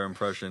Ric Flair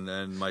impression,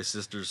 and my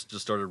sisters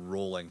just started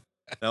rolling.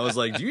 And I was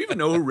like, "Do you even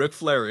know who Ric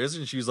Flair is?"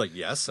 And she was like,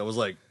 "Yes." I was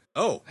like,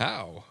 "Oh,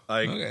 How?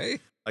 okay."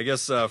 I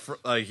guess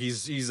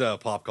he's a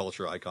pop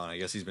culture icon. I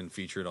guess he's been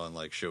featured on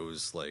like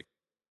shows like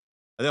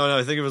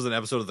I think it was an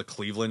episode of the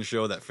Cleveland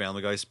show, that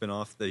Family Guy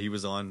spinoff that he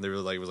was on. They were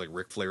like, it was like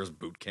Ric Flair's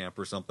boot camp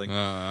or something.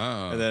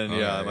 And then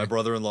my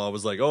brother-in-law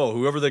was like, "Oh,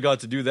 whoever they got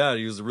to do that,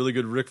 he was a really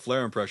good Ric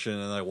Flair impression."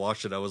 And I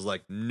watched it. I was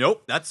like,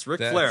 "Nope, that's Ric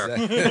Flair."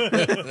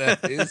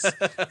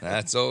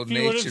 That's old If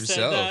you would Nate have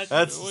said himself. that,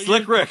 That's well,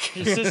 Slick Rick.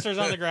 Your sister's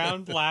on the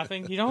ground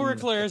laughing. You know who Ric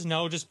Flair is?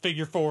 No, just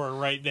figure four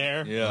right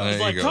there. Yeah. He's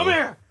There like, you come go.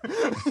 here.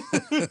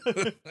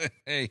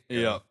 Hey,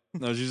 Yeah.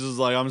 No, she's just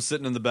like, I'm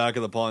sitting in the back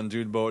of the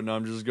pontoon boat and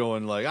I'm just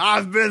going like,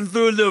 I've been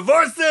through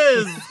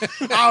divorces.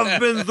 I've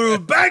been through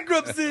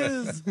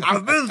bankruptcies.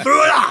 I've been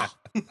through it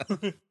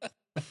all.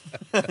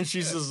 And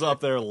she's just up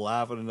there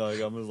laughing and like,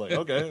 I'm just like,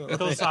 okay.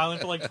 Go silent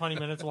for like 20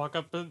 minutes, walk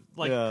up,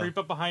 Yeah. creep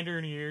up behind her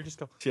in her ear, just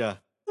go, Yeah.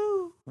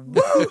 Woo!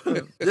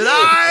 Did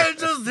I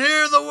just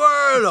hear the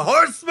word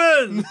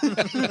horseman?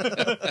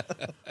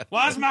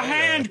 why's my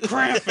hand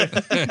cramping?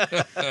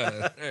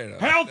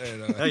 Help!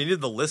 Yeah, you need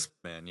the lisp,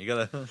 man. You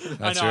gotta.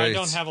 That's I know, I right.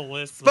 don't have a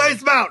list.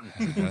 Space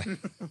Mountain.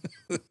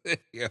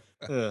 Yeah.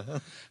 Yeah.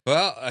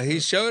 Well, he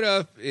showed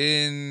up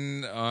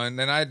and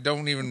I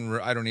don't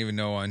even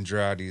know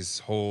Andrade's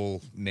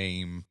whole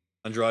name.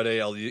 Andrade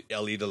El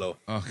Idolo.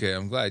 Okay,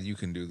 I'm glad you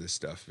can do this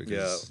stuff Yeah,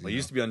 because it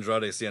used to be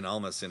Andrade Cien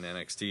Almas in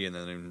NXT, and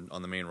then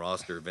on the main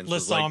roster, Vince La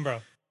was like,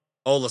 Sombra.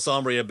 "Oh, La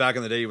Sombra." Yeah, back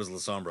in the day, he was La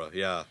Sombra.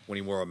 Yeah, when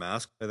he wore a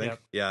mask, I think. Yep.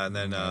 Yeah, and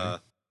then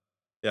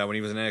when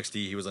he was in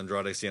NXT, he was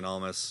Andrade Cien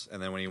Almas,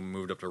 and then when he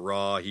moved up to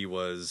Raw, he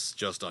was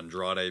just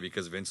Andrade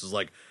because Vince was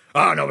like,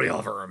 "Oh, nobody will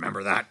ever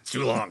remember that. It's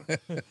too long."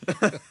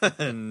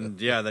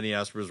 And yeah, then he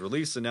asked for his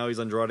release, and now he's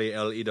Andrade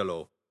El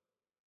Idolo.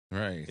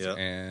 right. Yeah.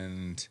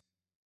 And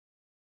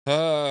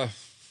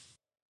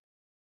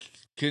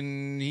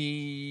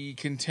he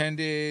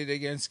contended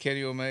against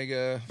Kenny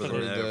Omega For for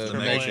the the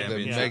Mega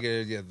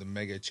Championship. the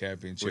Mega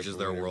Championship, Which is or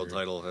their whatever. world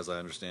title, as I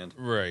understand.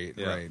 Right,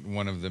 Yeah. right.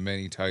 One of the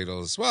many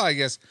titles. Well, I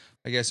guess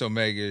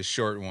Omega is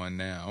short one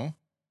now.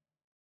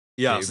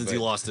 Yeah, Okay, since he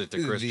but lost it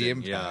to Christian. The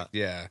Impact,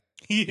 yeah.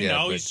 You Yeah,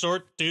 know, but- he's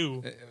short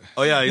too.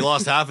 Oh yeah, he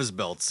lost half his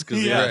belts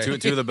because Yeah.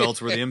 Right. two of the belts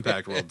were the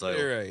Impact World title.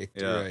 You're right.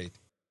 Yeah. You're right.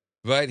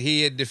 But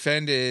he had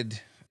defended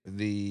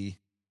the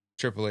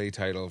AAA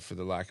title, for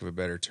the lack of a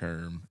better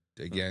term,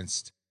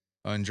 against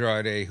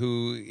Andrade,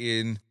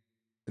 and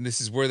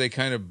this is where they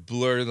kind of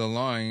blur the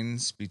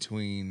lines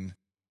between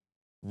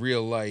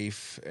real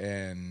life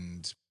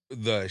and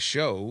the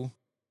show,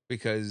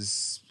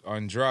 because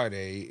Andrade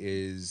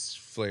is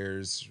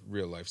Flair's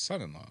real life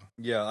son-in-law.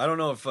 Yeah, I don't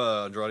know if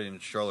Andrade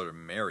and Charlotte are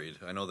married.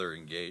 I know they're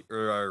engaged,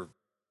 or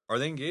are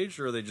they engaged,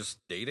 or are they just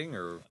dating,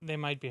 or They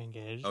might be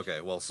engaged.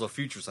 okay? Well, so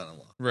future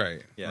son-in-law.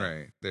 Right. Yeah.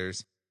 Right.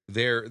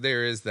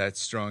 There is that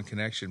strong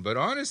connection, but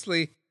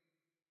honestly,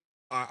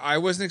 I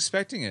wasn't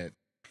expecting it,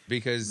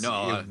 because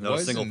No, it not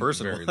a single wasn't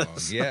person very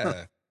was. long.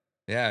 Yeah.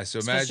 Yeah. So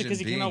Especially imagine because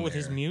he came being out with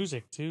his there.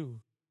 music too.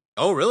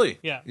 Oh, really?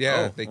 Yeah.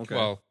 Yeah. Oh, okay.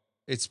 Well,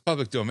 it's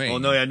public domain. Oh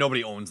no, yeah,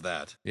 nobody owns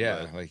that.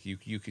 Yeah, but- like you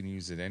can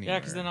use it anywhere. Yeah,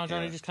 because then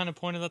Andrade Yeah. just kind of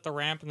pointed at the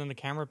ramp, and then the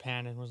camera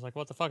panned and was like,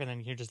 "What the fuck?" And then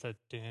you hear just a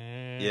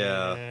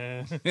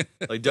Yeah.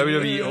 like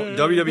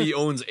WWE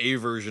owns a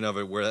version of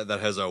it where that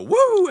has a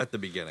woo at the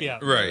beginning. Yeah.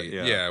 Right.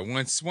 Yeah. Yeah.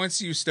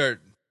 Once you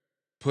start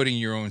putting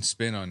your own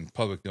spin on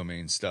public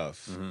domain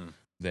stuff, Mhm.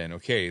 then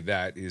okay,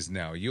 that is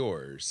now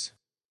yours.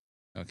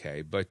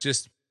 Okay, but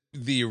just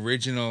the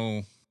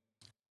original,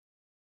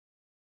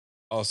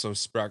 also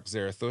Sprach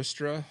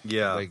Zarathustra.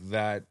 Yeah. like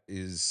that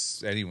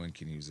is, anyone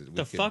can use it.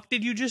 The fuck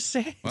did you just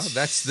say? Well,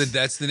 that's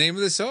the name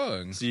of the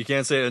song. So you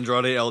can't say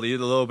Andrade El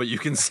Idolo, but you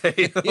can say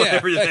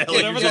whatever the hell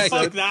Whatever you the just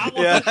fuck said. that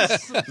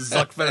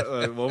was.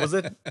 Yeah. What was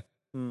it?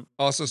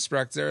 Also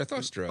Sprach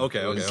Zarathustra.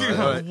 Okay, was, okay,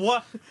 all right.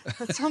 What?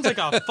 That sounds like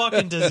a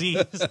fucking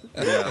disease.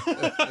 Yeah.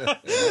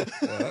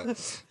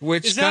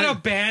 Which Is that a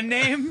band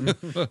name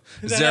that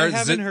I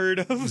haven't heard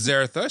of?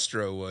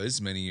 Zarathustra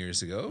was many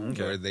years ago,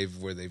 Okay.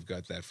 where they've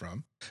got that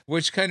from,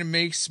 which kind of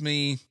makes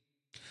me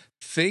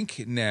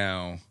think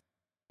now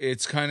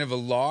it's kind of a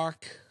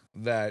lock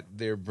that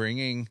they're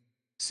bringing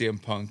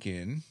CM Punk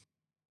in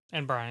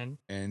And Brian.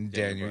 and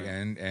Daniel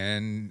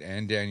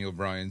and Daniel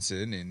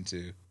Bryanson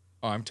into.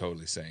 Oh, I'm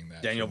totally saying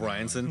that. Daniel from now on.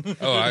 Bryanson.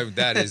 Oh,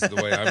 that is the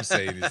way I'm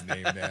saying his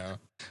name now.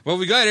 Well,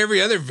 we got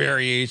every other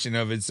variation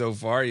of it so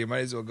far. You might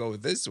as well go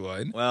with this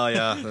one. Well,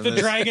 yeah. The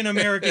Dragon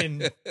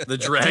American. The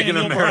Dragon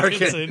Daniel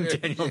American.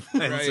 Bryanson. Daniel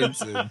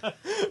Bryanson.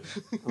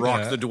 Bryanson. Rock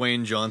Yeah. the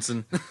Dwayne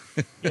Johnson.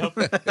 Yep.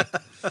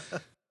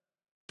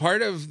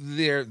 Part of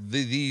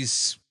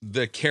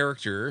the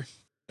character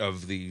of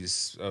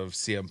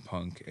CM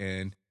Punk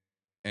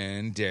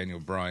and Daniel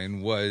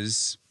Bryan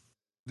was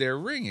their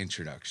ring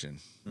introduction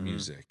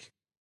music.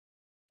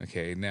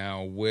 Okay,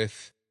 now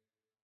with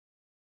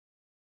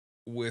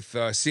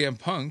CM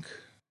Punk,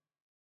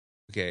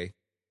 okay,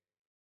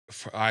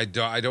 I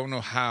don't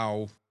know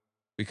how,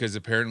 because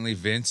apparently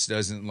Vince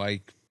doesn't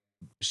like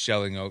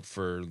shelling out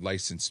for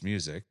licensed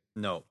music,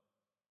 No.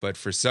 but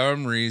for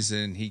some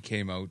reason he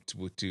came out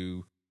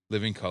to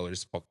Living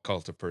Color's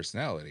Cult of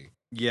Personality,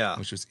 Yeah.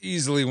 which was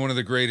easily one of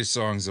the greatest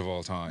songs of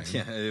all time.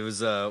 Yeah, it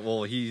was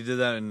well, he did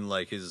that in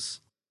like his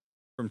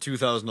from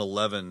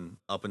 2011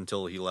 up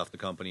until he left the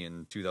company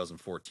in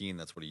 2014.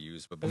 That's what he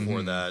used. But before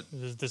Mhm.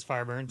 that, This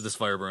fire burns. This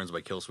Fire Burns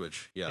by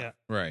Killswitch. Yeah. Yeah.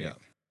 Right. Yeah.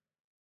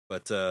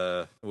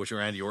 But which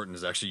Randy Orton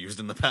has actually used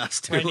in the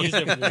past too. Rand used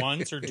it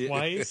once or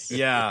twice.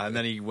 Yeah, and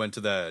then he went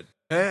to that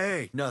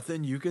 "Hey,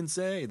 nothing you can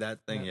say"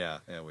 that thing. Yeah,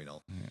 we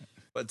know. Yeah.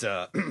 But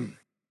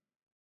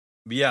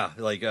but yeah,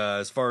 like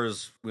as far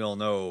as we all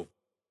know,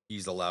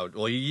 he's allowed.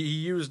 Well, he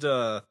used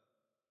Cult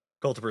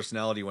of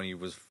Personality when he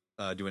was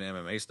doing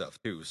MMA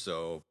stuff too.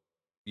 So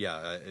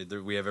yeah,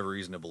 we have every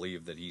reason to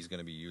believe that he's going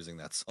to be using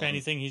that song. If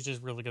anything, he's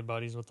just really good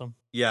buddies with them.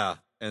 Yeah,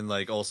 and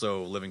like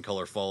also Living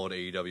Color followed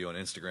AEW on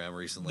Instagram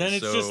recently. Then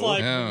it's so, just like,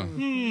 Yeah.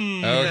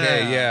 hmm.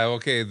 Okay, yeah,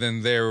 okay,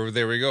 then there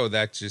we go.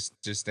 That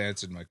just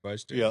answered my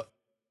question. yeah,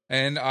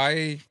 And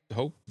I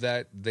hope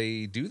that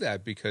they do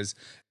that, because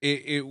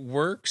it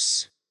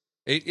works.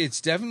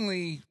 It's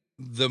definitely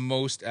the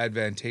most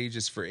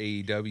advantageous for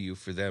AEW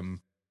for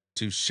them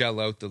to shell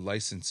out the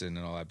licensing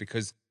and all that,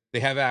 because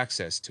they have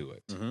access to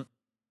it. Mhm.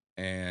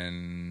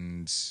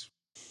 And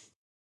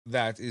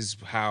that is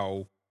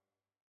how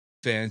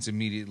fans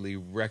immediately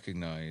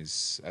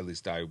recognize, at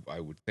least I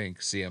would think,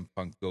 CM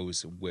Punk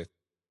goes with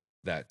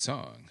that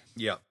song.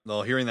 yeah.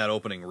 Well, hearing that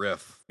opening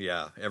riff,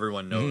 yeah,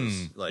 everyone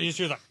knows. Like, You just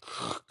hear the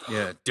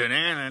yeah,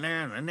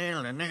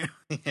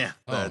 yeah,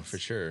 Oh, that's- for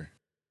sure.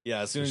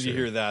 Yeah, as soon For as you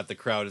sure. hear that, the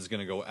crowd is going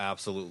to go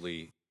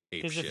absolutely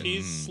ape because if shit.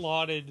 he's Mm.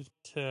 slotted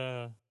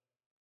to,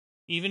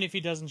 even if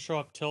he doesn't show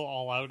up till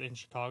All Out in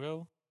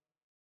Chicago,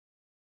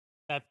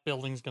 that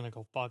building's gonna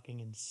go fucking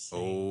insane.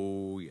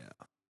 Oh yeah,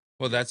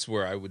 Well, that's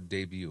where I would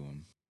debut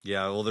him.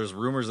 yeah. Well, there's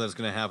rumors that it's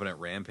going to happen at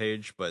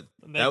Rampage, but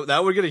That-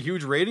 that would get a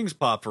huge ratings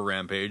pop for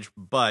Rampage.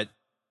 But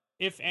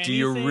If anything, do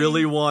you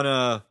really want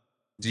to?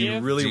 Do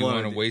you really want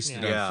wanna to waste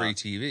it yeah. on free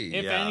TV?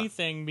 If Yeah.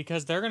 anything,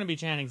 because they're gonna be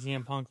chanting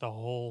CM Punk the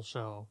whole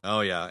show.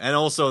 Oh yeah, and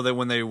also that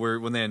when they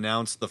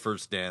announced the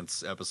first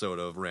dance episode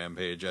of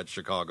Rampage at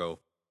Chicago,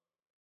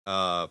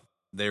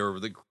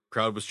 the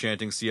crowd was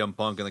chanting CM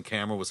Punk and the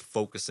camera was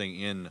focusing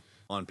in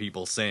on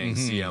people saying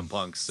Mhm. CM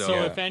Punk. So, So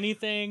Yeah. if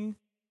anything,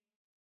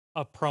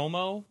 a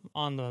promo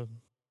on the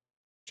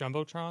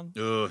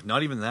Jumbotron.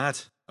 not even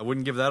that. I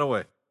wouldn't give that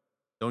away.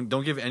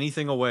 Don't give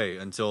anything away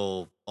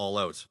until All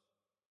Out.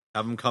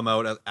 Have them come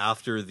out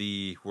after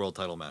the world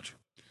title match.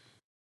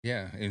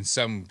 Yeah, in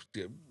some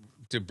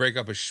to break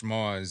up a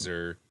schmoz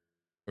or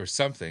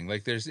something.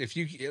 Like there's if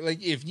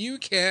you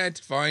can't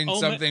find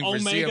something for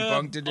CM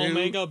Punk to do.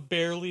 Omega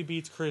barely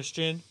beats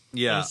Christian.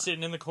 Yeah, and he's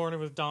sitting in the corner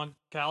with Don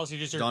Callis. He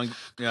just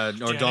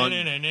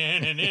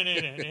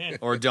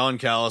or Don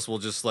Callis will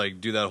just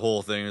like do that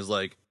whole thing. Is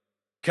like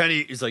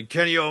Kenny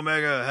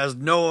Omega has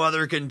no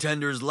other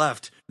contenders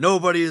left.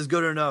 Nobody is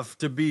good enough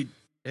to beat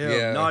him.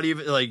 Yeah. Not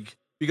even like.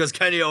 Because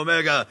Kenny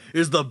Omega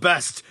is the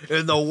best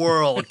in the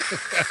world.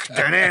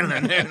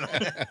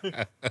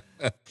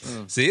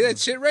 See, that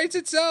shit writes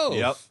itself.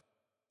 Yep.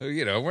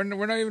 You know, we're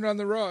not even on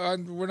the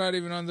we're not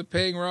even on the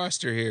paying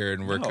roster here,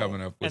 and we're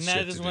coming up with. And that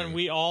shit is to when do.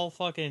 we all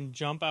fucking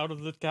jump out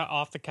of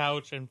off the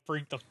couch and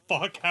freak the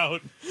fuck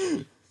out.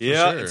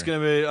 Yeah, sure. it's gonna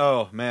be.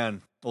 Oh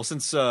man. Well,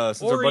 since our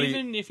Or buddy,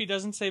 even if he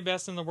doesn't say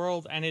best in the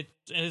world, and it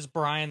is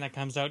Brian that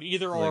comes out,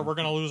 either or, we're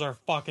gonna lose our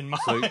fucking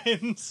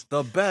minds.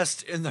 the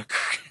best in the,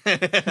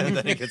 and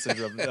then it gets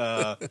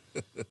interrupted.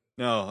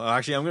 No,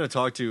 actually, I'm gonna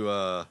talk to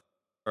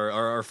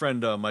our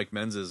friend Mike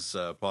Menz is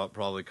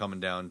probably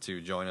coming down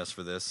to join us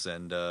for this,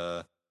 and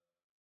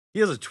he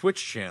has a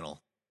Twitch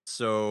channel,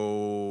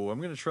 so I'm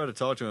gonna try to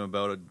talk to him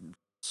about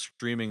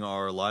streaming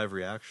our live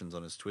reactions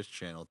on his Twitch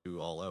channel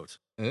to All Out.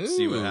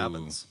 See what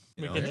happens.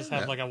 We know? can just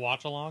have like a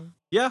watch along.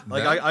 Yeah,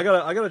 like That- I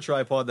got a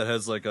tripod that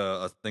has like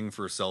a thing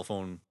for a cell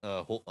phone,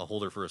 a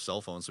holder for a cell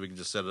phone, so we can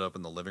just set it up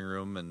in the living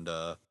room and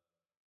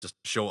just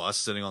show us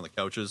sitting on the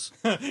couches,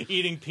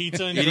 Eating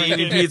pizza and eating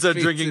drinking. pizza,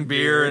 Pizza, drinking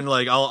beer, beer. and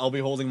like I'll be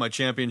holding my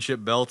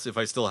championship belt if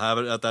I still have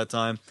it at that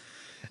time,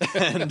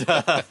 and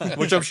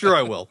which I'm sure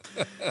I will,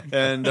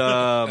 and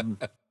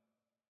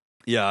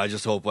yeah, I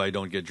just hope I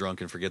don't get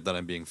drunk and forget that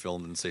I'm being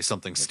filmed and say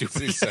something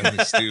stupid. Say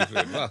something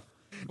stupid. Well,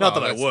 Not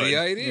that I that's would. The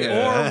idea.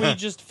 Yeah. Or we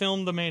just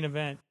filmed the main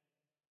event.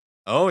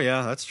 Oh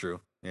yeah, that's true.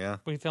 Yeah,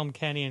 We filmed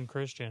Kenny and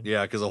Christian.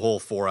 yeah, because a whole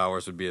 4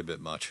 hours would be a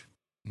bit much.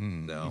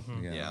 Hmm. So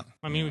Mhm. yeah,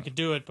 I mean, we could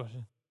do it, but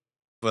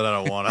but I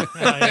don't want to.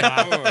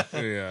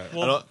 yeah.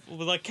 Oh, yeah.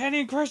 We're like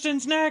Kenny and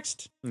Christian's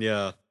next.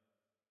 Yeah.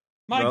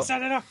 Mike, Well-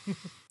 set it up.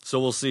 So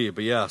we'll see.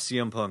 But yeah,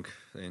 CM Punk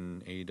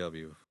in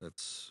AEW.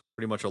 That's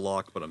pretty much a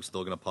lock, but I'm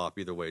still going to pop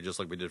either way, just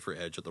like we did for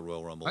Edge at the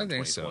Royal Rumble I in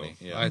think so.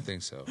 2020. Yeah. I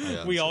think so.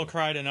 Yeah. We all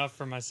cried enough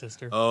for my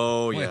sister.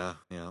 Oh, Wait. yeah.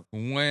 Yeah.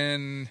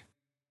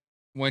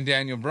 When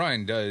Daniel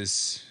Bryan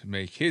does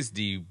make his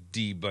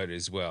debut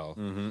as well,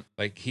 Mm-hmm.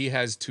 like he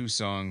has 2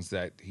 songs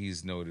that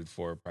he's noted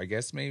for. I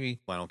guess maybe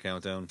Final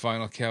countdown.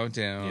 Final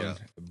Countdown, Yeah.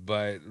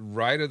 but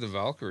Ride of the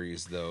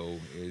Valkyries though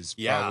is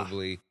Yeah.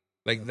 probably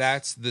like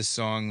that's the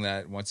song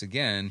that once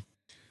again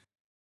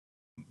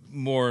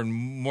more and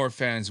more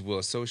fans will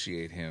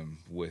associate him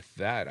with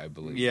that, I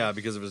believe. Yeah,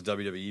 because of his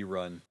WWE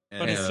run. And,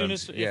 But as soon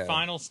as yeah.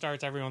 Final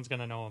starts, everyone's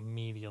gonna know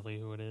immediately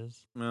who it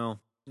is. well,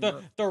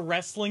 The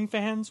wrestling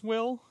fans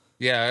will.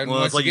 Yeah, and Well,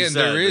 once it's like you again,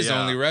 said, there is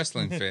yeah. only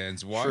wrestling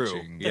fans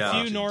watching. The Yeah. few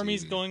watching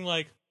normies TV. going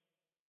like,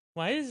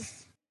 "Why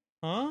is?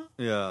 Huh?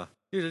 yeah.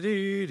 But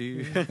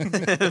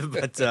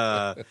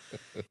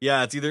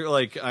yeah, it's either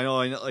like I know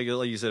like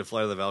you said,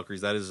 Flight of the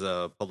Valkyries. That is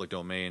public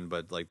domain,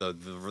 but like the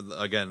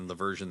again the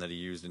version that he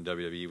used in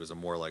WWE was a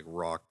more like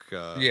rock.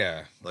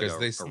 Yeah, like because a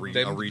they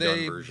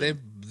redone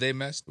version. they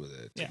messed with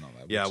it. Yeah. And all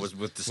that, Yeah, it which was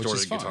with is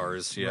distorted fine.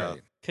 guitars. Yeah,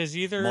 Right. Because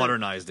either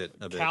modernized it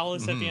a bit.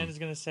 Callis at the Mhm. end is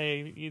gonna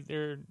say he's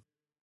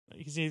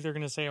either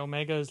gonna say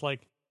Omega is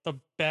like the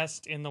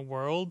best in the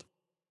world,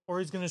 or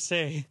he's gonna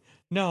say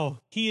no,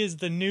 he is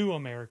the new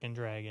American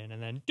Dragon,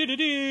 and then do do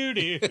do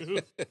do.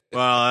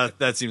 Well,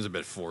 that seems a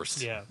bit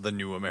forced. Yeah. The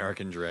new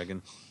American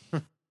Dragon.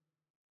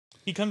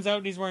 He comes out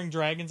and he's wearing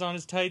dragons on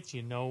his tights.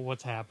 You know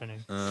what's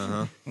happening.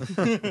 Uh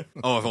huh.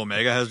 Oh, if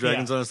Omega has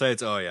dragons on his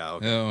sides? Oh, yeah.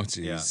 Okay. Oh,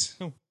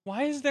 jeez.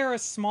 Why is there a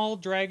small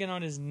dragon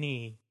on his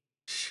knee?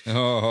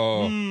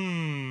 Oh,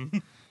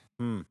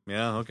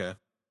 Yeah, okay.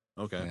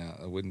 Okay. yeah.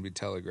 I wouldn't be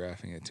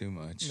telegraphing it too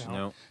much. No.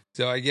 No.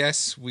 So I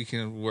guess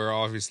we're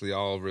obviously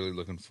all really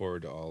looking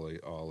forward to all in,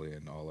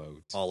 all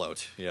out. All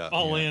out. Yeah.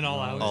 All in, all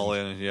out. All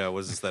in. Yeah.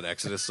 Was this that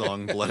Exodus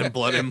song? Blood in,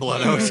 blood in,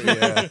 blood out.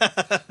 Yeah.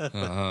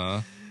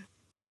 Uh-huh.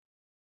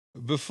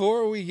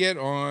 Before we get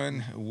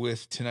on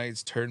with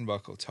tonight's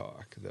turnbuckle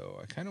talk, though,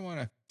 I kind of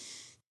want to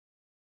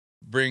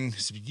bring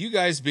you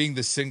guys being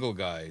the single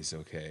guys,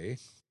 okay?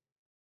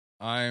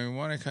 I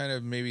want to kind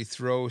of maybe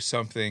throw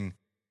something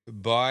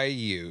by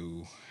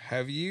you.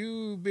 Have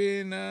you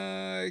been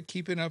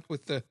keeping up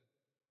with the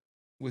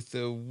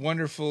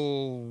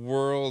wonderful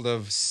world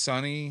of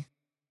Sunny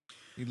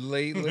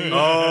lately?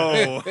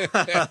 Oh.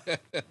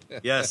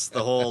 Yes,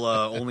 the whole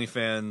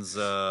OnlyFans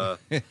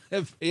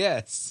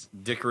Yes.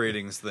 dick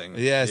ratings thing.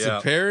 Yes, Yeah.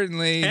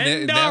 apparently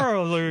 $10.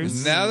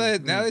 now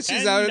that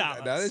she's out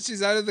 $10. now that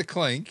she's out of the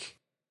clink,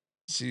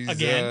 she's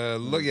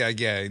Again?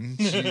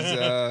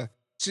 again.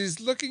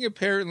 She's looking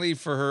apparently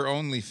for her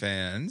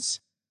OnlyFans.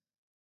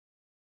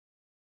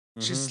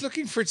 She's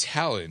looking for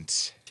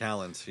talent.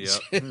 Talent. Yep.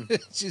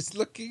 she's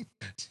looking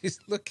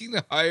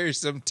to hire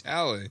some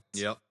talent.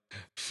 Yep.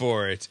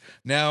 for it.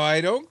 Now,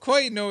 I don't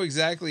quite know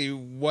exactly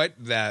what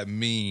that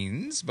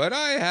means, but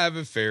I have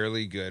a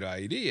fairly good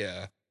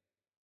idea.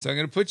 So I'm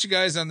going to put you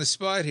guys on the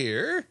spot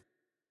here.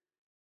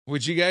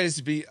 Would you guys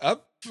be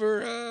up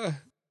for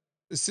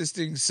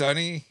assisting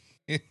Sunny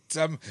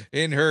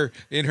in her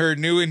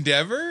new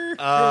endeavor?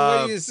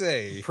 What do you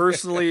say?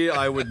 Personally,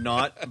 I would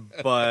not,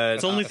 but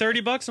It's only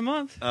 $30 a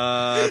month.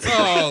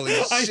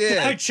 Holy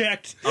shit! I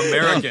checked.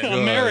 American.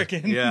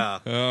 American. Yeah.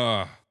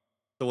 Oh,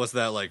 So what's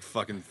that, like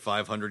fucking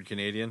 500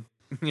 Canadian?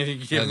 You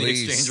give At the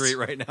least. exchange rate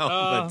right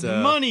now.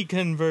 Money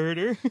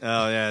converter.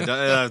 Oh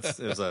yeah, it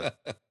was a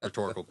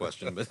rhetorical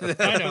question, but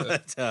I know.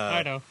 but,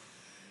 I know.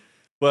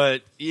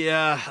 But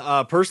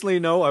yeah, personally,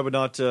 no, I would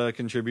not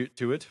contribute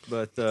to it.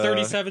 But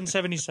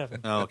 $37.77.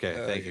 Oh, okay,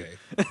 thank you.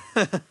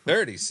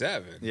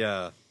 37.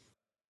 Yeah,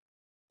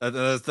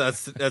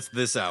 that's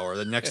this hour.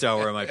 The next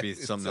hour it might be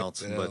something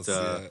else. But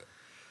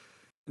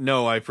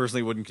no, I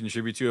personally wouldn't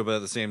contribute to it. But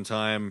at the same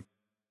time,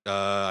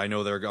 I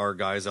know there are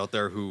guys out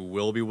there who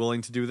will be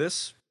willing to do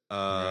this.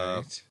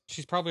 Right.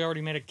 She's probably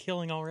already made a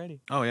killing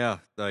already. Oh yeah,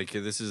 like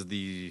this is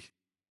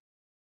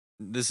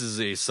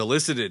a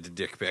solicited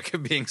dick pic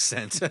being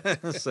sent.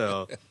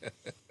 So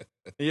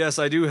yes,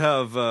 I do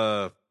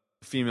have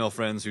female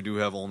friends who do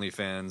have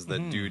OnlyFans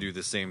that do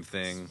the same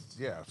thing.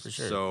 Yeah, for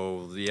sure.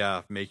 So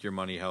yeah, make your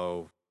money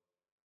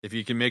if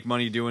you can make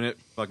money doing it,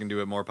 fucking do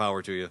it. More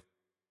power to you.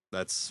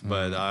 But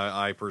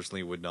I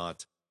personally would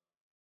not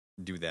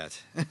do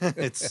that.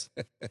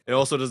 It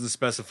also doesn't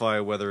specify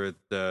whether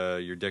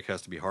your dick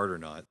has to be hard or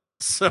not.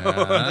 So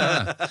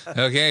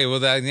okay, well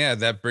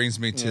that brings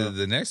me to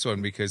the next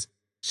one, because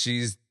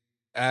she's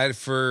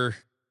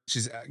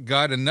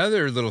got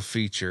another little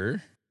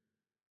feature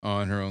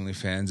on her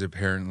OnlyFans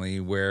apparently,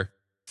 where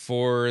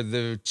for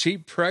the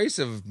cheap price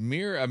of a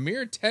mere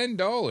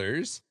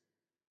 $10,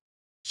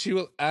 she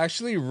will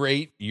actually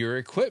rate your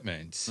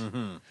equipment.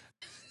 Mm-hmm.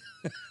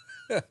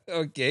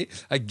 Okay,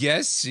 I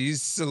guess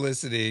she's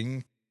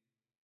soliciting,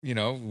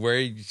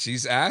 where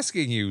she's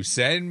asking you,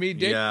 send me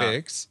dick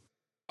pics.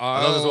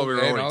 I thought that's what we were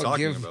and already I'll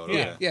talking give- about.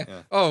 Yeah, Okay.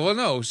 yeah. Oh well,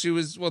 no, she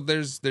was. Well,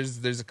 there's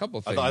a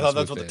couple things. I thought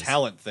that's with what the this.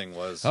 talent thing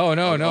was. Oh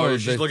no, no,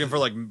 she's looking for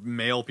like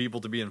male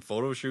people to be in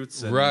photo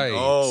shoots. And, Right.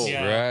 Oh,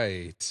 Yeah.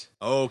 Right.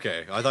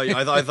 okay. I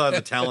thought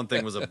the talent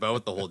thing was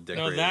about the whole dick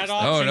No, rating that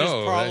stuff. option no,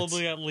 is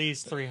probably at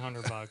least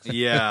 $300.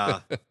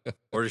 Yeah.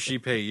 Or does she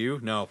pay you?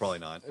 No, probably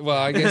not. Well,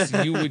 I guess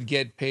you would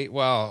get paid.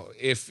 Well,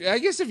 if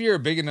you're a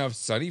big enough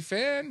Sunny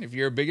fan, if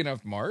you're a big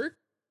enough Mark,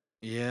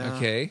 Yeah.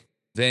 okay,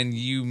 then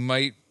you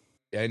might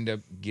end up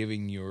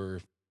giving your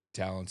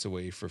talents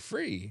away for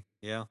free.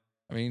 Yeah.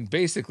 I mean,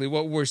 basically,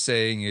 what we're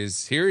saying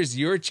is, here is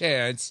your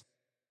chance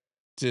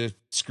to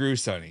screw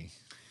Sunny.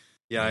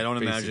 Yeah, I don't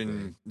Basically.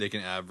 imagine they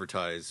can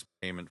advertise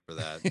payment for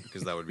that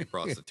because that would be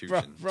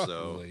prostitution. So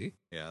Probably.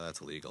 yeah,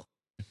 that's illegal.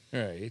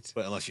 Right.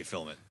 But unless you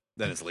film it,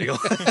 then it's legal.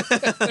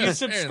 You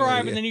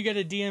subscribe and then you get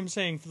a DM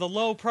saying, for the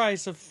low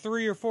price of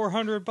 $300 or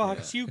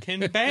 $400, you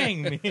can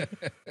bang me.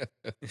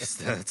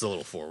 That's a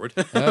little forward.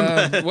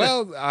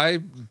 Well,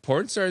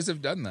 porn stars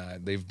have done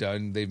that.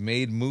 They've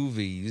made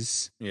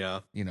movies, Yeah.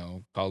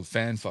 called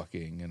fan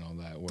fucking and all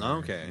that. Where,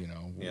 Okay.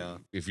 Yeah.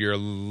 if you're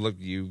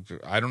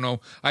I don't know.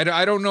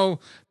 I don't know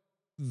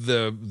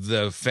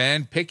the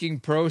fan picking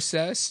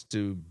process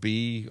to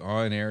be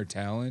on air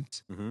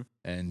talent Mhm.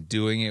 and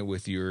doing it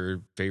with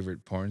your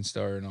favorite porn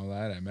star and all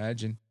that. I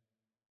imagine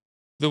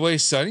the way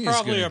Sunny is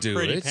Probably going a to do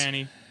pretty it.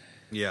 penny.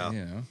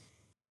 Yeah.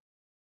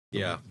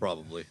 Yeah.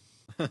 Probably.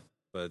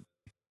 But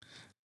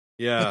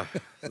yeah,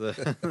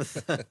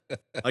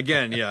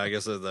 again, yeah. I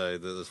guess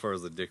as far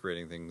as the dick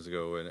rating things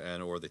go,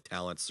 and or the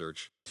talent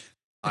search,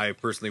 I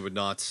personally would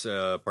not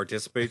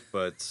participate.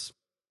 But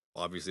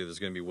obviously, there's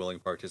going to be willing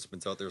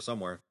participants out there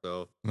somewhere.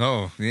 So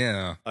Oh,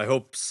 yeah. I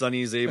hope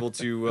Sunny's able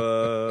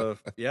to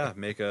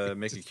make a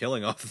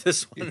killing off of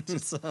this one.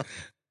 So,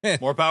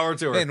 more power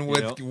to her. And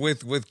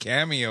with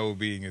Cameo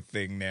being a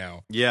thing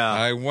now, yeah.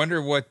 I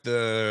wonder what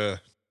the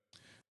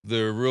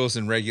rules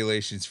and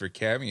regulations for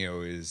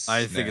Cameo is.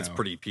 I think it's now.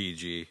 pretty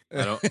PG.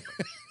 I don't.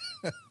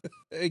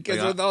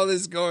 Because with all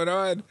this going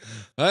on,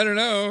 I don't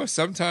know.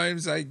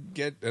 Sometimes I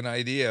get an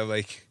idea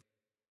like,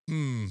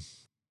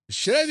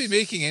 should I be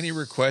making any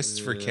requests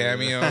for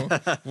Cameo?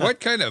 What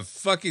kind of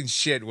fucking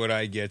shit would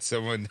I get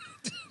someone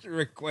to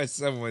request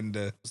someone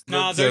to?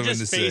 No, they're someone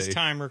just to say?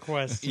 FaceTime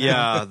requests.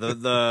 Yeah,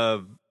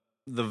 the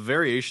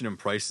variation in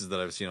prices that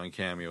I've seen on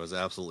Cameo is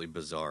absolutely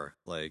bizarre.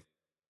 Like,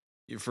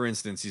 for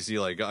instance, you see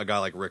like a guy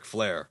like Ric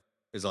Flair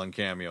is on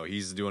Cameo.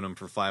 He's doing them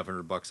for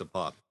 $500 a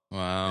pop,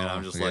 Wow. and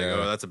I'm just like, yeah.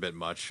 oh, that's a bit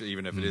much,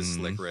 even if it is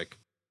Slick Rick.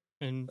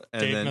 And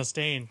And Dave then-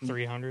 Mustaine,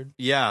 300.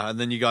 Yeah, and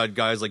then you got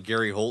guys like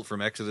Gary Holt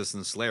from Exodus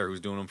and Slayer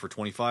who's doing them for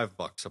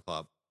 $25 a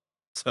pop.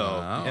 So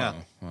Wow. yeah,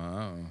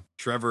 Wow.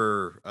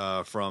 Trevor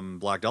from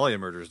Black Dahlia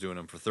Murder is doing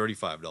them for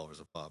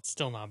 $35 a pop.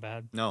 Still not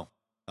bad. No,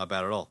 not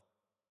bad at all.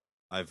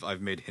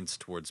 I've made hints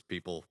towards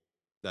people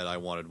that I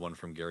wanted one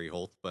from Gary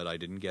Holt, but I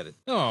didn't get it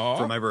Oh,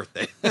 for my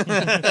birthday.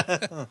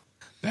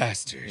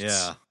 bastards.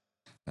 Yeah.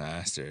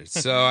 Bastards.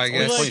 So I Only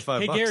We're guess like, $25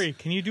 hey, bucks. Gary,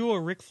 can you do a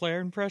Ric Flair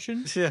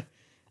impression? Yeah.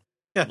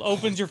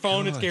 opens your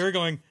phone, it's Gary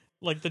going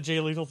like the Jay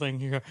Lethal thing.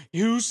 You go,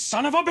 "You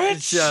son of a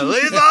bitch!" Yeah,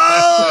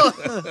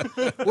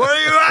 Lethal! Where are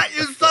you at,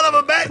 you son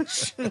of a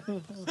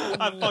bitch?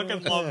 I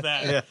fucking love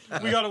that.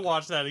 Yeah. We got to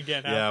watch that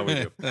again. Yeah, After.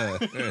 we do.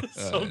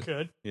 It's so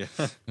good. Yeah.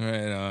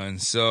 Right on.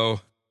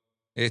 So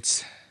I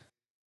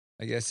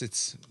guess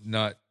it's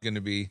not going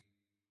to be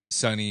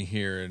sunny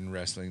here in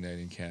Wrestling Night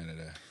in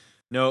Canada.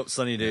 No,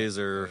 sunny days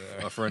are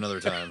for another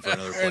time, for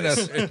another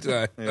place.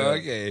 Yeah.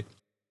 Okay.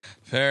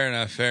 Fair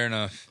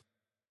enough.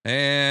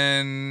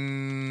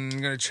 And I'm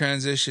going to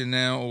transition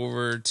now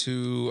over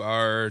to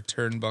our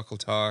turnbuckle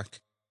talk,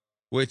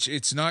 which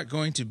it's not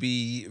going to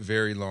be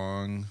very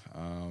long,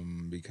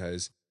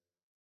 because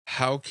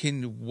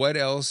what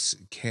else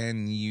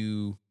can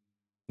you,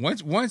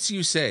 once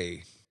you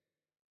say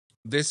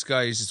this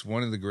guy is just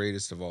one of the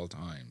greatest of all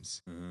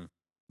times, Mm-hmm.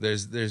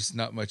 there's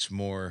not much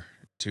more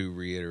to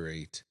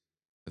reiterate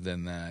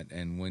than that.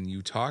 And when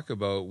you talk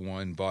about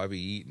one Bobby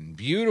Eaton,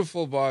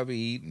 beautiful Bobby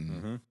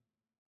Eaton,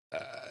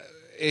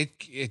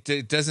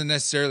 it doesn't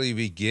necessarily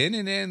begin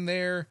and end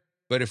there.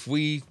 But if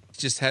we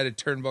just had a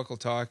turnbuckle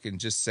talk and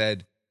just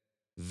said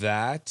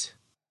that,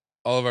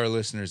 all of our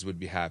listeners would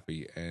be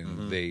happy,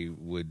 and they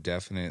would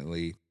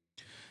definitely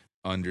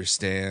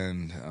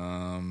understand.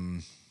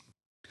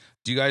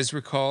 Do you guys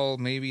recall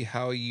maybe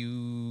how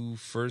you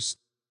first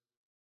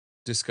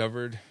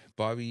discovered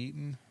Bobby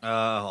Eaton?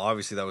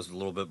 Obviously that was a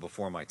little bit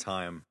before my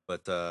time,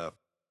 but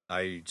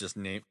I just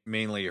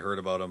mainly heard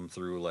about him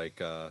through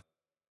like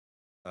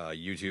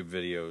YouTube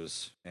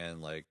videos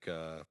and like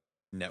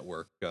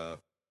network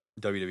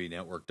WWE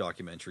Network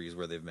documentaries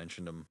where they've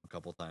mentioned him a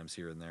couple times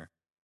here and there.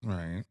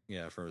 Right.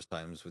 Yeah, from his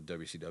times with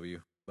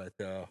WCW. But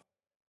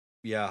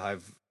yeah,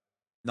 I've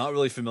not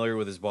really familiar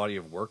with his body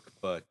of work,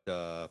 but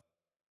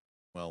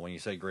well, when you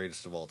say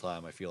greatest of all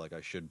time, I feel like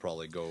I should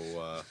probably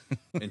go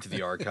into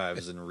the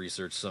archives and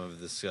research some of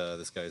this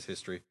guy's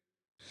history.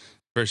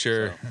 For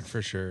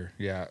sure.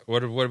 Yeah.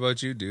 What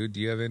about you, dude? Do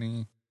you have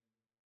any?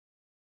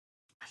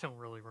 I don't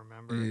really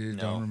remember. You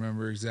don't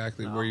remember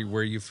exactly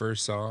where you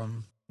first saw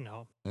him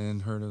No.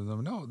 and heard of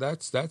them? No,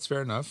 that's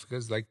fair enough,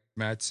 because like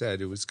Matt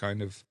said, it was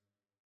kind of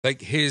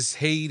like his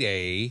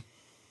heyday.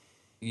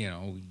 You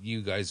know,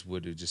 you guys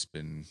would have just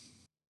been.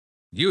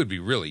 You would be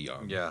really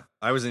young. Yeah,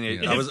 I was in.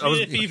 Yeah. I was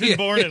If even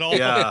born at all.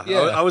 Yeah, Yeah.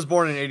 I was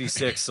born in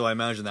 '86, so I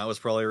imagine that was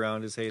probably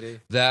around his heyday.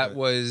 That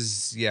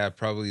was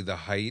probably the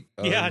height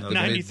of Yeah, the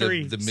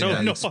 93. the So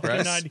Midnight no fucking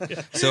Express.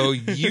 idea. So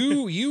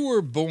you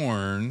were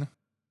born,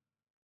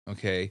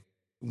 okay,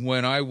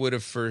 when I would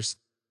have first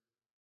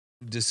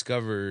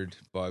discovered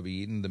Bobby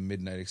Eaton, the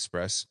Midnight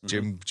Express,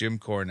 Jim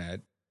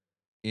Cornette,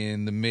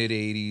 in the mid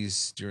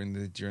 '80s during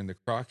the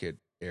Crockett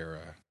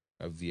era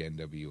of the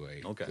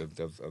NWA, Okay. of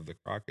the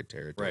Crockett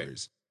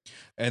territories,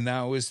 and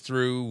that was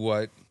through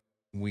what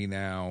we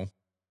now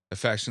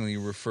affectionately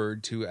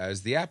referred to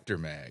as the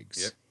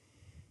Aftermags. Yep.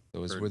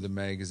 Those were the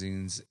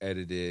magazines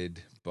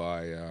edited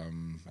by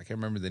I can't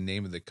remember the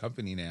name of the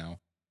company now,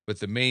 but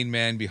the main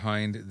man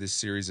behind this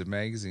series of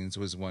magazines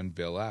was one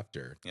Bill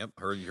Apter. Yep,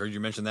 heard you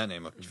mention that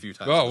name a few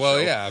times. Oh on the well,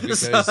 show. yeah,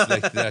 because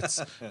like,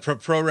 that's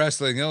Pro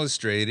Wrestling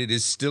Illustrated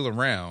is still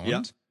around.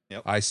 Yeah.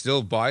 Yep. I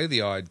still buy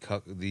the odd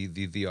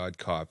the odd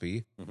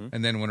copy,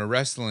 and then when a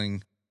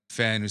wrestling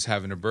fan who's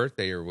having a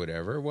birthday or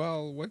whatever,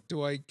 well, what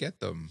do I get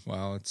them?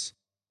 Well, it's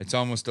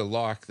almost a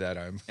lock that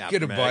I'm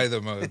gonna buy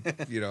them. I'm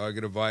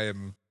gonna buy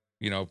them.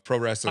 Pro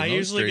Wrestling I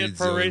usually Illustrated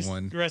get Pro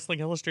one. Wrestling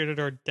Illustrated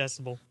or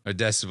Decibel. A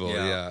Decibel,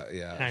 Yeah.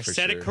 yeah. And I for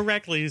said sure. it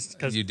correctly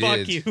because You fuck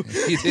did. you.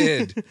 You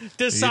did.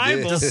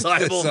 Decibel.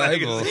 Disciple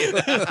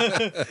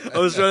Decibel. I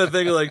was trying to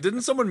think of like,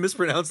 didn't someone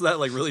mispronounce that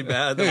like really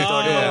bad that we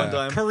talked about one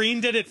time?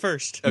 Kareen did it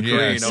first. A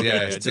Korean, Yes, okay.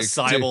 yes.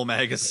 Disciple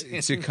magazine.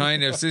 To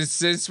kind of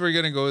since we're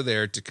gonna go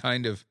there, to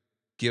kind of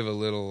give a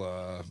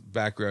little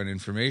background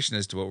information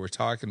as to what we're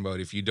talking about.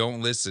 If you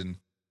don't listen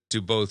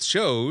to both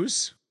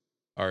shows,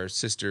 our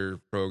sister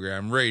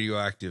program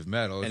Radioactive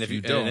Metal, And if you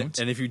don't,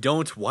 and if you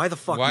don't, why the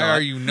fuck? why not?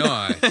 are you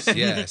not?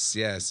 Yes.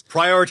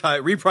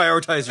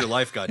 Reprioritize your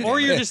life, goddamn. Or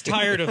you're just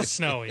tired of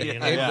snowy. You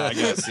know? yeah, I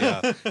guess.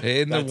 Yeah.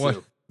 In That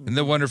too. in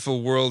the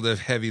wonderful world of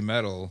heavy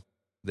metal,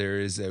 there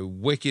is a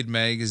wicked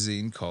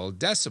magazine called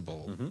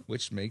Decibel,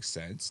 which makes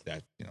sense.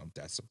 That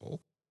Decibel,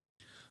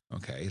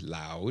 okay,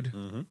 loud,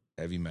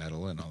 heavy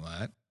metal, and all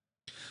that.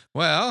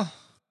 Well,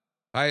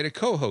 I had a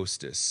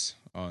co-hostess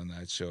on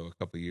that show a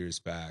couple years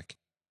back.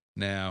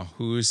 Now,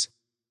 who's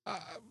a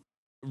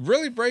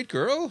really bright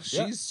girl.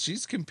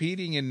 She's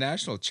competing in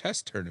national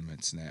chess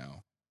tournaments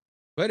now.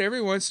 But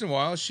every once in a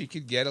while, she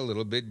could get a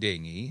little bit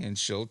dingy, and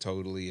she'll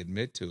totally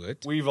admit to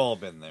it. We've all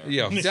been there.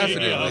 Yeah,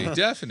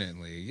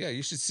 definitely. Yeah,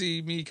 you should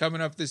see me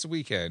coming up this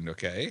weekend,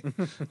 okay?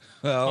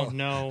 Oh Well,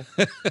 no!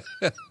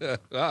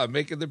 I'm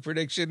making the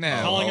prediction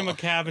now. Calling him a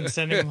cab and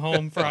sending him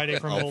home Friday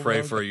from I'll Old pray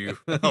Road. for you.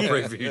 I'll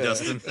pray for you,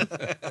 Dustin.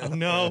 Oh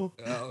no!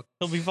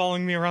 He'll be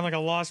following me around like a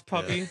lost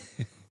puppy.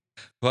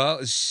 Well,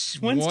 When's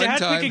one Dad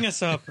time, picking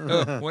us up?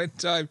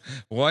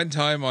 one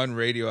time on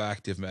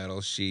Radioactive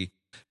Metal, she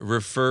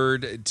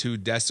referred to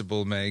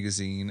Decibel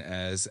magazine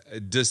as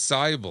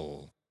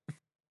Decibel.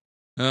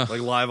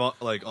 Like live on,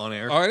 like on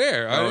air. On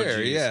air, Oh,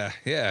 geez. yeah.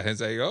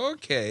 It's like,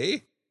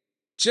 okay.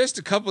 Just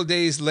a couple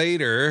days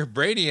later,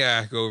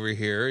 Brainiac over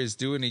here is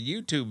doing a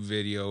YouTube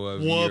video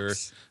of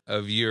Whoops.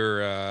 your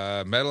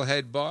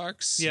Metalhead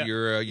box. Yeah.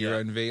 Your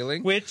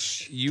unveiling.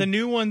 Which You- the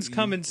new one's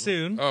coming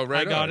soon. Oh,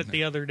 right I got on. it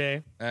the other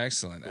day.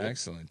 Excellent.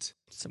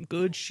 Some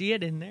good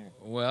shit in there.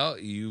 Well,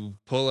 you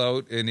pull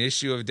out an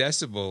issue of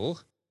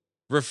Decibel,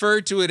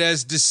 refer to it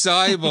as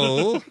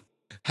Decibel,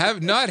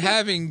 not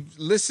having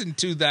listened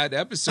to that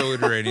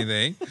episode or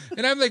anything,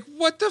 and I'm like,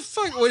 what the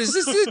fuck? What is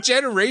this? A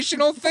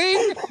generational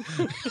thing?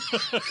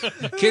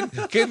 Can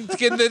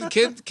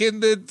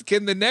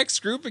the next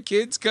group of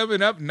kids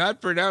coming up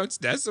not pronounce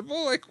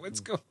Decibel? Like, what's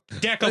going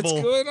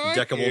Deckable. on?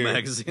 Deckable here?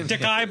 magazine.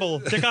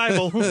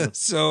 Deckable.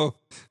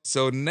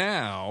 So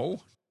now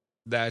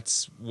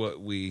that's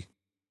what we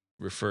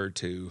refer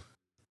to.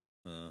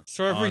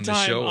 So every On the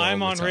time show all I'm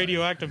the on time.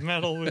 Radioactive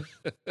Metal with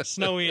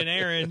Snowy and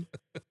Aaron,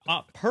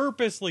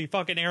 purposely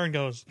fucking Aaron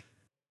goes,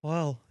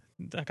 well,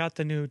 I got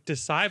the new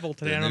Disciple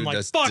today. The And I'm new like,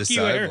 Dis- fuck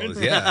you, Aaron.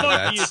 Disciples.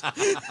 Yeah, Fuck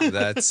you.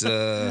 that's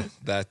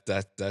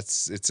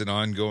it's an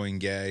ongoing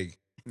gag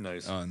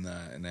Nice. on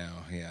that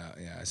now.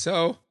 Yeah.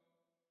 So,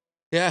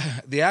 yeah,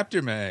 the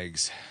After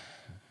Mags,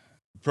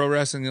 Pro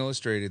Wrestling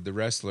Illustrated, The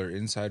Wrestler,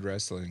 Inside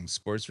Wrestling,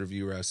 Sports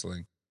Review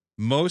Wrestling.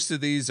 Most of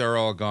these are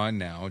all gone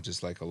now,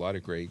 just like a lot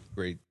of great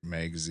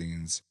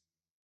magazines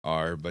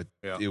are. But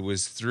Yeah. it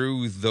was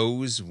through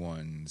those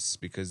ones,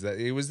 because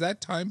it was that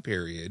time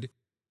period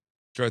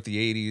throughout the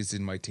 80s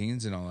in my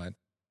teens and all that.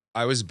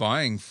 I was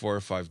buying 4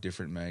 or 5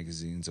 different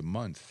magazines a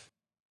month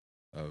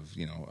of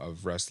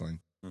wrestling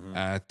Mhm.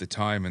 at the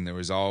time, and there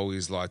was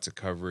always lots of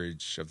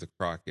coverage of the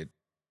Crockett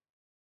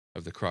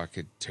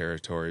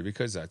territory,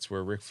 because that's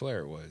where Ric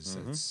Flair was.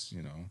 Mhm. That's,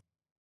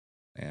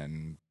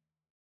 and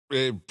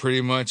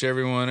pretty much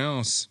everyone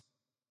else.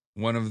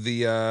 One of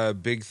the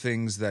big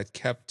things that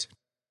kept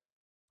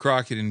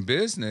Crockett in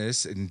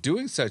business and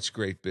doing such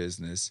great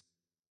business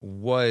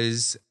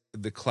was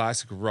the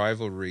classic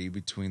rivalry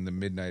between the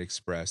Midnight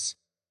Express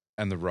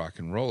and the Rock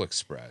and Roll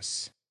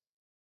Express.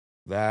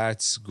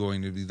 It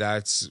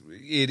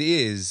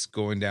is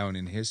going down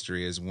in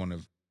history as one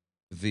of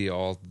the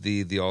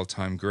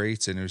all-time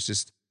greats. And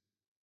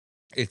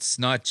it's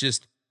not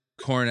just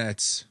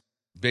Cornette's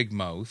big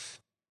mouth.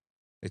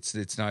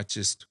 It's not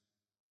just,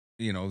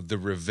 the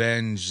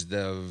revenge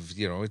of,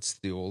 it's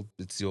the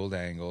old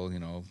angle,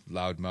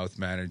 loudmouth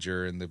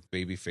manager and the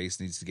babyface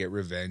needs to get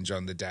revenge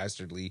on the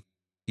dastardly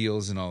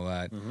heels and all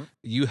that. Mhm.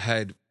 You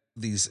had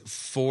these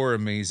 4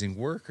 amazing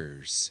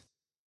workers,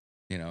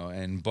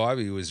 and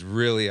Bobby was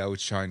really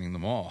outshining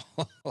them all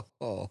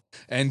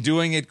and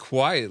doing it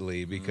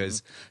quietly,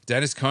 because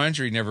Dennis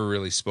Condrey never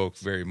really spoke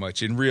very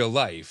much in real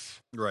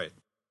life. Right.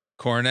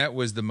 Cornette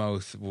was the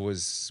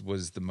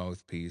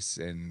mouthpiece,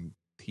 and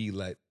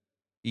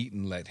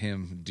Eaton let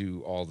him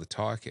do all the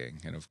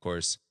talking. And of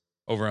course,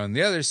 over on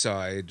the other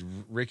side,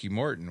 Ricky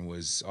Morton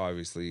was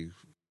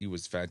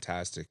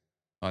fantastic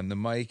on the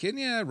mic. And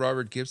yeah,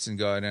 Robert Gibson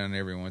got on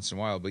every once in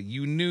a while, but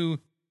you knew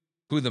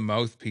who the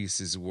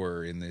mouthpieces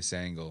were in this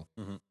angle.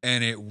 Mhm.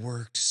 And it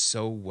worked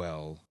so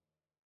well.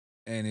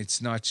 And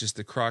it's not just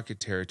the Crockett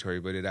territory,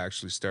 but it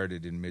actually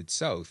started in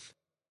Mid-South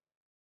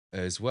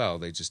as well.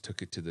 They just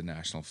took it to the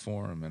National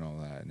Forum and all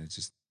that. And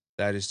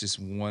that is just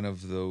one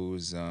of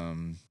those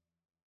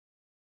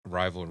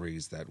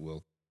rivalries that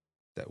will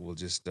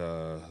just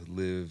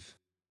live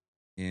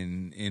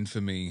in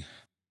infamy.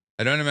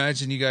 I don't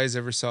imagine you guys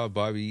ever saw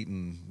Bobby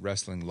Eaton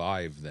wrestling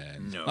live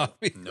then. No,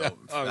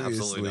 Obviously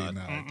absolutely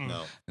not. Mm-mm.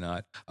 No.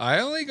 Not. I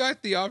only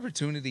got the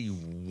opportunity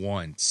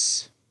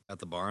once At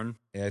the barn.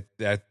 at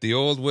the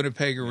old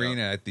Winnipeg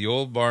Arena, at the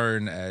old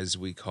barn, as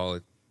we call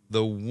it.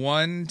 The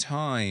one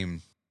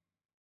time,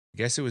 I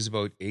guess it was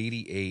about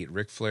 88,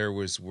 Ric Flair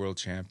was world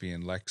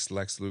champion. Lex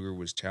Luger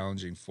was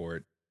challenging for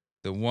it.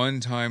 The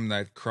one time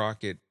that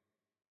Crockett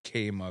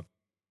came up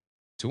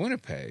to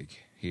Winnipeg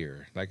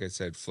here, like I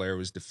said, Flair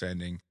was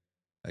defending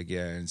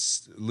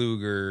against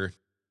Luger.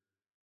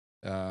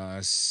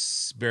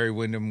 Barry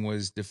Windham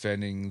was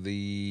defending the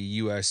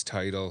U.S.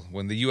 title.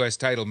 When the U.S.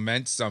 title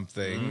meant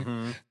something,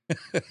 Mhm.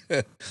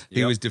 he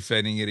Yep. was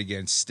defending it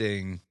against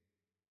Sting.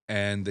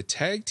 And the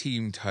tag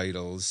team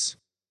titles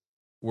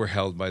were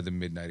held by the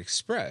Midnight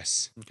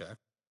Express. Okay.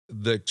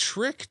 The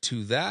trick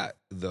to that,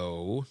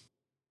 though,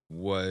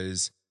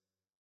 was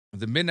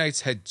the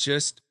Midnights had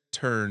just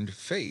turned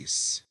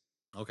face.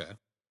 Okay.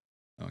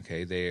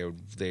 Okay, they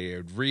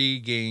had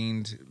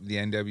regained the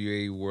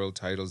NWA world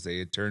titles. They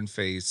had turned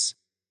face.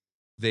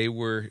 They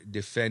were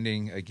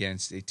defending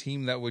against a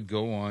team that would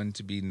go on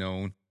to be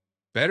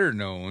better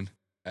known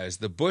as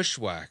the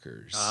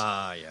Bushwhackers.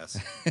 Ah, yes.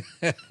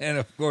 And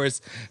of course,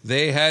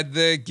 they had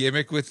the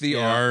gimmick with the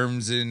Yeah.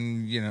 arms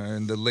and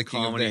and the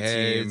licking Comedy of the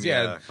heads. team.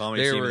 Yeah.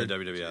 Comedy they team were- in the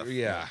WWF.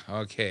 Yeah,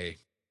 okay.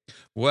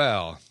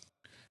 Well,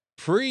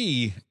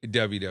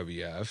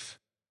 pre-WWF,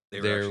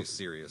 They were actually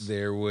serious.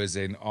 there was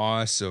an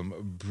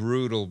awesome,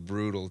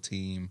 brutal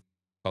team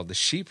called the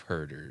Sheep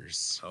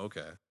Herders.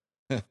 Okay.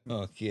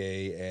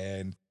 Okay,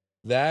 and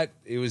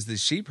it was the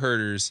Sheep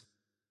Herders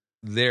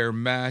their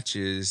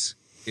matches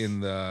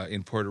in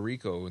Puerto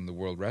Rico in the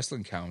World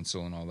Wrestling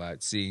Council and all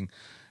that, seeing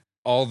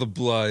all the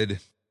blood,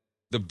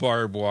 the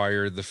barbed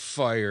wire, the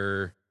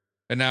fire,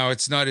 and now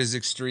it's not as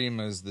extreme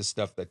as the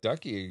stuff that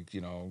Ducky,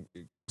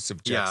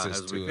 subjects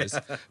us to us,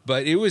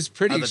 but it was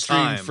pretty At the extreme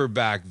time. for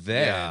back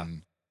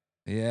then.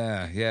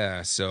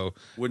 Yeah. So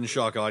Wouldn't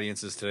shock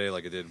audiences today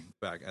like it did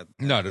back at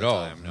not the at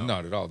all, time, no.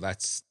 not at all.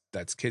 That's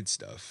kid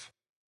stuff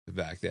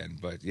back then.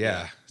 But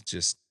yeah.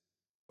 Just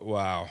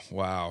wow.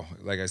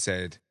 Like I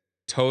said,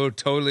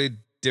 totally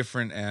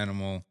different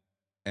animal,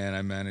 and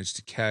I managed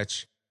to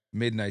catch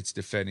Midnight's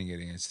defending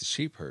it against the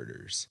sheep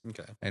herders.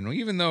 Okay. And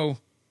even though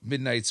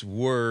Midnight's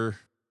were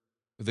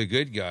the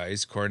good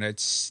guys, Cornette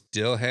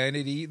still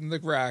handed Eaton the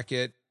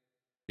racket.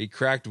 He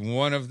cracked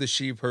one of the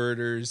sheep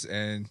herders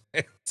and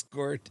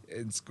scored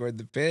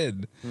the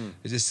pin.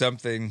 It's just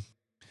something,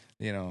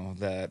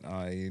 that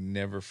I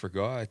never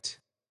forgot.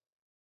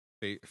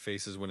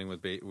 Faces winning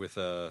with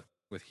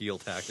heel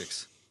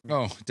tactics.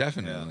 Oh,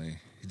 definitely.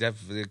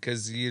 Definitely,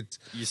 because You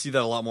see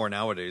that a lot more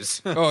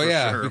nowadays. oh for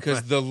yeah, sure.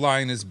 because the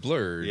line is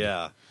blurred.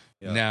 Yeah.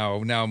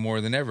 Now more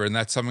than ever, and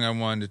that's something I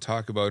wanted to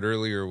talk about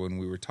earlier when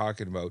we were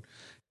talking about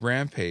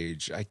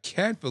Rampage. I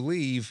can't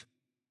believe.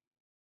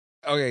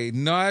 Okay,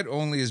 not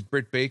only is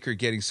Britt Baker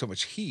getting so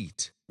much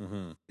heat,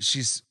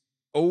 she's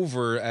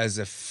over as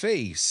a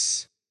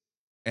face,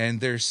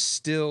 and they're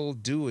still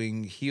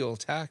doing heel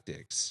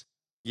tactics.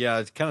 Yeah,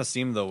 it kind of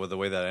seemed though with the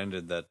way that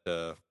ended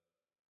that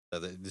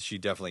she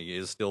definitely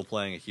is still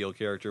playing a heel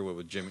character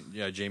with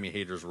Jamie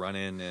Hayter's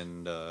run-in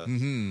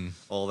and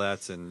all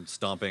that, and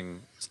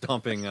stomping Like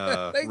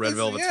Red this,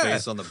 Velvet's yeah.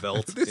 face on the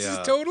belt. This is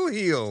total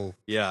heel.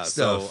 Yeah,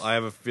 stuff. so I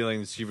have a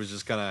feeling she was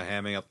just kind of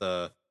hamming up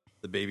the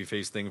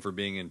babyface thing for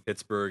being in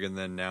Pittsburgh, and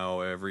then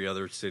now every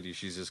other city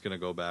she's just going to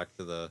go back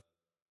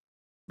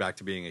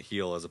to being a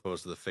heel as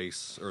opposed to the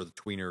face or the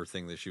tweener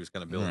thing that she was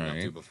kind of building up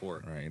to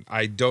before. Right.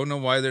 I don't know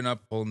why they're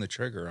not pulling the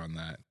trigger on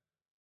that.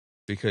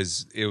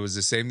 Because it was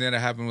the same thing that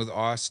happened with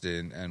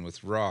Austin and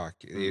with Rock.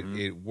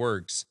 It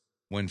works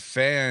when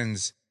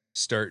fans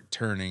start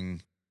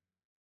turning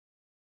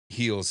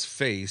heel's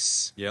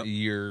face. Yep.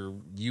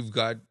 You've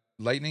got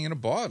lightning in a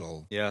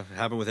bottle. Yeah, it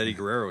happened with Eddie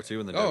Guerrero too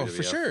in the Oh, WWF.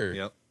 for sure.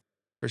 Yep.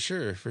 For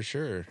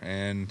sure.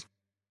 And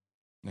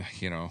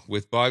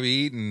with Bobby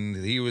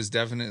Eaton, he was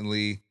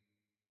definitely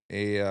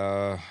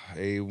a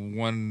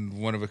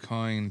one of a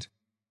kind.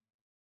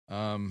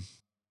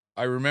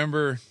 I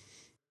remember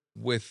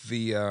with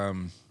the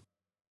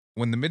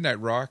when the Midnight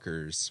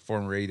Rockers,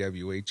 former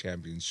AWA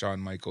champions Shawn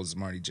Michaels,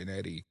 Marty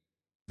Jannetty,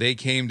 they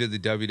came to the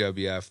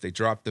WWF. They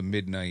dropped the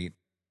Midnight.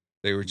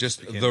 They were just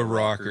became the the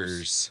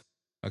Rockers.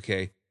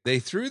 Okay, they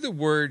threw the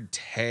word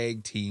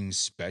tag team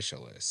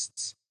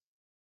specialists.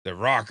 The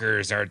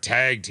Rockers are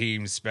tag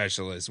team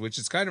specialists, which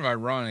is kind of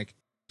ironic,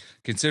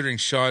 considering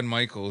Shawn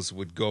Michaels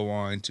would go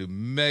on to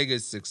mega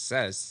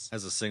success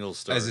As a single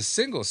star.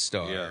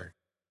 Yeah.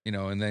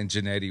 And then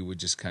Jannetty would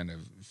just kind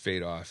of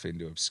fade off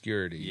into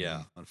obscurity.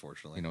 Yeah,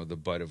 unfortunately. The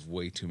butt of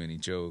way too many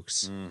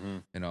jokes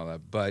and all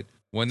that. But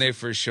when they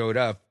first showed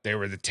up, they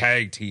were the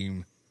tag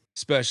team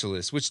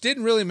specialists, which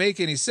didn't really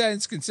make any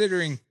sense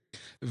considering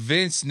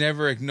Vince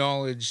never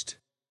acknowledged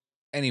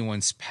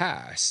anyone's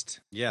past.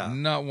 Yeah.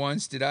 Not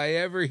once did I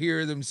ever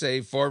hear them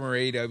say former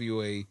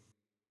AWA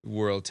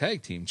World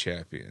Tag Team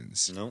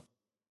Champions. Nope.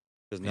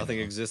 Because nothing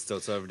exists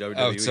outside of WWE.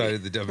 Outside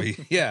of the W.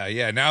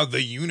 Yeah. Now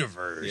the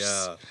universe.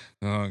 Yeah.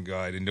 Oh,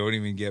 God. And don't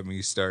even get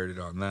me started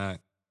on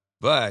that.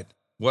 But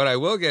what I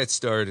will get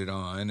started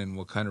on, and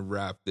we'll kind of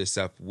wrap this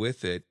up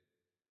with it,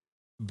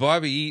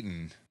 Bobby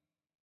Eaton,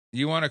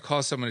 you want to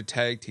call someone a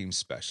tag team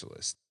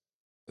specialist.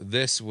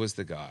 This was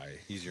the guy.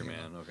 He's your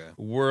man. Okay.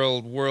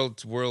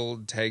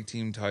 World tag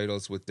team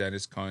titles with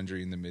Dennis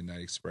Condrey and the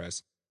Midnight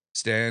Express.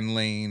 Stan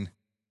Lane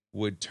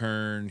would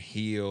turn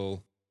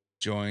heel,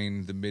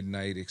 join the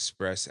Midnight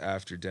Express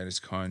after Dennis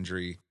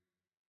Condrey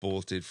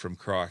bolted from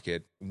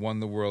Crockett, won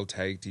the world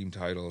tag team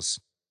titles,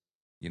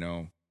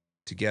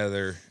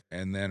 together.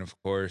 And then, of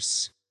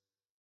course,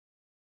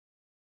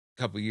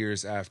 a couple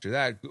years after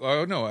that,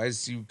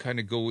 as you kind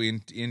of go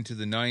into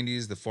the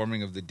 90s, the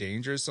forming of the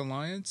Dangerous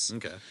Alliance.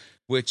 Okay.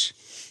 Which,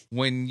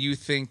 when you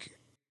think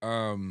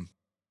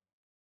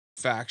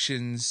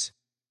factions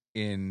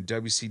in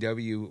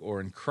WCW or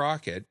in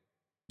Crockett,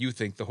 you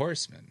think the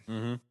Horsemen.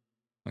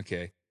 Mm-hmm.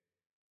 Okay.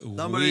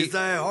 Somebody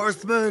say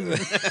Horsemen.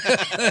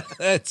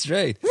 That's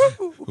right.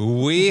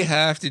 We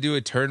have to do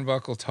a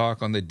turnbuckle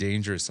talk on the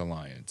Dangerous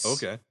Alliance.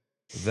 Okay.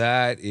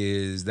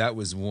 That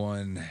was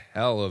one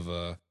hell of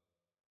a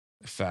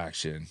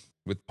faction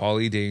with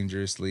Paulie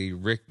Dangerously,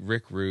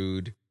 Rick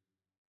Rude,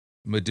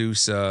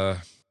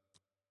 Medusa,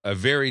 a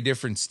very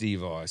different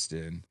Steve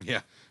Austin.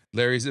 Yeah.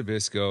 Larry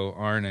Zbyszko,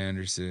 Arn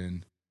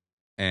Anderson,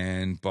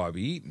 and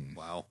Bobby Eaton.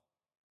 Wow.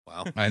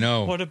 Wow. I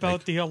know. What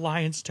about the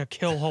alliance to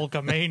kill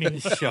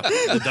Hulkamania? Yeah,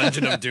 the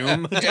Dungeon of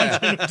Doom.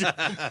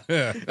 Yeah.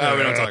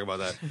 We don't talk about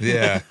that.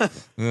 Yeah.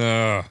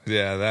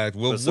 Yeah, that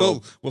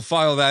we'll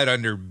file that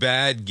under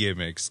bad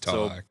gimmicks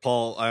So talk.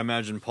 Paul, I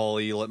imagine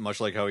Paulie, much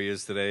like how he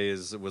is today,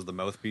 was the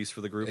mouthpiece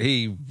for the group.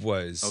 He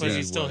was. Was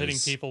he still hitting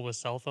people with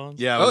cell phones?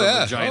 Yeah. Oh with yeah.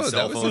 the giant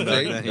cell that was phone the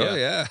back thing. then. Oh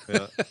yeah.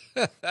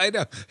 Yeah. I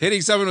know.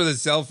 Hitting someone with a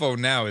cell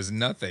phone now is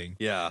nothing.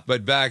 Yeah.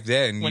 But back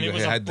then, When you it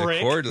was a had the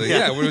brick. cordless.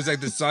 Yeah, when it was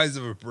like the size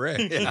of a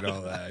brick and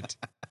all that.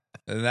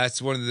 And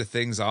that's one of the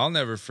things I'll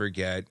never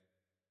forget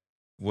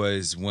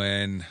was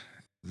when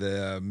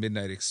the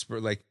Midnight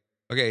Express, like,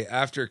 okay,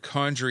 after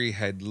Condrey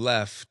had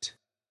left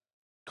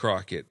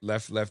Crockett,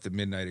 left the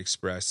Midnight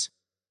Express,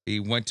 he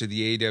went to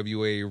the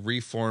AWA,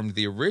 reformed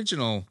the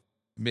original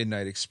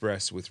Midnight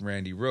Express with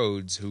Randy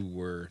Rhodes, who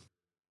were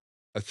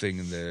a thing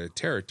in the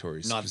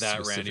territories. Not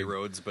that Randy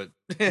Rhodes, but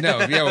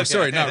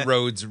sorry, not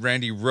Rhodes,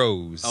 Randy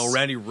Rose. Oh,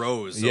 Randy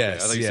Rose. Okay.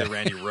 Yes, I thought you said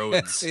Randy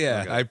Rhodes.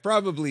 Yeah, Okay. I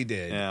probably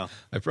did. Yeah.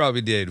 I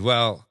probably did.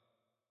 Well,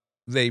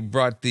 they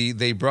brought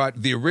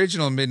the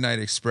original Midnight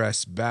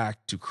Express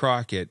back to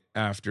Crockett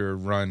after a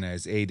run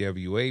as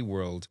AWA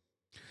World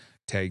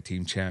Tag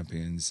Team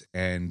Champions,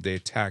 and they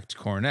attacked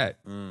Cornette.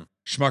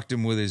 Schmucked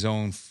him with his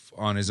own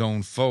phone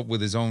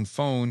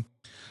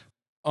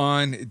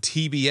on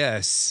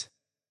TBS.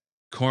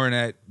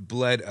 Cornette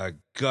bled a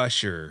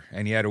gusher,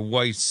 and he had a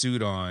white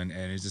suit on,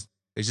 and it's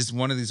just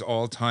one of these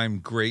all-time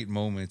great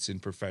moments in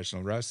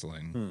professional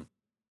wrestling.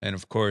 And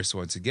of course,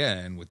 once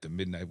again, with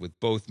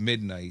both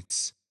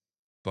Midnights,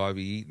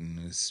 Bobby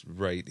Eaton is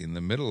right in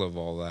the middle of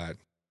all that.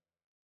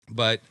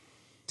 But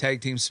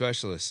tag team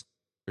specialist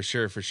for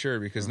sure,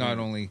 because not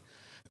only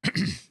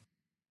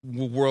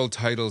world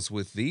titles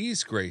with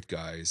these great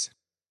guys,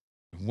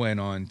 went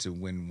on to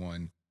win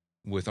one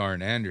with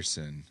Arn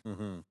Anderson.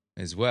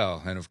 As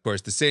well. And of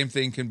course, the same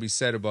thing can be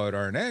said about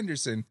Arn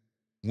Anderson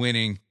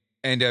winning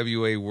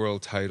NWA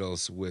world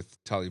titles with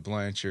Tully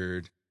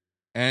Blanchard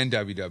and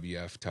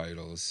WWF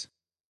titles.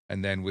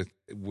 And then with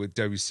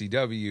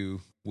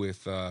WCW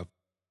with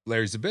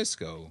Larry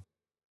Zbyszko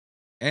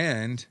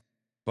and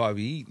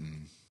Bobby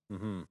Eaton.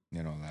 You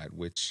know, that,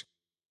 which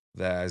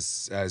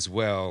as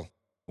well,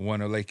 one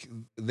of, like,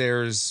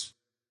 there's,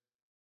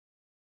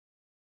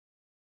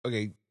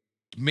 okay,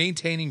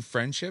 maintaining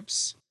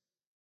friendships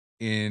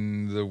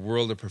in the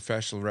world of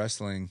professional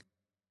wrestling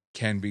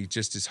can be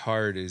just as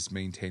hard as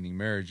maintaining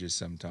marriages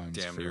sometimes.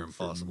 Damn near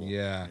impossible.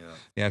 Yeah.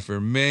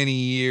 For many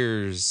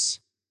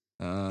years,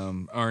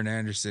 Arn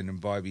Anderson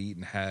and Bobby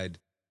Eaton had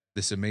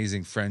this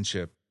amazing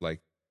friendship, like,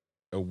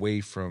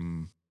 away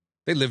from,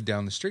 they lived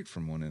down the street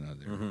from one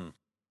another,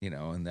 you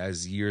know, and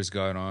as years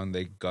got on,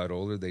 they got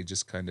older, they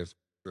just kind of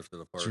drifted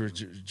apart.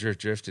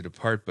 Drifted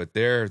apart, but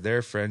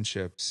their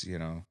friendships, you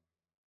know,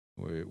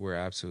 were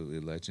absolutely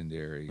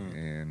legendary.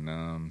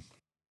 And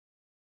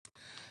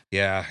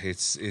yeah,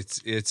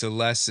 it's a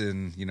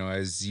lesson, you know,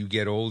 as you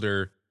get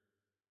older,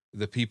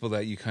 the people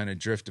that you kind of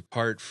drift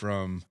apart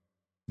from,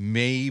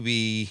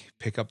 maybe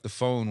pick up the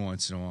phone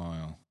once in a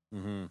while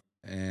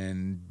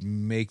and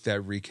make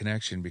that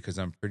reconnection, because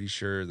I'm pretty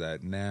sure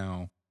that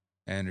now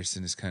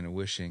Anderson is kind of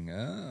wishing,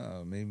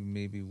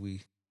 maybe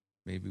we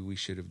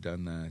should have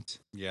done that.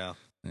 Yeah.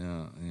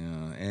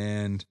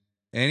 And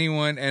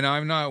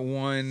I'm not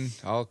one,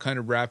 I'll kind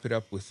of wrap it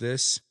up with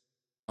this.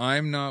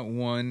 I'm not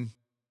one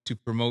to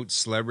promote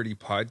celebrity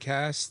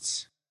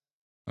podcasts.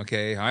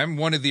 Okay. I'm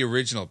one of the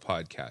original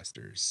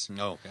podcasters.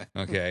 Oh, okay.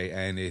 Okay.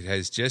 And it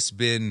has just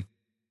been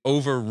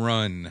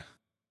overrun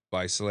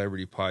by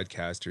celebrity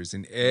podcasters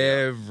in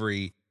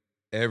every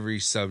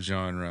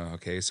subgenre.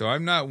 Okay. So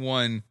I'm not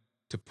one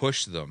to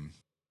push them.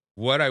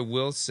 What I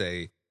will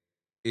say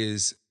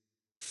is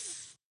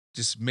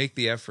just make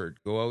the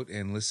effort. Go out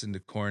and listen to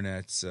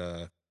Cornette's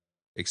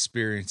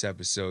Experience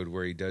episode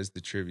where he does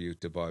the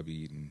tribute to Bobby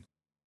Eaton.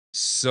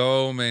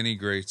 So many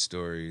great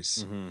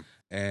stories,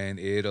 and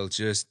it'll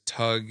just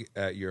tug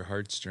at your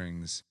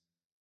heartstrings,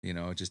 you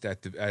know, just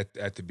at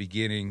the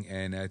beginning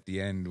and at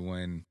the end,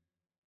 when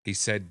he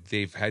said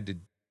they've had to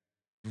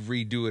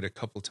redo it a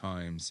couple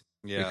times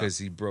because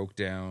he broke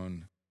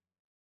down,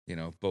 you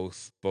know,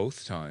 both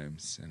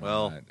times and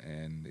all that.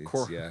 And it's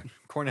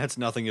Cornette's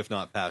nothing if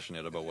not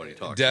passionate about what he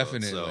talks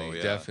definitely, about.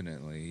 So,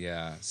 definitely,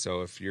 yeah.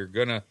 So if you're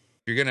gonna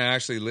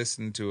actually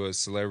listen to a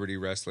celebrity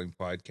wrestling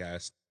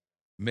podcast,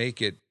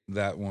 make it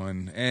that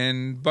one.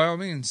 And by all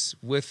means,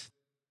 with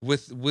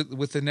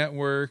the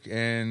network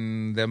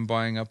and them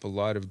buying up a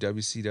lot of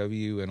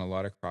WCW and a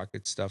lot of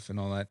Crockett stuff and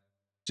all that,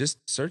 just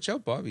search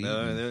out Bobby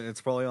Eaton.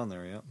 It's probably on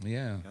there.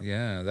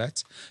 Yeah.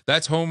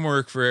 That's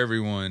homework for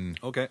everyone.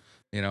 Okay.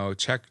 You know,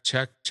 check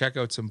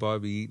out some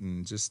Bobby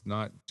Eaton,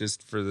 not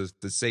just for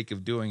the sake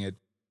of doing it,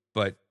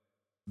 but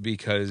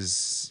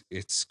because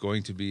it's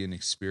going to be an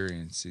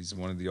experience. He's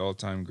one of the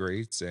all-time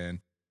greats,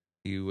 and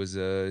he was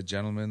a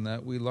gentleman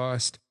that we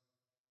lost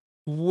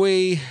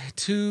way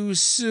too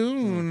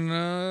soon.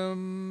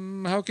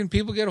 How can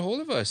people get a hold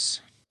of us?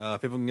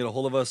 People can get a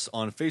hold of us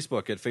on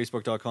Facebook at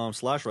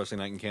facebook.com/Wrestling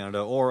Night in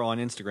Canada, or on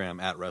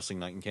Instagram at Wrestling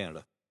Night in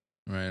Canada.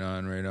 Right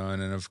on, right on.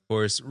 And of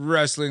course,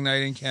 Wrestling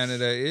Night in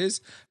Canada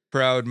is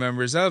proud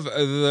members of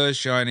the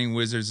Shining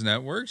Wizards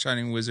Network,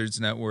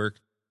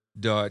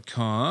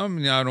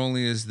 shiningwizardsnetwork.com. Not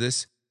only is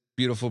this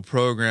beautiful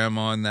program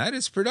on that,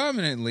 it's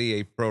predominantly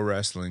a pro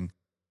wrestling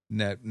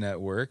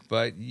network,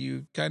 but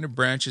you kind of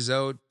branches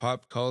out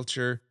pop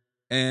culture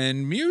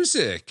and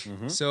music.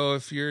 So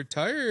if you're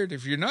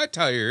not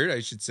tired,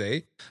 I should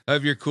say,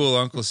 of your cool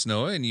Uncle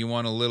Snow and you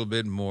want a little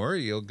bit more,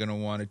 you're going to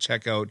want to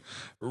check out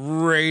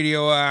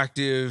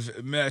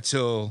Radioactive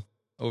Metal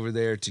over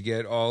there to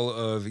get all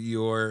of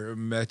your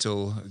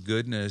metal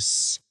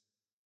goodness.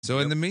 So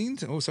in the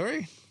meantime, No,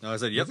 I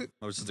said, yep.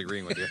 I was just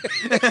agreeing with you.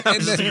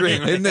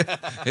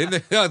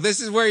 This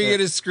is where you're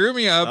going to screw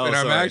me up, and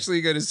I'm sorry. actually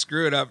going to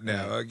screw it up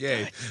now.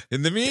 Okay.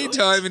 In the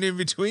meantime and in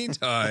between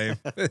time,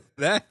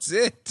 that's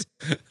it.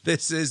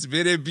 This has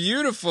been a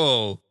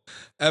beautiful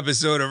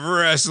episode of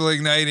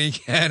Wrestling Night in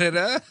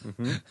Canada.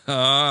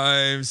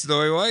 I'm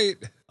Snowy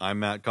White. I'm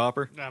Matt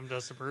Copper. I'm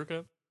Dustin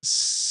Peruka.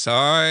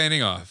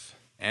 Signing off.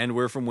 And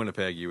we're from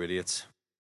Winnipeg, you idiots.